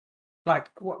like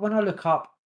when I look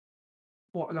up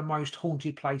what are the most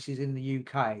haunted places in the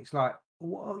UK? It's like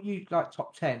what are you like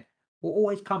top 10? What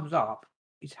always comes up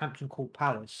is Hampton Court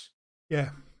Palace.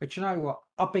 Yeah. But you know what?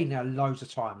 I've been there loads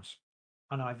of times,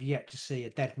 and I've yet to see a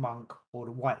dead monk or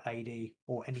the White Lady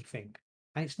or anything.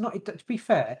 And it's not. To be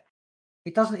fair,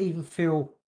 it doesn't even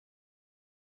feel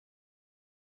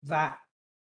that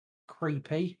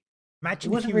creepy. It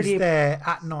Imagine if wasn't you was really. there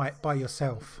at night by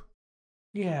yourself.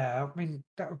 Yeah, I mean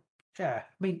that. Yeah,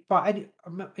 I mean, but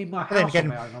in my But then house on again,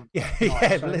 my own yeah, at night.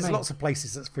 yeah. So But I there's mean, lots of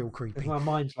places that feel as creepy. my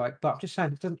mind's like, but I'm just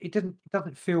saying, it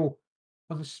doesn't feel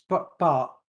on the spot.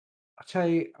 But I tell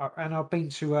you, and I've been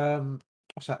to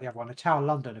what's that the other one, the Tower of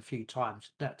London a few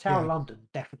times. That Tower of Yeah, London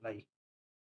definitely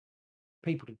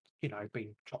people have,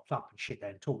 been chopped up and shit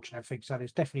there and tortured and everything. So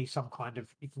there's definitely some kind of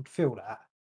you can feel that.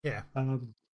 yeah.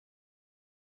 Um,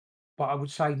 but I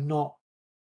would say not.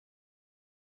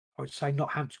 I would say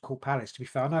not Hampton Court Palace. To be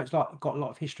fair, I know it's like got a lot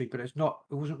of history, but it's not.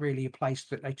 It wasn't really a place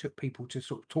that they took people to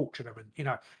sort of torture them,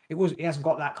 and it was. It hasn't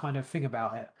got that kind of thing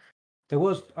about it. There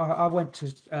was. I went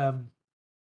to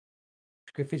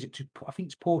go visit to. I think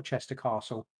it's Porchester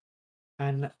Castle,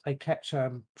 and they kept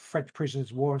French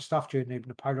prisoners of war and stuff during the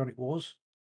Napoleonic Wars.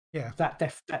 Yeah. That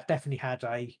definitely had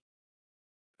a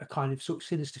kind of sort of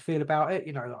sinister feel about it.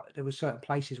 Like there were certain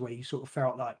places where you sort of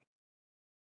felt like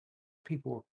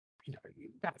people were,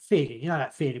 that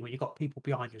feeling when you got people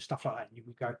behind you and stuff like that. And you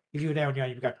would go, if you were there on your own,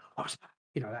 you would go, what's that?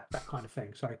 That kind of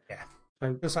thing. So, Yeah.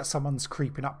 so Feels like someone's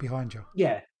creeping up behind you.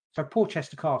 yeah. So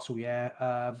Portchester Castle,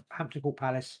 yeah. Hampton Court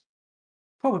Palace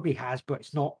probably has, but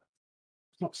it's not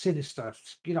sinister.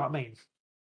 You know what I mean?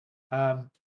 Um,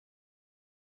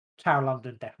 Tower of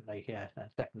London, definitely, yeah.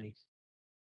 That definitely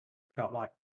felt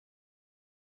like,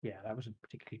 yeah, that wasn't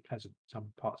particularly pleasant. Some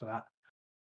parts of that.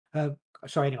 Um,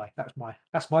 so anyway, that's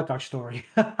my ghost story.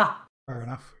 Got Fair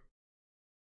enough.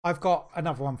 I've got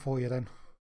another one for you then.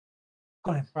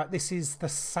 him. Right, this is the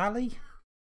Sally.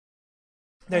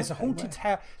 There's a Okay, haunted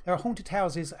where? there are haunted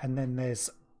houses, and then there's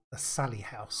the Sally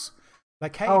House.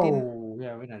 Located in Oh,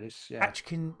 yeah, we know this. Yeah.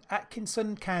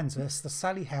 Atkinson, Kansas, the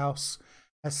Sally House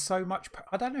has so much.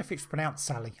 I don't know if it's pronounced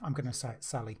Sally. I'm going to say it's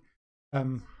Sally.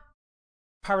 Um,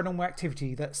 Paranormal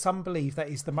activity that some believe that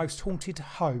is the most haunted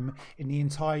home in the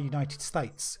entire United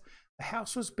States. The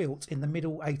house was built in the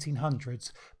middle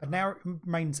 1800s, but now it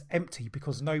remains empty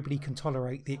because nobody can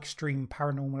tolerate the extreme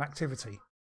paranormal activity.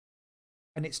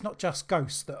 And it's not just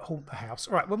ghosts that haunt the house.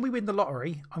 All right, when we win the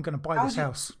lottery, I'm going to buy this How's it?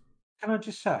 house. Can I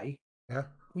just say, Yeah, well,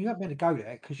 you're not meant to go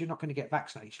there because you're not going to get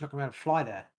vaccinated. You're not going to be able to fly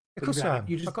there. of But you, course I am.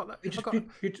 you I've just, got that. you I've just, got. you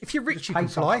If you're just rich, you pay can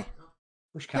fly. someone.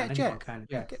 Which Yeah, can anyone jet. can.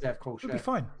 Yeah, Yeah, yeah, of course. it'll be Yeah.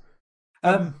 fine.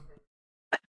 Um, Um,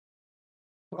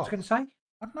 what was I what? going to say?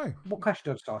 I don't know. What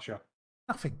question did I ask you?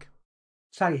 Nothing.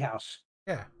 Sally House.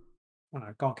 Yeah. Oh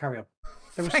no, go on, carry on.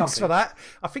 There was Thanks for something. that.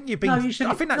 I think you've No, been. you said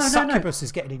I it. think that No, no, no. succubus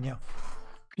is getting in you.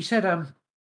 You said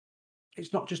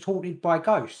it's not just haunted by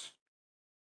ghosts.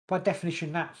 By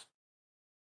definition, that's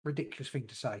a ridiculous thing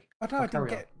to say. I know. I'll I didn't carry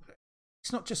on. get.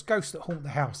 It's not just ghosts that haunt the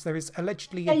house. There is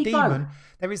allegedly a There you go. demon.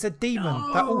 There is a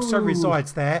demon that also No,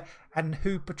 resides there and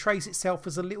who portrays itself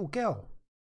as a little girl.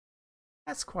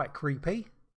 That's quite creepy.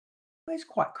 it's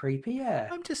quite creepy. Yeah.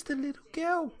 I'm just a little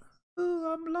girl.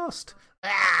 Oh, I'm lost.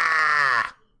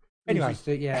 Ah! Anyway, Uses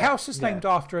the the yeah, house is yeah, named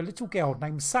after a little girl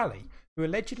named Sally, who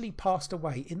allegedly passed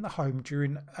away in the home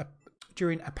during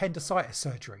appendicitis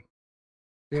surgery.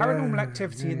 Paranormal yeah,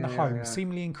 activity in yeah, the yeah, home yeah.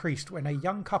 seemingly increased when a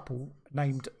young couple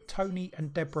named Tony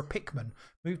and Deborah Pickman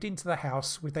moved into the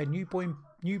house with their newborn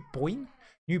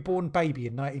baby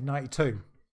in 1992.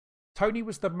 Tony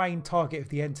was the main target of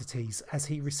the entities as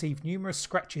he received numerous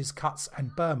scratches, cuts,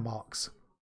 and burn marks.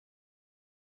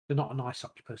 They're not a nice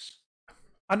octopus.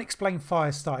 Unexplained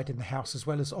fires started in the house as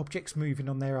well as objects moving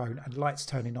on their own and lights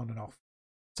turning on and off.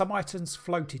 Some items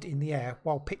floated in the air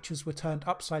while pictures were turned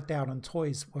upside down and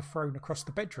toys were thrown across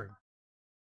the bedroom.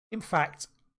 In fact,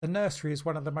 the nursery is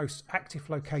one of the most active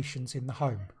locations in the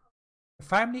home. The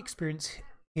family experienced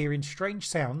hearing strange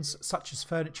sounds such as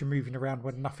furniture moving around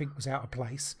when nothing was out of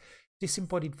place,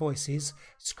 disembodied voices,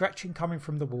 scratching coming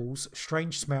from the walls,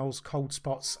 strange smells, cold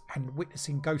spots, and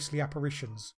witnessing ghostly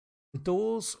apparitions. The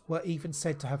doors were even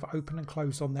said to have opened and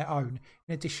closed on their own,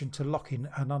 in addition to locking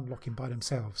and unlocking by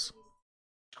themselves.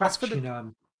 As for the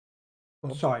Scratching.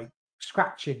 well, Sorry,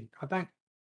 scratching. I don't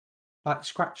like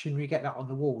scratching. You get that on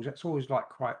the walls. That's always like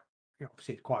quite.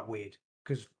 Obviously, it's quite weird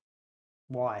because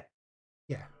why?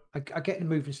 yeah, I get the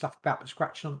moving stuff about, but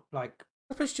scratching on like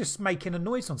I suppose just making a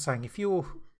noise on something. If you're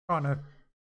trying to,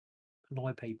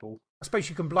 annoy people. I suppose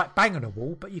you can like bang on a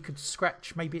wall, but you could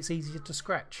scratch. Maybe it's easier to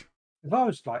scratch. If I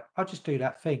was like, I'd just do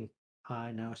that thing.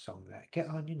 I know a song that get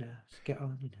on your nerves, get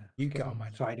on your nerves, You get get on on. my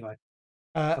nerves. So anyway,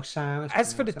 Uh, oh Sam,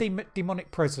 As for the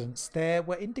demonic presence, there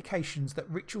were indications that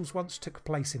rituals once took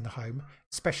place in the home,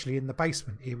 especially in the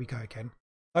basement. Here we go again.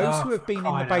 Those oh, who have for been in the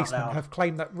crying out basement loud. have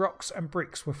claimed that rocks and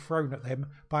bricks were thrown at them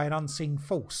by an unseen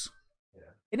force.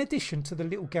 In addition to the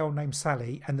little girl named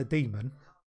Sally and the demon,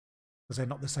 because they're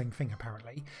not the same thing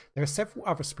apparently, there are several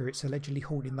other spirits allegedly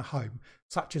haunting the home,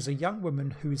 such as a young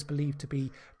woman who is believed to be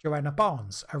Joanna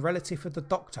Barnes, a relative of the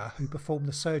doctor who performed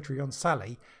the surgery on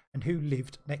Sally and who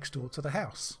lived next door to the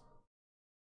house.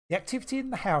 The activity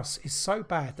in the house is so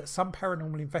bad that some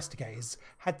paranormal investigators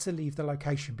had to leave the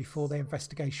location before their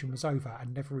investigation was over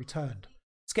and never returned.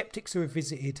 Skeptics who have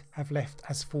visited have left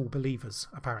as full believers,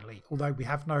 apparently, although we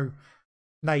have no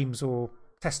names or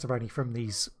testimony from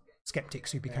these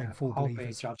skeptics who became Yeah, full I'll be a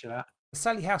believers. judge of that. The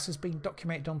Sally House has been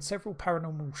documented on several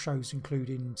paranormal shows,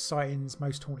 including Sightings,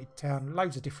 Most Haunted Town,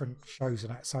 loads of different shows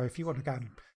and that. So if you want to go and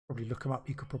probably look them up,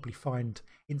 you could probably find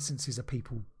instances of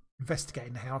people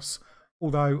investigating the house.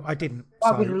 Although I didn't, If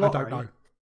I so win the I don't know. lottery,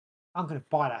 I'm going to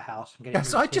buy that house and get it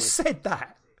Yes, I moved here. just said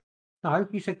that. No,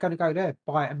 you said going to go there,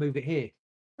 buy it and move it here.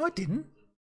 I didn't.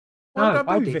 Why would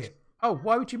No, I I move did. it? Oh,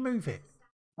 why would you move it?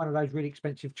 One of those really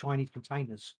expensive Chinese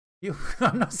containers. You,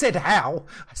 I not said how.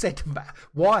 I said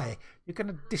why. You're going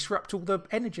to disrupt all the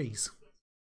energies.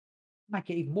 Make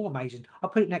it even more amazing. I'll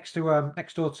put it next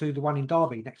door to the one in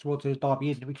Derby, next door to the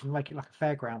Derby Inn, and we can make it like a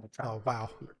fairground, Oh, wow.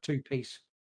 two-piece.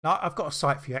 No, I've got a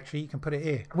site for you, actually. You can put it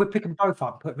here. We'll pick them both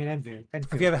up and put them in Enfield.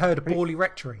 Have you ever heard of Put it- Borley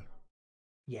Rectory?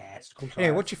 Yes, of course I Anyway,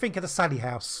 have. what do you think of the Sally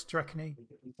house? Do you reckon he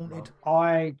haunted? I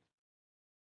I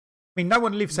mean, no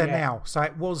one lives there yeah now, so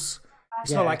it was.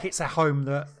 It's not yeah like it's a home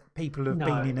that people have been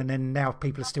no. in, and then now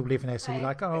people are still living there. So you're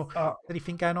like, oh, Uh,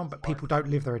 anything going on? But people don't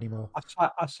live there anymore.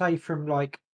 I say from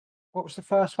like what was the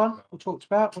first one we talked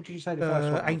about? What did you say the first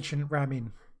one was? Ancient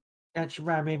Ramin, Actually,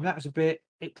 ram in. That was a bit.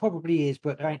 It probably is,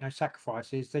 but there ain't no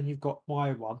sacrifices. Then you've got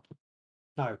my one.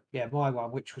 No, yeah, my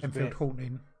one, which was a Enfield bit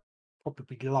haunting.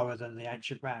 probably lower than the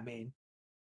ancient ram in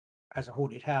as a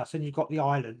haunted house. Then you've got the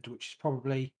island, which is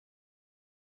probably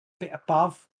a bit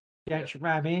above the ancient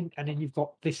ram in, and then you've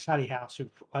got this Sally house. Who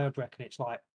I would reckon it's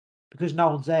like because no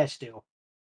one's there still.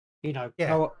 You know, Yeah,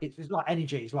 no, it's like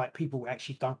energy. It's like people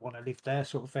actually don't want to live there,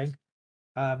 sort of thing.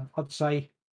 I'd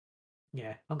say,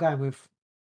 yeah, I'm going with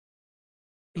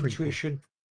creepy. intuition.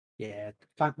 Yeah,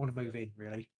 don't want to move in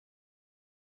really.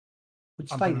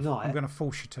 Would I'm stay the gonna I'm night. gonna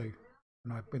force you to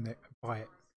when I win it buy it.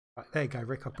 Right, there you go,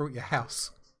 Rick. I brought your house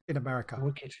in America.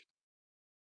 Wicked.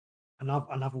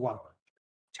 Another one.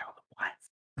 Tell them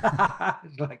what.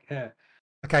 It's like,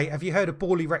 Okay, have you heard of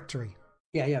Borley Rectory?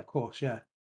 yeah, of course, yeah.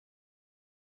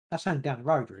 That's only down the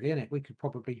road, really, isn't it? We could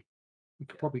probably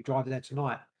drive there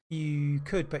tonight. You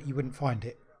could, but you wouldn't find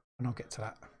it, and I'll get to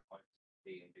that.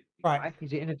 Right, Right?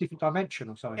 Is it in a different dimension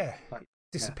or something? yeah, Like, yeah,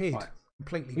 disappeared right.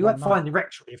 completely You one won't night. find the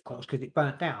rectory, of course, because it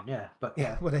burnt down. Yeah, but Yeah,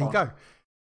 yeah, well, there go you on. go.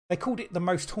 They called it the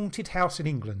most haunted house in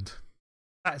England.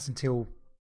 That's until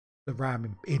the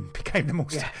Ram Inn became the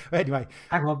most. Yeah, Anyway,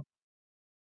 hang on.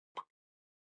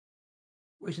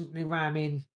 Isn't the ram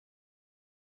in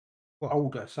what?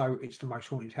 older, so it's the most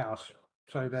haunted house?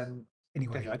 So then,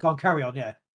 Anyway, anyway, go on, carry on.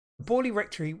 Yeah. Borley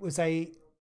Rectory was a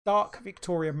dark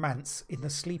Victorian manse in the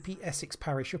sleepy Essex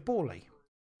parish of Borley.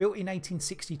 Built in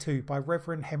 1862 by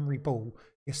Reverend Henry Ball,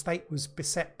 the estate was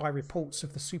beset by reports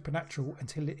of the supernatural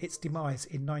until its demise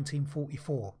in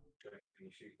 1944.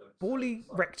 Borley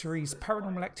Rectory's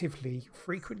paranormal activity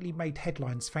frequently made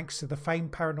headlines thanks to the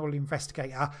famed paranormal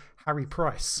investigator Harry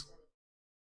Price.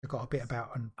 I got a bit about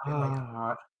and a bit later.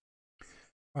 Ah,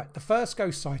 Right, the first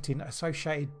ghost sighting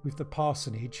associated with the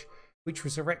parsonage, which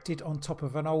was erected on top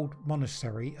of an old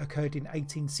monastery, occurred in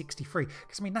 1863.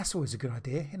 Because I mean, that's always a good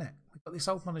idea, isn't it? We've got this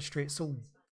old monastery; it's all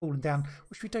fallen down.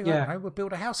 What should we do? I don't yeah, know. We'll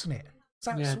build a house in it.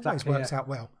 So yeah, it always exactly. Yeah. works out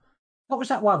well. What was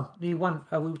that one? The one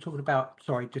we were talking about.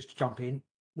 Sorry, just to jump in.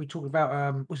 We talked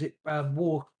about was it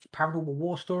war paranormal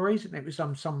war stories? And it was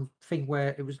some thing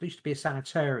where it was used to be a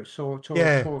sanitarium,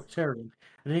 Yeah, sanitarium,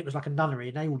 and then it was like a nunnery,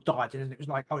 and they all died, and then it was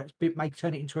like, oh, let's make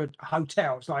turn it into a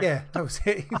hotel. It's like, yeah, that was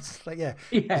it. It's like a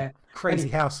yeah, crazy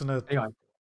house and a anyway,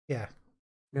 yeah.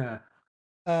 yeah.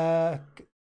 Uh,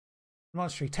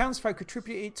 Monastery. Townsfolk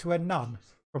attributed it to a nun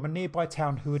from a nearby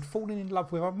town who had fallen in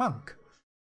love with a monk.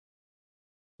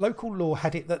 Local law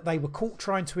had it that they were caught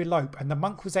trying to elope and the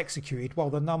monk was executed while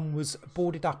the nun was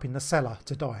boarded up in the cellar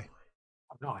to die.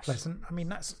 Oh, nice. Pleasant. I mean,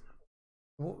 that's.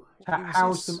 What year was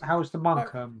How's this? the Oh, monk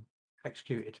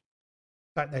executed?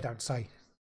 they don't say.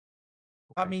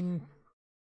 I Okay. mean,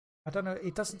 I don't know.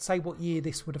 It doesn't say what year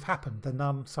this would have happened, the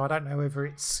nun, so I don't know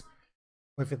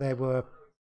whether there were,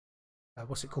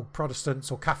 what's it called, Protestants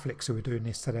or Catholics who were doing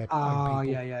this to their own Ah,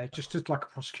 people. yeah, just like a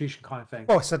prosecution kind of thing.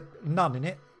 Well, it's a nun in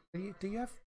it. Do you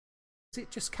have. Is it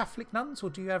just Catholic nuns or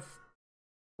do you have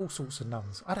all sorts of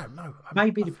nuns? I don't know.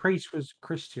 Maybe the priest was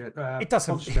Christian, It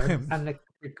doesn't. Protestant, and the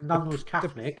nun was The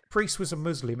Catholic. priest was a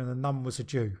Muslim and the nun was a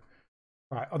Jew.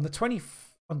 Right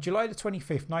on July the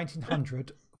 25th,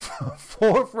 1900,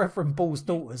 four of Reverend Ball's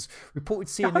daughters reported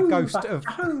seeing a ghost Jehovah, of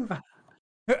Jehovah.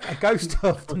 a ghost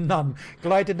of the nun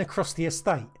gliding across the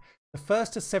estate. The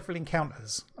first of several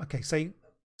encounters. Okay, so it's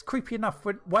creepy enough.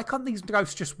 Why can't these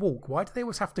ghosts just walk? Why do they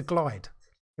always have to glide?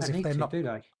 As Don't if need they're to, not. do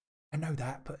they? I know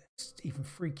that, but it's even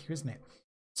freakier, isn't it?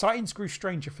 Sightings grew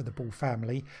stranger for the Ball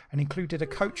family and included a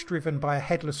coach driven by a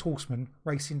headless horseman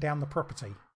racing down the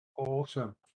property.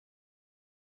 Awesome.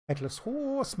 Headless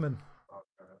horseman.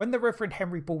 When the Reverend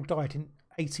Henry Ball died in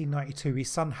 1892, his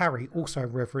son Harry, also a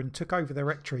Reverend, took over the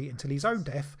rectory until his own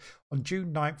death on June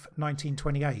 9th,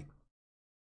 1928.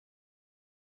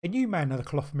 A new man of the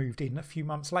cloth moved in a few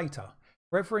months later.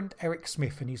 Reverend Eric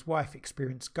Smith and his wife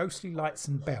experienced ghostly lights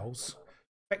and bells,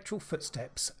 spectral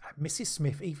footsteps, and Mrs.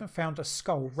 Smith even found a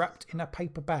skull wrapped in a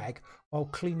paper bag while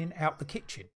cleaning out the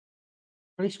kitchen.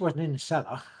 At least it wasn't in the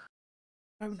cellar.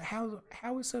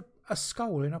 How is a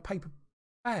skull in a paper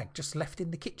bag just left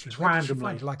in the kitchen? Just Where did she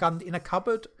find it? randomly. Like in a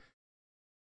cupboard?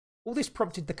 All this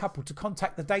prompted the couple to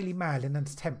contact the Daily Mail in an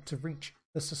attempt to reach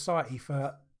the Society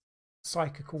for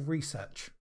Psychical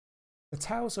Research. The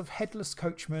tales of headless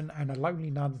coachman and a lonely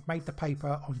nun made the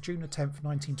paper on June 10th,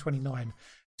 1929.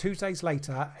 2 days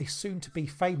later, a soon-to-be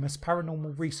famous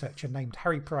paranormal researcher named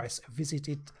Harry Price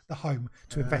visited the home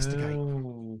to investigate.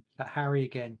 Oh, that Harry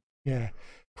again. Yeah. Is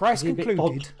Price he a bit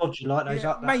concluded, dodgy like those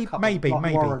yeah, up that couple of maybe, like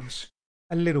maybe, Warrens?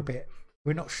 a little bit.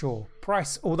 We're not sure.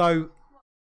 Price, although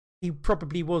he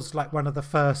probably was like one of the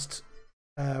first,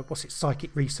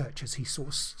 psychic researchers. He sort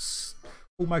of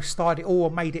almost started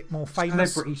or made it more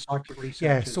famous. Celebrity psychic Yeah,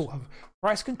 researchers. sort of.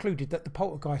 Price concluded that the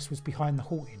poltergeist was behind the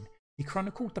haunting. He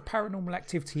chronicled the paranormal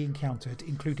activity he encountered,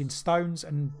 including stones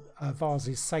and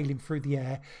vases sailing through the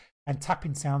air and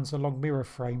tapping sounds along mirror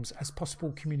frames as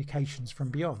possible communications from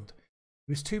beyond.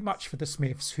 It was too much for the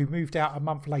Smiths, who moved out a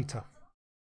month later.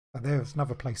 And there was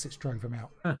another place that drove him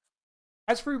out. Huh.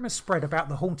 As rumours spread about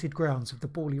the haunted grounds of the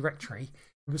Borley Rectory,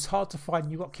 it was hard to find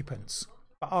new occupants.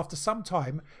 But after some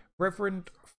time, Reverend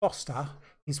Foster,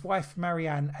 his wife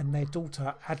Marianne, and their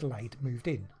daughter Adelaide moved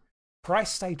in.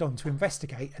 Price stayed on to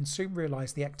investigate and soon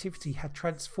realised the activity had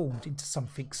transformed into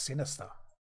something sinister.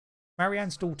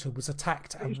 Marianne's daughter was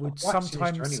attacked and He's would quite sinister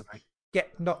sometimes anyway.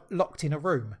 get locked in a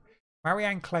room.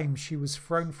 Marianne claimed she was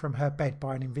thrown from her bed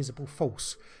by an invisible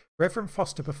force. Reverend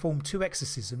Foster performed 2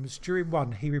 exorcisms. During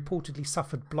one, he reportedly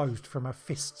suffered blows from a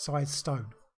fist-sized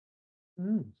stone.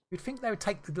 Mm. You'd think they would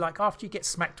take like after you get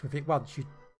smacked with it once, you'd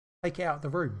take it out of the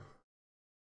room.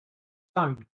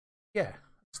 Stone. Yeah,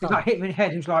 He's like hit him in the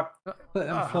head. He was like, put it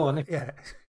on the floor and yeah,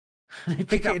 they kick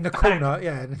pick it up in the bang, corner.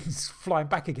 Yeah, and it's flying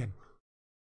back again.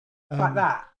 like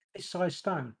that. This size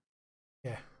stone.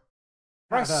 Yeah.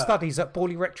 That'd Price's hurt. studies at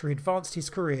Borley Rectory advanced his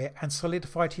career and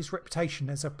solidified his reputation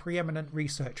as a preeminent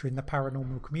researcher in the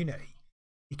paranormal community.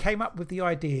 He came up with the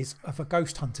ideas of a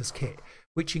ghost hunter's kit,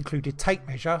 which included tape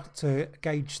measure to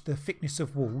gauge the thickness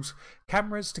of walls,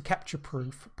 cameras to capture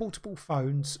proof, portable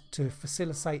phones to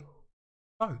facilitate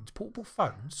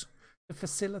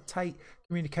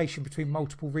communication between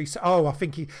multiple research. Oh, I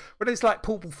think when it's like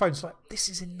portable phones, like this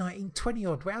is in 1920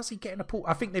 odd. How's he getting a port?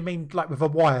 I think they mean like with a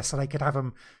wire so they could have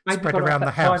them Maybe spread got around the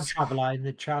that time house. traveller in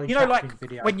the Charlie You know, Chaplin like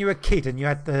video. when you were a kid and you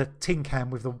had the tin can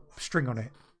with the string on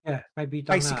it. Yeah, maybe he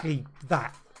done Basically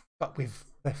that, but with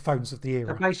the phones of the that. So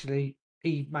era. basically,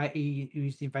 he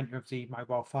was the inventor of the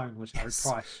mobile phone. Was Harry Yes.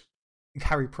 Price.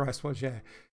 Harry Price was, yeah.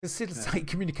 Facilitate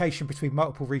communication between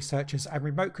multiple researchers and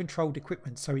remote controlled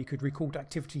equipment so he could record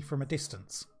activity from a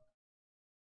distance.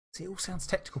 See, it all sounds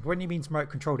technical, but when he means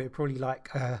remote controlled, it's probably like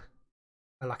a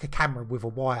camera with a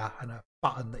wire and a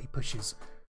button that he pushes.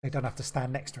 They don't have to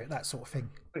stand next to it, that sort of thing.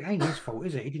 But it ain't his fault,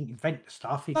 is it? He didn't invent the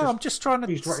stuff. He No, I'm just trying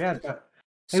to. used what he had. But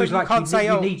So it was you like can't say,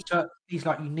 he's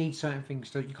like you need certain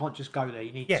things, so you can't just go there.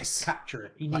 You need yes, to capture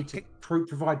it. You like need to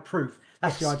provide proof.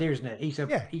 That's yes. the idea, isn't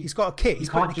it? He's got a kit. You He's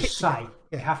can't putting the just kit say. together.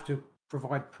 You Yeah. have to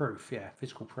provide proof. Yeah,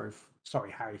 physical proof.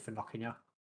 Sorry, Harry, for knocking you.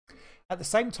 At the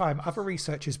same time, other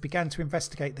researchers began to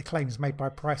investigate the claims made by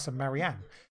Price and Marianne.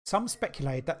 Some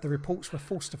speculated that the reports were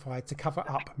falsified to cover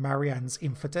up Marianne's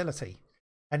infidelity,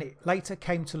 and it later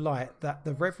came to light that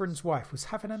the Reverend's wife was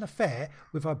having an affair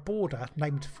with a boarder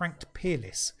named Frank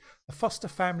Peerless. The Foster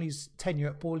family's tenure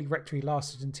at Borley Rectory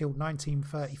lasted until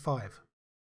 1935.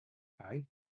 Okay.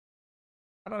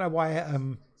 I don't know why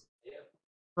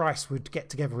Price would get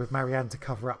together with Marianne to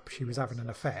cover up she was having an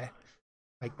affair.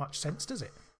 Make much sense, does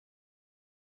it?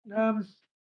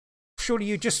 Surely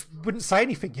you just wouldn't say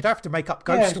anything. You'd have to make up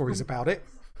ghost stories about it.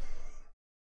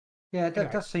 Yeah,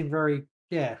 that does seem very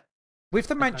With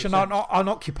the mansion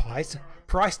unoccupied,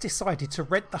 Price decided to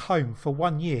rent the home for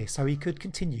 1 year so he could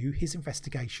continue his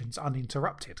investigations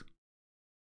uninterrupted.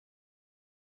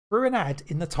 Through an ad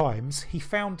in the Times, he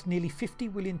found nearly 50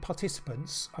 willing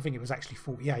participants, I think it was actually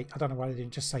 48, I don't know why they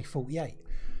didn't just say 48,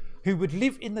 who would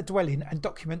live in the dwelling and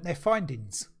document their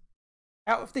findings.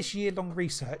 Out of this year-long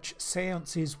research,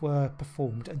 seances were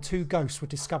performed and 2 ghosts were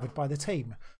discovered by the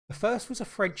team. The first was a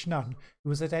French nun who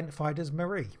was identified as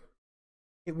Marie.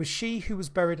 It was she who was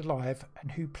buried alive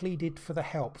and who pleaded for the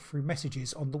help through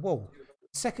messages on the wall.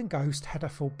 The second ghost had a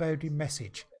foreboding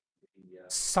message.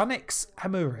 Sunix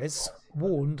Amores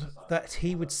warned that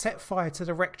he would set fire to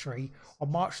the rectory on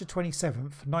March the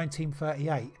 27th,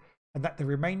 1938, and that the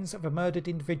remains of a murdered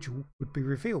individual would be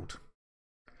revealed.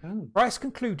 Price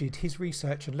concluded his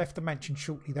research and left the mansion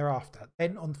shortly thereafter.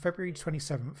 Then, on February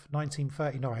 27th,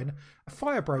 1939, a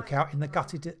fire broke out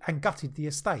gutted the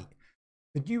estate.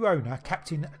 The new owner,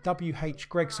 Captain W.H.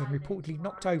 Gregson, reportedly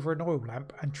knocked over an oil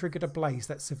lamp and triggered a blaze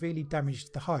that severely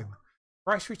damaged the home.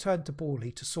 Price returned to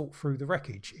Borley to sort through the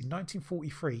wreckage. In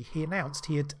 1943, he announced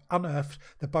he had unearthed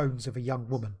the bones of a young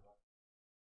woman.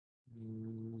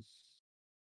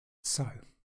 So,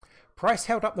 Price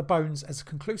held up the bones as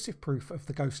conclusive proof of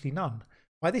the ghostly nun.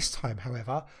 By this time,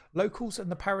 however, locals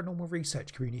and the paranormal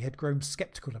research community had grown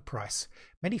sceptical of Price.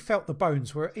 Many felt the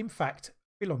bones were, in fact,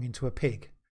 belonging to a pig.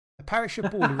 The parish of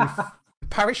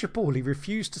Borley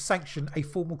refused to sanction a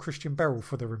formal Christian burial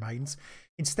for the remains.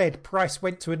 Instead, Price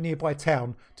went to a nearby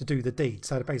town to do the deed.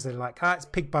 So they're basically like, it's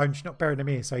pig bones, you're not burying them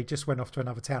here. So he just went off to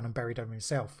another town and buried them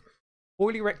himself.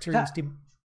 Borley Rectory was... That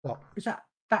What? is that.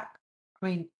 I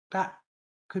mean, that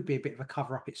could be a bit of a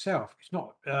cover up itself. It's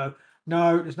not.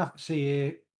 No, there's nothing to see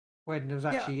here. When there's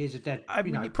Yeah, actually is a dead. I You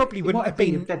mean, know, it probably it wouldn't might have have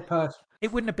been a been... dead person.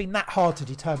 It wouldn't have been that hard to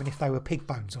determine if they were pig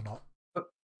bones or not, But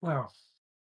well,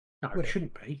 no, would it it?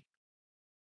 shouldn't be.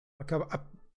 Like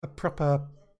a proper,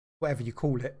 whatever you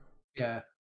call it, Yeah.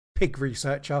 pig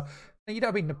researcher. You know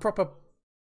what I mean? The proper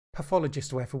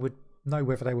pathologist or whatever would know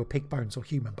whether they were pig bones or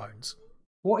human bones.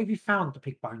 What if you found the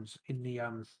pig bones in the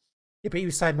Yeah, but he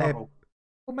was saying they're... rubble?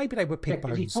 Well, maybe they were Yeah, pig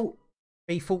because he bones. thought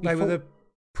He thought he they were thought. the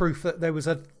proof that there was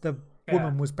the Yeah.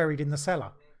 woman was buried in the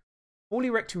cellar. Morley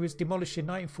Rectory was demolished in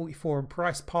 1944 and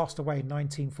Price passed away in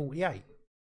 1948.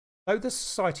 Though the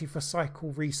Society for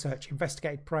Psychical Research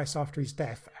investigated Price after his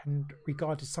death and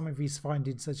regarded some of his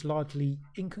findings as largely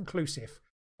inconclusive,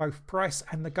 both Price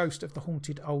and the ghost of the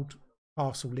haunted old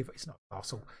castle live... It's not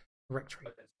castle, rectory.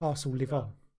 Castle live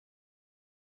on.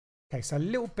 Okay, so a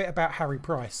little bit about Harry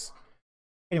Price.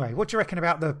 Anyway, what do you reckon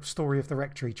about the story of the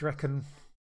rectory? Do you reckon...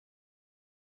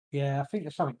 Yeah, I think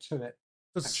there's something to it.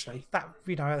 Because Actually, that,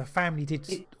 the family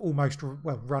did almost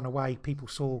run away. People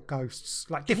saw ghosts.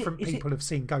 Like different people have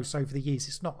seen ghosts over the years.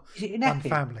 It's not is it in one Epping?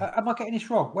 family. Am I getting this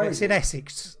wrong? Where It's is in it?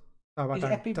 Essex. Oh, I Is it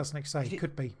don't. Epping? Doesn't say. Is it,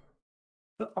 Could be.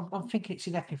 but I'm thinking it's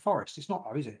in Epping Forest. It's not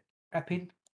though, is it?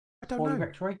 Epping, I don't Borley know.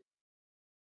 Rectory.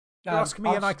 You're asking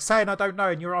me, and I'm saying I don't know,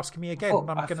 and you're asking me again, and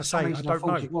I'm going to For some say I reason I don't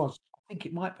thought know. it was. I think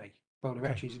it might be. Borley Okay.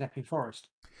 Rectory is in Epping Forest.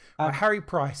 Harry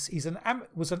Price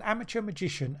was an amateur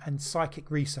magician and psychic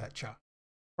researcher.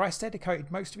 Price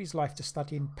dedicated most of his life to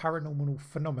studying paranormal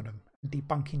phenomenon and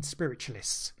debunking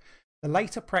spiritualists. The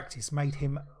later practice made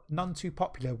him none too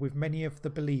popular with many of the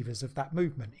believers of that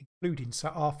movement, including Sir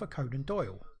Arthur Conan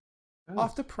Doyle. Oh.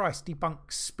 After Price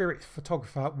debunked spirit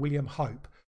photographer William Hope,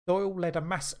 Doyle led a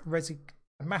mass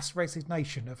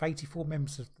resignation of 84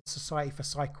 members of the Society for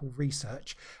Psychical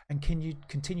Research and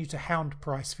continued to hound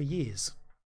Price for years.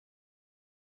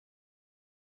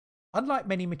 Unlike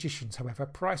many magicians, however,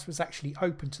 Price was actually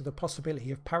open to the possibility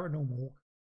of the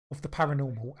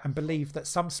paranormal and believed that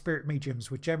some spirit mediums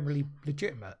were generally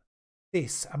legitimate.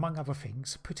 This, among other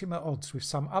things, put him at odds with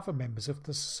some other members of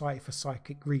the Society for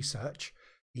Psychic Research,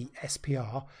 the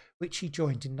SPR, which he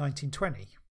joined in 1920.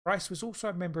 Price was also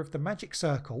a member of the Magic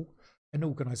Circle, an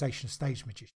organisation of stage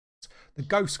magicians, the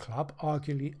Ghost Club,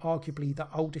 arguably the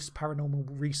oldest paranormal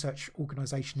research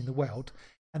organisation in the world,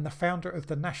 and the founder of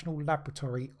the National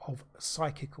Laboratory of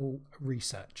Psychical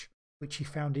Research, which he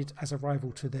founded as a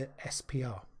rival to the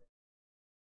SPR.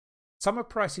 Some of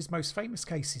Price's most famous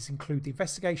cases include the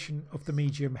investigation of the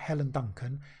medium Helen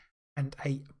Duncan and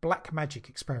a black magic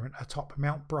experiment atop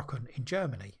Mount Brocken in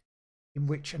Germany, in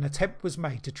which an attempt was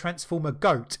made to transform a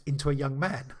goat into a young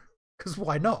man. Because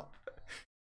why not?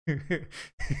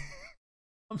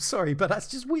 I'm sorry, but that's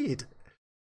just weird.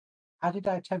 How did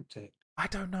they attempt it? I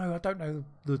don't know.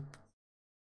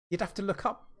 You'd have to look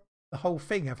up the whole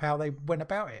thing of how they went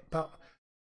about it, but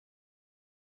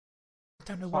I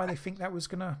don't know why they think that was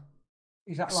gonna...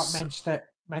 Is that like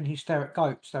men who stare at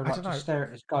goats? They I like don't to know. stare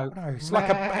at this goat. No, it's like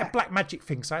a black magic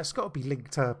thing, so it's got to be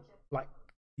linked to, like,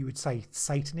 you would say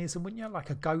Satanism, wouldn't you?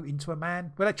 Like a goat into a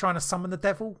man. Were they trying to summon the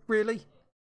devil, really?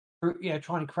 Yeah,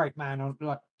 trying to create man on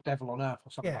like devil on earth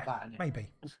or something like that. Isn't it? Maybe.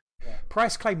 Yeah.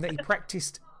 Price claimed that he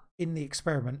practiced in the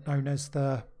experiment known as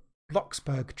the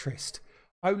Blocksberg Tryst,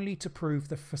 only to prove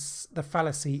the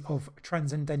fallacy of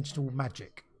transcendental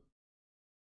magic.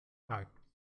 No.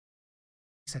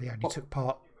 He said he only took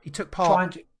part. He took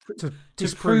part to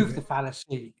disprove the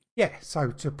fallacy. Yeah,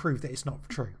 so to prove that it's not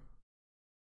true.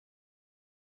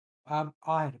 I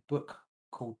had a book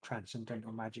called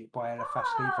Transcendental Magic by Eliphas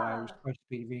Levi, who was supposed to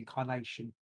be the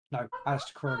reincarnation. No,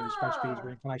 Alistair Crowley was supposed to be his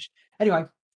reincarnation. Anyway,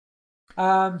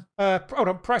 hold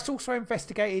on. Price also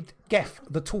investigated Geff,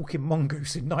 the talking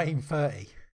mongoose, in 1930.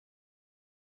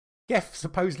 Geff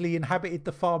supposedly inhabited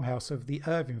the farmhouse of the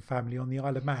Irving family on the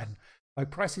Isle of Man, though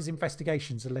Price's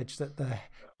investigations alleged that the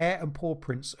hair and paw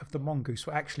prints of the mongoose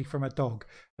were actually from a dog,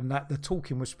 and that the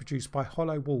talking was produced by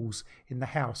hollow walls in the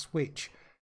house, which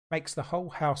makes the whole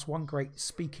house one great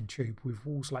speaking tube with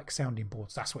walls like sounding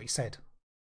boards. That's what he said.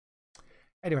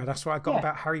 Anyway, that's what I got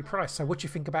about Harry Price. So what do you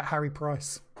think about Harry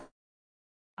Price?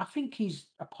 I think he's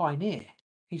a pioneer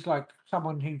he's like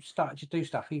someone who started to do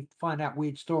stuff. He'd find out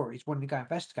weird stories, wanting to go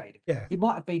investigate it. Yeah. It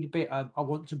might have been a bit. I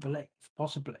want to believe,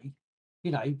 possibly.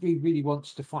 He really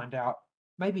wants to find out.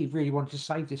 Maybe he really wanted to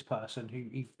save this person who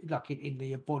he like in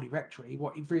the body rectory.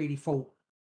 What he really thought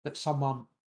that someone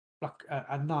like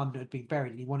a nun had been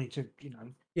buried, and he wanted to,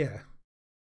 Yeah.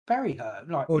 bury her,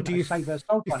 like Or do you, save her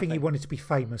soul, you kind of think he thing. wanted to be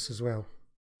famous as well?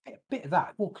 Bit of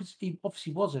that. Well, because he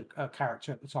obviously was a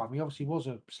character at the time. He obviously was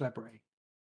a celebrity.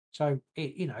 So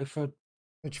for Or do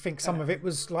you think some of uh, it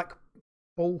was like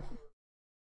bull?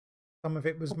 Some of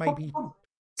it was well, maybe.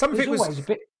 Some of there's it was. always a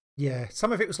bit. Yeah.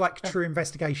 Some of it was like Uh, true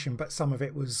investigation, but some of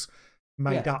it was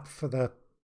made yeah, up for the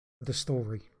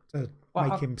story to but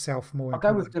make himself more I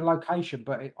go with important. the location.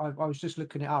 But I was just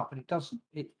looking it up, and it doesn't.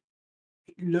 It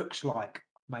looks like,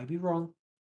 maybe wrong,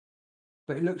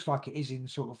 but it looks like it is in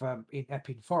sort of in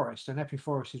Epping Forest, and Epping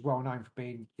Forest is well known for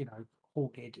being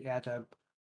haunted. It had a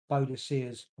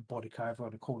Boadicea's body, however you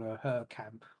want to call her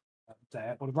camp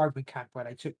there, or the Roman camp where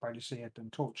they took Boadicea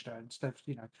and tortured her and stuff.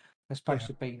 They're supposed Yeah.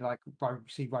 to be like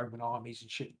see Roman armies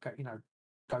and shit.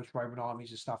 Ghost Roman armies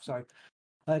and stuff. So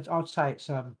I'd say it's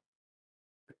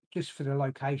just for the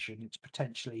location. It's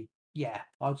potentially, yeah.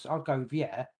 I'd go with,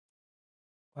 yeah.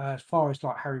 As far as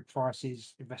like Harry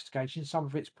Price's investigation, some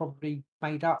of it's probably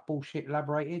made up, bullshit,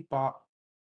 elaborated, but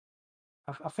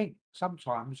I think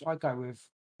sometimes I go with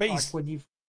But like when you've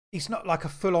he's not like a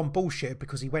full on bullshit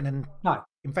because he went and no,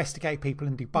 investigated people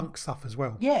and debunked stuff as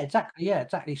well, yeah,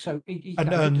 exactly. So and he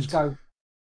did just go.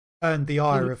 earned the He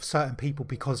ire was of certain people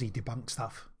because he debunked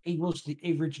stuff. he was the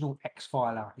original X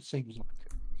filer. It seems like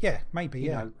Yeah, maybe. you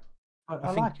Yeah, know. I I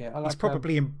think like it. I he's like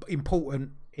probably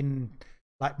important in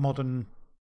like modern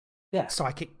yeah,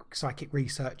 psychic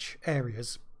research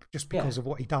areas just yeah. because of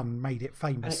what he done made it And,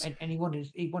 famous. and and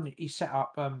he set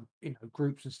up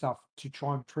groups and stuff to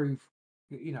try and prove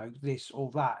this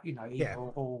or that, either Yeah,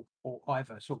 or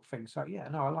either sort of thing. So yeah,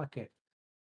 no, I like it.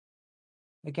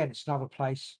 Again, it's another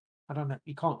place. I don't know.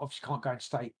 You can't go and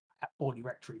stay at Borley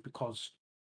Rectory because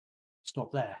it's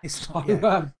not there. it's not. So Yeah,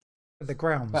 the but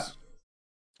grounds.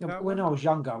 I when I wonder. was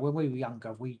younger, when we were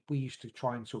younger, we used to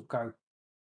try and sort of go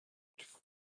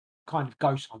kind of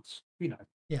ghost hunts.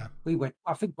 Yeah, We went.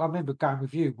 I think I remember going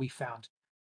with you. We found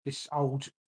this old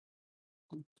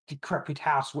decrepit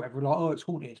house, whatever. Like, oh, it's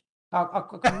haunted. I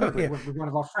can remember it yeah, went with one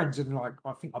of our friends, and like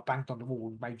I think I banged on the wall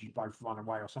and made you both run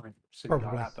away or something silly like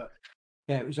probably. that. But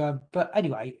yeah, it was. But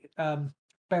anyway,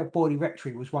 Borley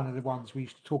Rectory was one of the ones we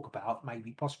used to talk about,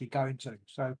 maybe possibly going to.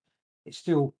 So it's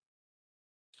still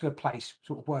a place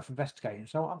sort of worth investigating.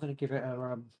 So I'm going to give it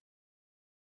a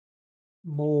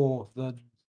more than.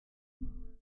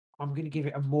 I'm going to give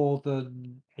it a more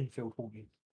than Enfield haunting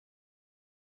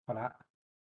for that.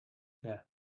 Yeah.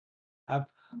 Um,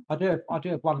 I do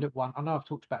have one little one. I know I've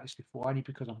talked about this before, only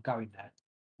because I'm going there.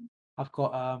 I've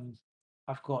got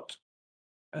I've got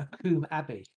Coombe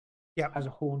Abbey Yeah, as a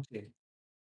haunting.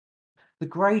 The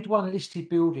Grade One listed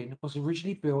building was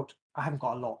originally built. I haven't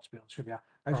got a lot, to be honest with you.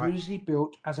 It was right. originally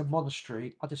built as a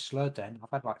monastery. I just slurred then. I've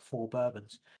had like 4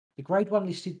 bourbons. The Grade One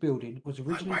listed building was No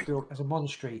originally way. built as a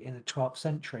monastery in the 12th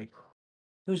century.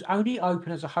 It was only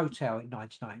open as a hotel in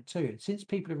 1992, and since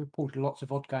people have reported lots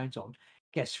of odd goings on,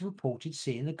 guests have reported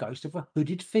seeing the ghost of a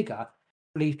hooded figure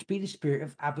believed to be the spirit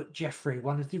of Abbot Geoffrey,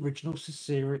 one of the original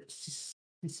Cistercian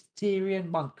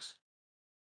monks.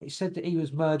 It's said that he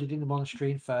was murdered in the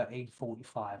monastery in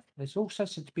 1345. There's also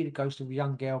said to be the ghost of a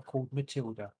young girl called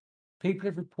Matilda. People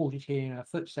have reported hearing her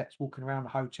footsteps walking around the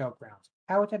hotel grounds.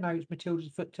 How would they know it's Matilda's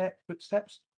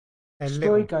footsteps? They're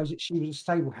Story little. goes that she was a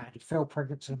stable hand who fell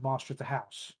pregnant to the master of the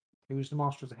house. Who was the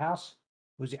master of the house?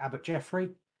 Was it Abbot Geoffrey?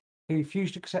 He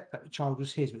refused to accept that the child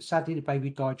was his, but sadly the baby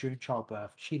died during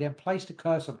childbirth. She then placed a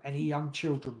curse on any young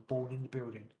children born in the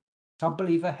building. Some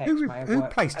believe her hex may have Who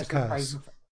worked placed a as the curse? craven.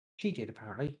 She did,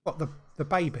 apparently. What, the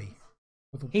baby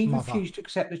or the He mother? refused to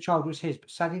accept the child was his, but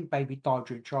sadly the baby died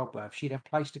during childbirth. She then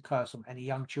placed a curse on any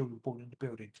young children born in the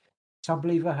building. Some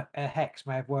believe a hex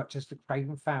may have worked as the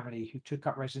Craven family who took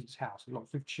up residence house.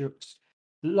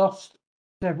 Lost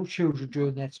several children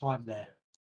during their time there.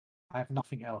 I have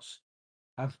nothing else.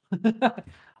 Um,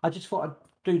 I just thought I'd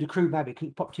do the crew maybe because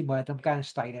it popped in word. I'm going to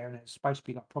stay there, and it's supposed to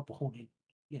be like proper haunted,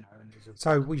 And there's a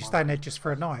So like were you a monk staying there and just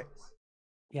for a stuff. night?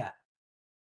 Yeah,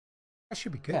 That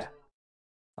should be good. yeah.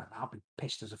 Well, I'll be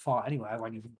pissed as a fart anyway. I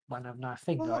won't have no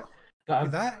thing like. What? But,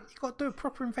 With that, you got to do a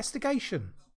proper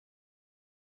investigation.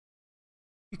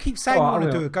 You keep all saying you right, I want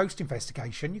to do will. a ghost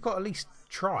investigation. You got to at least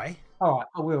try. All right,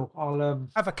 I will. I'll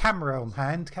Have a camera on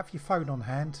hand. Have your phone on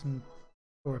hand, and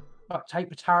or like, take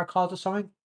the tarot cards or something.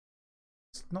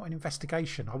 it's not an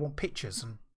investigation. I want pictures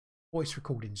and voice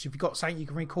recordings. If you've got something you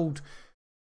can record,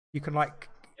 you can like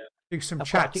do some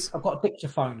I've got chats. I've got a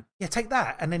dictaphone. Yeah, take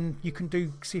that, and then you can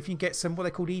see if you can get some what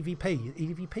they call EVP.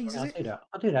 EVPs, is Yeah, it?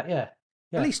 I'll do that. Yeah, At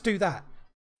yeah, least do that,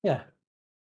 yeah.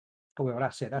 Oh, well,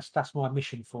 that's it. That's my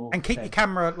mission for and keep your then.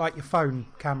 camera like your phone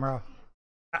camera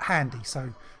handy.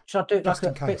 So Should I do it like just in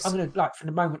a bit? I'm case. gonna like from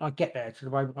the moment I get there to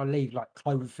the moment I leave, like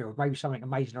Cloverfield. Maybe something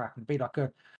amazing will happen. Be like a I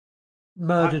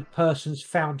murdered person's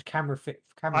found I camera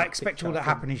expect all picture that thing.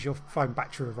 happen is your phone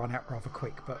battery will run out rather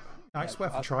quick, but no, Yeah, it's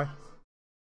worth a try.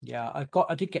 yeah.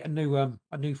 I did get a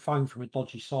new phone from a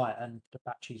dodgy site, and the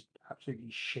battery's absolutely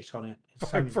shit on it. It's the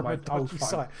Phone same as from a my old dodgy phone.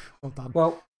 site. Well done.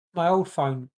 Well, my old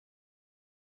phone,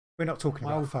 We're not talking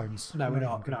my about old phones. no, We're we're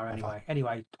not even not. going No, to bother.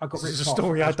 anyway, I got This is a ripped off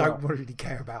story I as don't well. really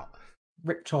care about.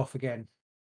 Ripped off again.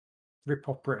 Ripped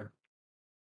off Britain.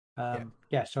 Yeah.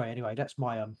 Yeah. Sorry. Anyway, that's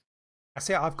my That's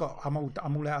it. I'm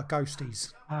all out of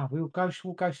ghosties. we'll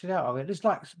ghost it out of it. There's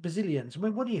like bazillions. I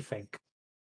mean, what do you think?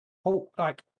 Oh,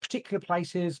 like particular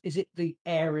places? Is it the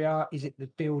area? Is it the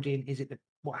building? Is it the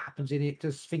what happens in it?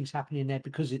 Does things happen in there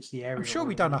because it's the I'm area, sure or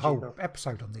we've done a is it whole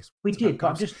episode on this. we It's about did? But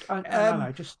I'm ghosts. just I know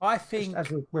I just as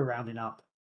think we're rounding up.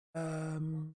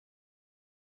 um,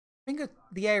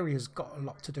 the area's got a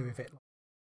lot to do with it.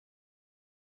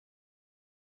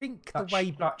 I think the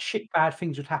way Like shit bad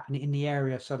things would happen in the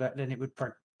area, so that then it would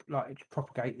like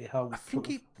propagate the I whole think sort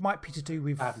of it might be to do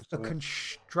with badness the of it.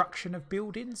 construction of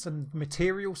buildings and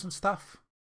materials and stuff.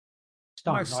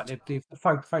 Stone, like Almost, the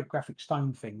photographic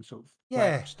stone thing, sort of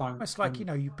yeah, stone. almost like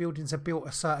your buildings are built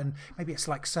a certain. Maybe it's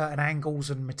like certain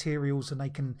angles and materials, and they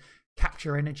can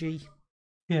capture energy.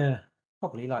 Yeah,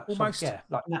 probably like some Almost yeah,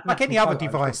 like like natural any other photos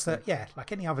sort of device thing.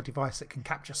 like any other device that can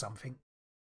capture something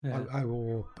Yeah,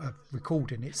 or a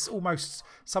recording. It's almost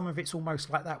some of it's almost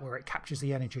like that where it captures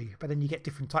the energy, but then you get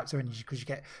different types of energy because you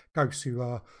get ghosts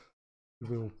who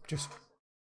will just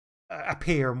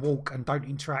appear and walk and don't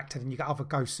interact, and then you get other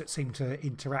ghosts that seem to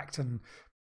interact and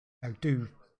do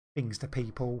things to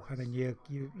people, and then you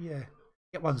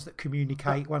get ones that but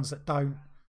communicate, ones that don't.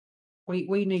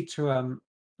 we need to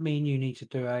me and you need to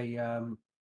do a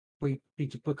we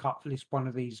need to book up this one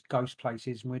of these ghost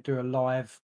places, and we'll do a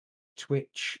live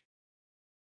Twitch,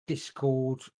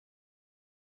 Discord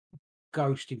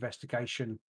ghost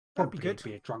investigation. That'd be Probably good. it'd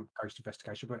be a drunk ghost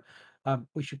investigation, but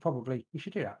we should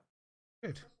do that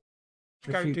Good. for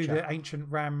the Go do future. the ancient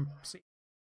ram.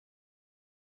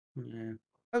 Yeah,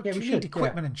 Oh, yeah, we you need should. Yeah,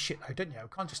 equipment and shit though, don't you? We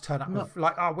can't just turn up not with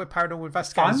like, oh, we're paranormal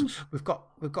investigators. phones, We've got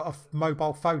a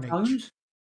mobile phone each. phones.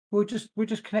 We'll just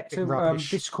connect Bit to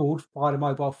rubbish. Discord via the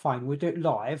mobile phone. We'll do it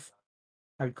live.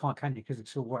 No, you can't, can you? Because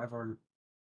it's all whatever.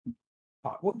 And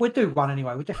right, we'll do one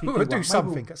anyway. We'll definitely We'll do do one. Maybe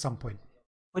something at some point.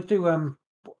 we'll do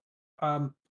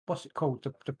what's it called?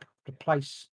 The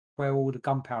place where all the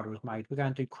gunpowder was made. We're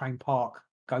going to do Crane Park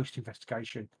ghost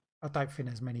investigation. I don't think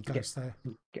there's many Get, ghosts there.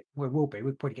 we will be.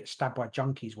 We'll probably get stabbed by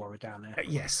junkies while we're down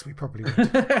Yes, we probably would.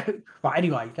 there. But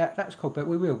anyway, that's cool. But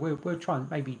we'll try and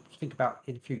maybe think about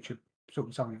in the future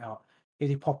sorting something out if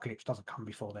the apocalypse doesn't come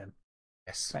before then.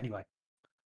 Yes. But anyway,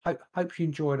 hope you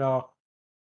enjoyed our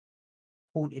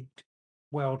haunted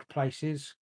world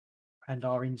places and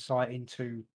our insight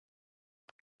into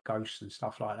ghosts and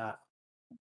stuff like that.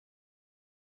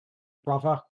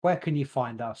 Brother, where can you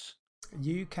find us?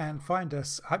 You can find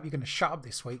us. I hope you're going to shut up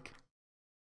this week.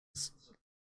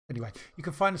 Anyway, you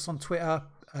can find us on Twitter,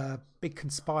 Big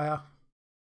Conspire.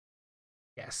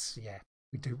 Yes, yeah,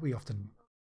 we do. We often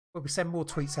we send more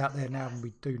tweets out there now than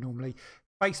we do normally.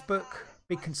 Facebook,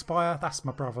 Big Conspire. That's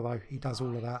my brother though. He does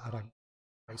all of that. I don't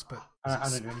Facebook. I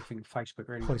don't do anything with Facebook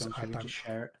really. To be Poison. honest I with you, don't. just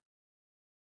share it.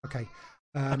 Okay.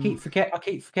 I keep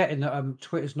forgetting that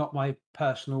Twitter's not my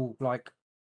personal like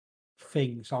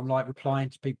thing. So I'm like replying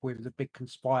to people with the Big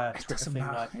Conspire It Twitter doesn't thing,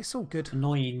 matter. like It's all good.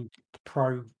 annoying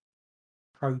pro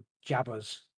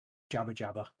jabbers,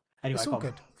 jabber. Anyway, It's all go on.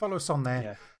 good. Follow us on there.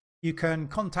 Yeah. You can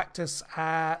contact us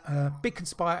at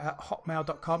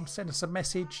bigconspire@hotmail.com. Send us a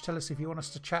message. Tell us if you want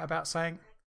us to chat about something.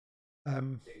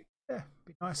 Yeah,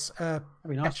 be nice. That'd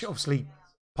be nice. Obviously,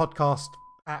 podcast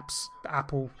apps,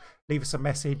 Apple. Leave us a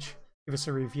message. Give us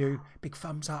a review. Big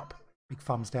thumbs up. Big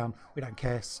thumbs down. We don't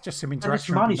care. It's just some And this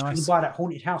interaction would be money so we can nice. buy that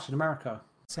haunted house in America.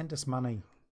 Send us money.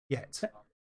 Yet.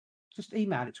 Just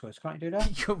email it to us. Can't you do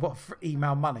that? You what for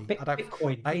email money? I don't.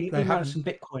 Bitcoin. They Email us haven't. some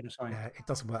Bitcoin or something. Yeah, it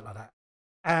doesn't work like that.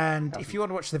 And if you want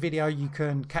to watch the video, you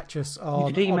can catch us You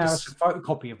on could email us Odyssey. a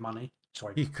photocopy of money.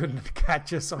 Sorry. You can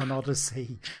catch us on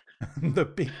Odyssey, the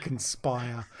Big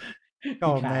Conspire.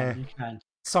 Go on there, You can.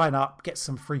 sign up, get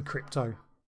some free crypto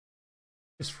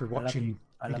just for watching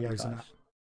I love you videos and guys. that.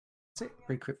 That's it.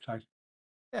 Free crypto.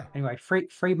 Yeah. Anyway, free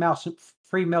Nelson's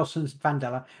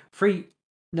Mandela, free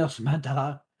Nelson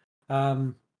Mandela,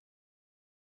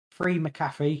 free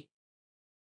McAfee,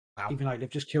 Wow. even though they've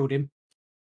just killed him.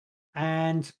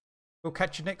 And We'll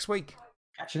catch you next week.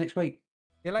 catch you next week.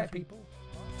 See you later, people.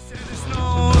 There's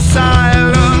no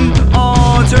silent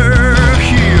order.